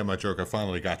laughing at my joke. I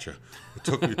finally got you.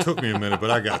 It took me a minute,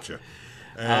 but I got you.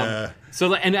 And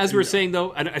as we were saying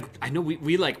though, I know we've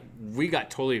been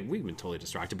totally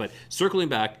distracted, but circling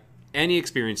back. Any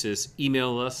experiences,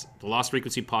 email us,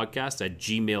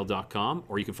 TheLostFrequencyPodcast@gmail.com,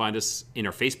 or you can find us in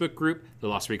our Facebook group, The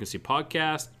Lost Frequency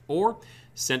Podcast, or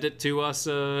send it to us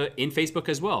in Facebook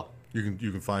as well. You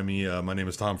can find me. My name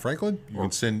is Tom Franklin. You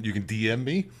can DM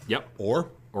me. Yep. Or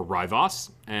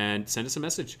Rivos and send us a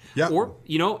message. Yeah. Or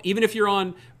even if you're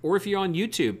on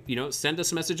YouTube, send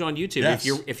us a message on YouTube. Yes.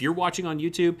 If you're watching on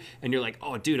YouTube and you're like,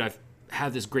 oh dude, I've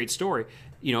had this great story,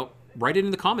 write it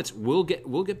in the comments. We'll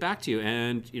get back to you,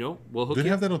 and we'll hook you. Do they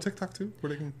have that on TikTok too? Where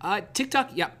they can...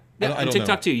 TikTok, yeah. I don't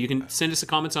TikTok know. too. You can send us the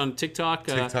comments on TikTok.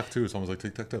 TikTok too. It's almost like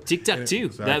TikTok too. TikTok too.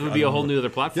 Exactly. That would be a whole new other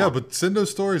platform. Yeah, but send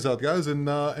those stories out, guys, and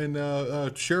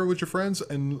share it with your friends.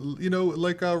 And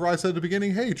like Rye said at the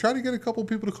beginning, hey, try to get a couple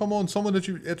people to come on. Someone that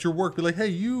you at your work, be like,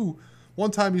 hey,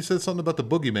 one time you said something about the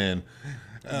boogeyman.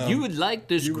 You would like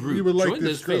this group. You would like Join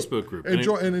this Facebook group.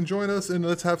 Join us, and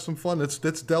let's have some fun. Let's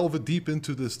delve deep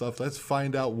into this stuff. Let's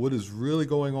find out what is really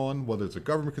going on, whether it's a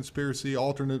government conspiracy,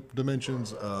 alternate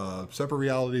dimensions, separate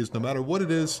realities, no matter what it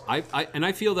is.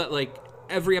 I feel that like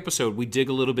every episode we dig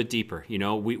a little bit deeper.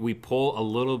 We pull a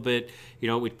little bit.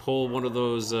 We pull one of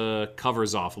those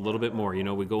covers off a little bit more.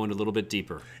 We go in a little bit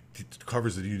deeper.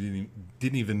 Covers that you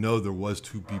didn't even know there was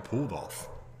to be pulled off.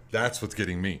 That's what's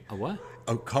getting me. A what?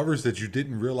 Covers that you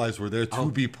didn't realize were there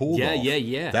to be pulled off.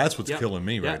 Yeah. That's what's killing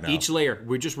me right now. Each layer.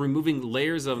 We're just removing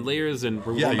layers of layers, and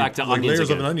we're going back to like onions layers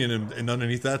again. of an onion, and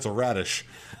underneath that's a radish.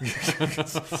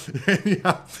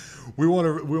 Yeah. We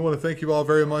want to thank you all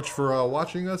very much for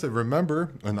watching us, and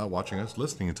remember, not watching us,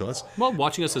 listening to us. Well,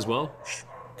 watching us as well.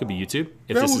 Could be YouTube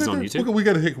if this is on YouTube. We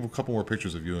got to take a couple more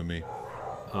pictures of you and me.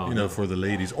 For the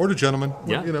ladies or the gentlemen.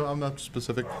 Yeah. I'm not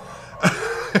specific.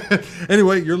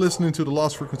 Anyway, you're listening to the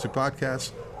Lost Frequency Podcast,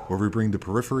 where we bring the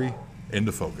periphery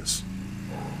into focus.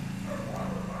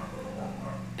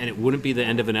 And it wouldn't be the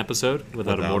end of an episode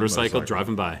without a motorcycle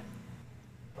driving by.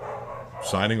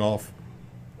 Signing off.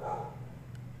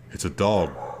 It's a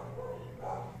dog,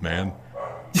 man.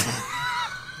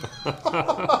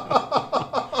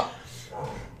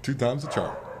 2 times the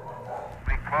charm.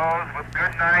 We close with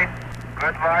good night,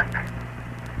 good luck,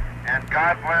 and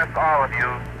God bless all of you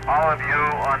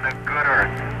on the good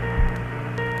earth.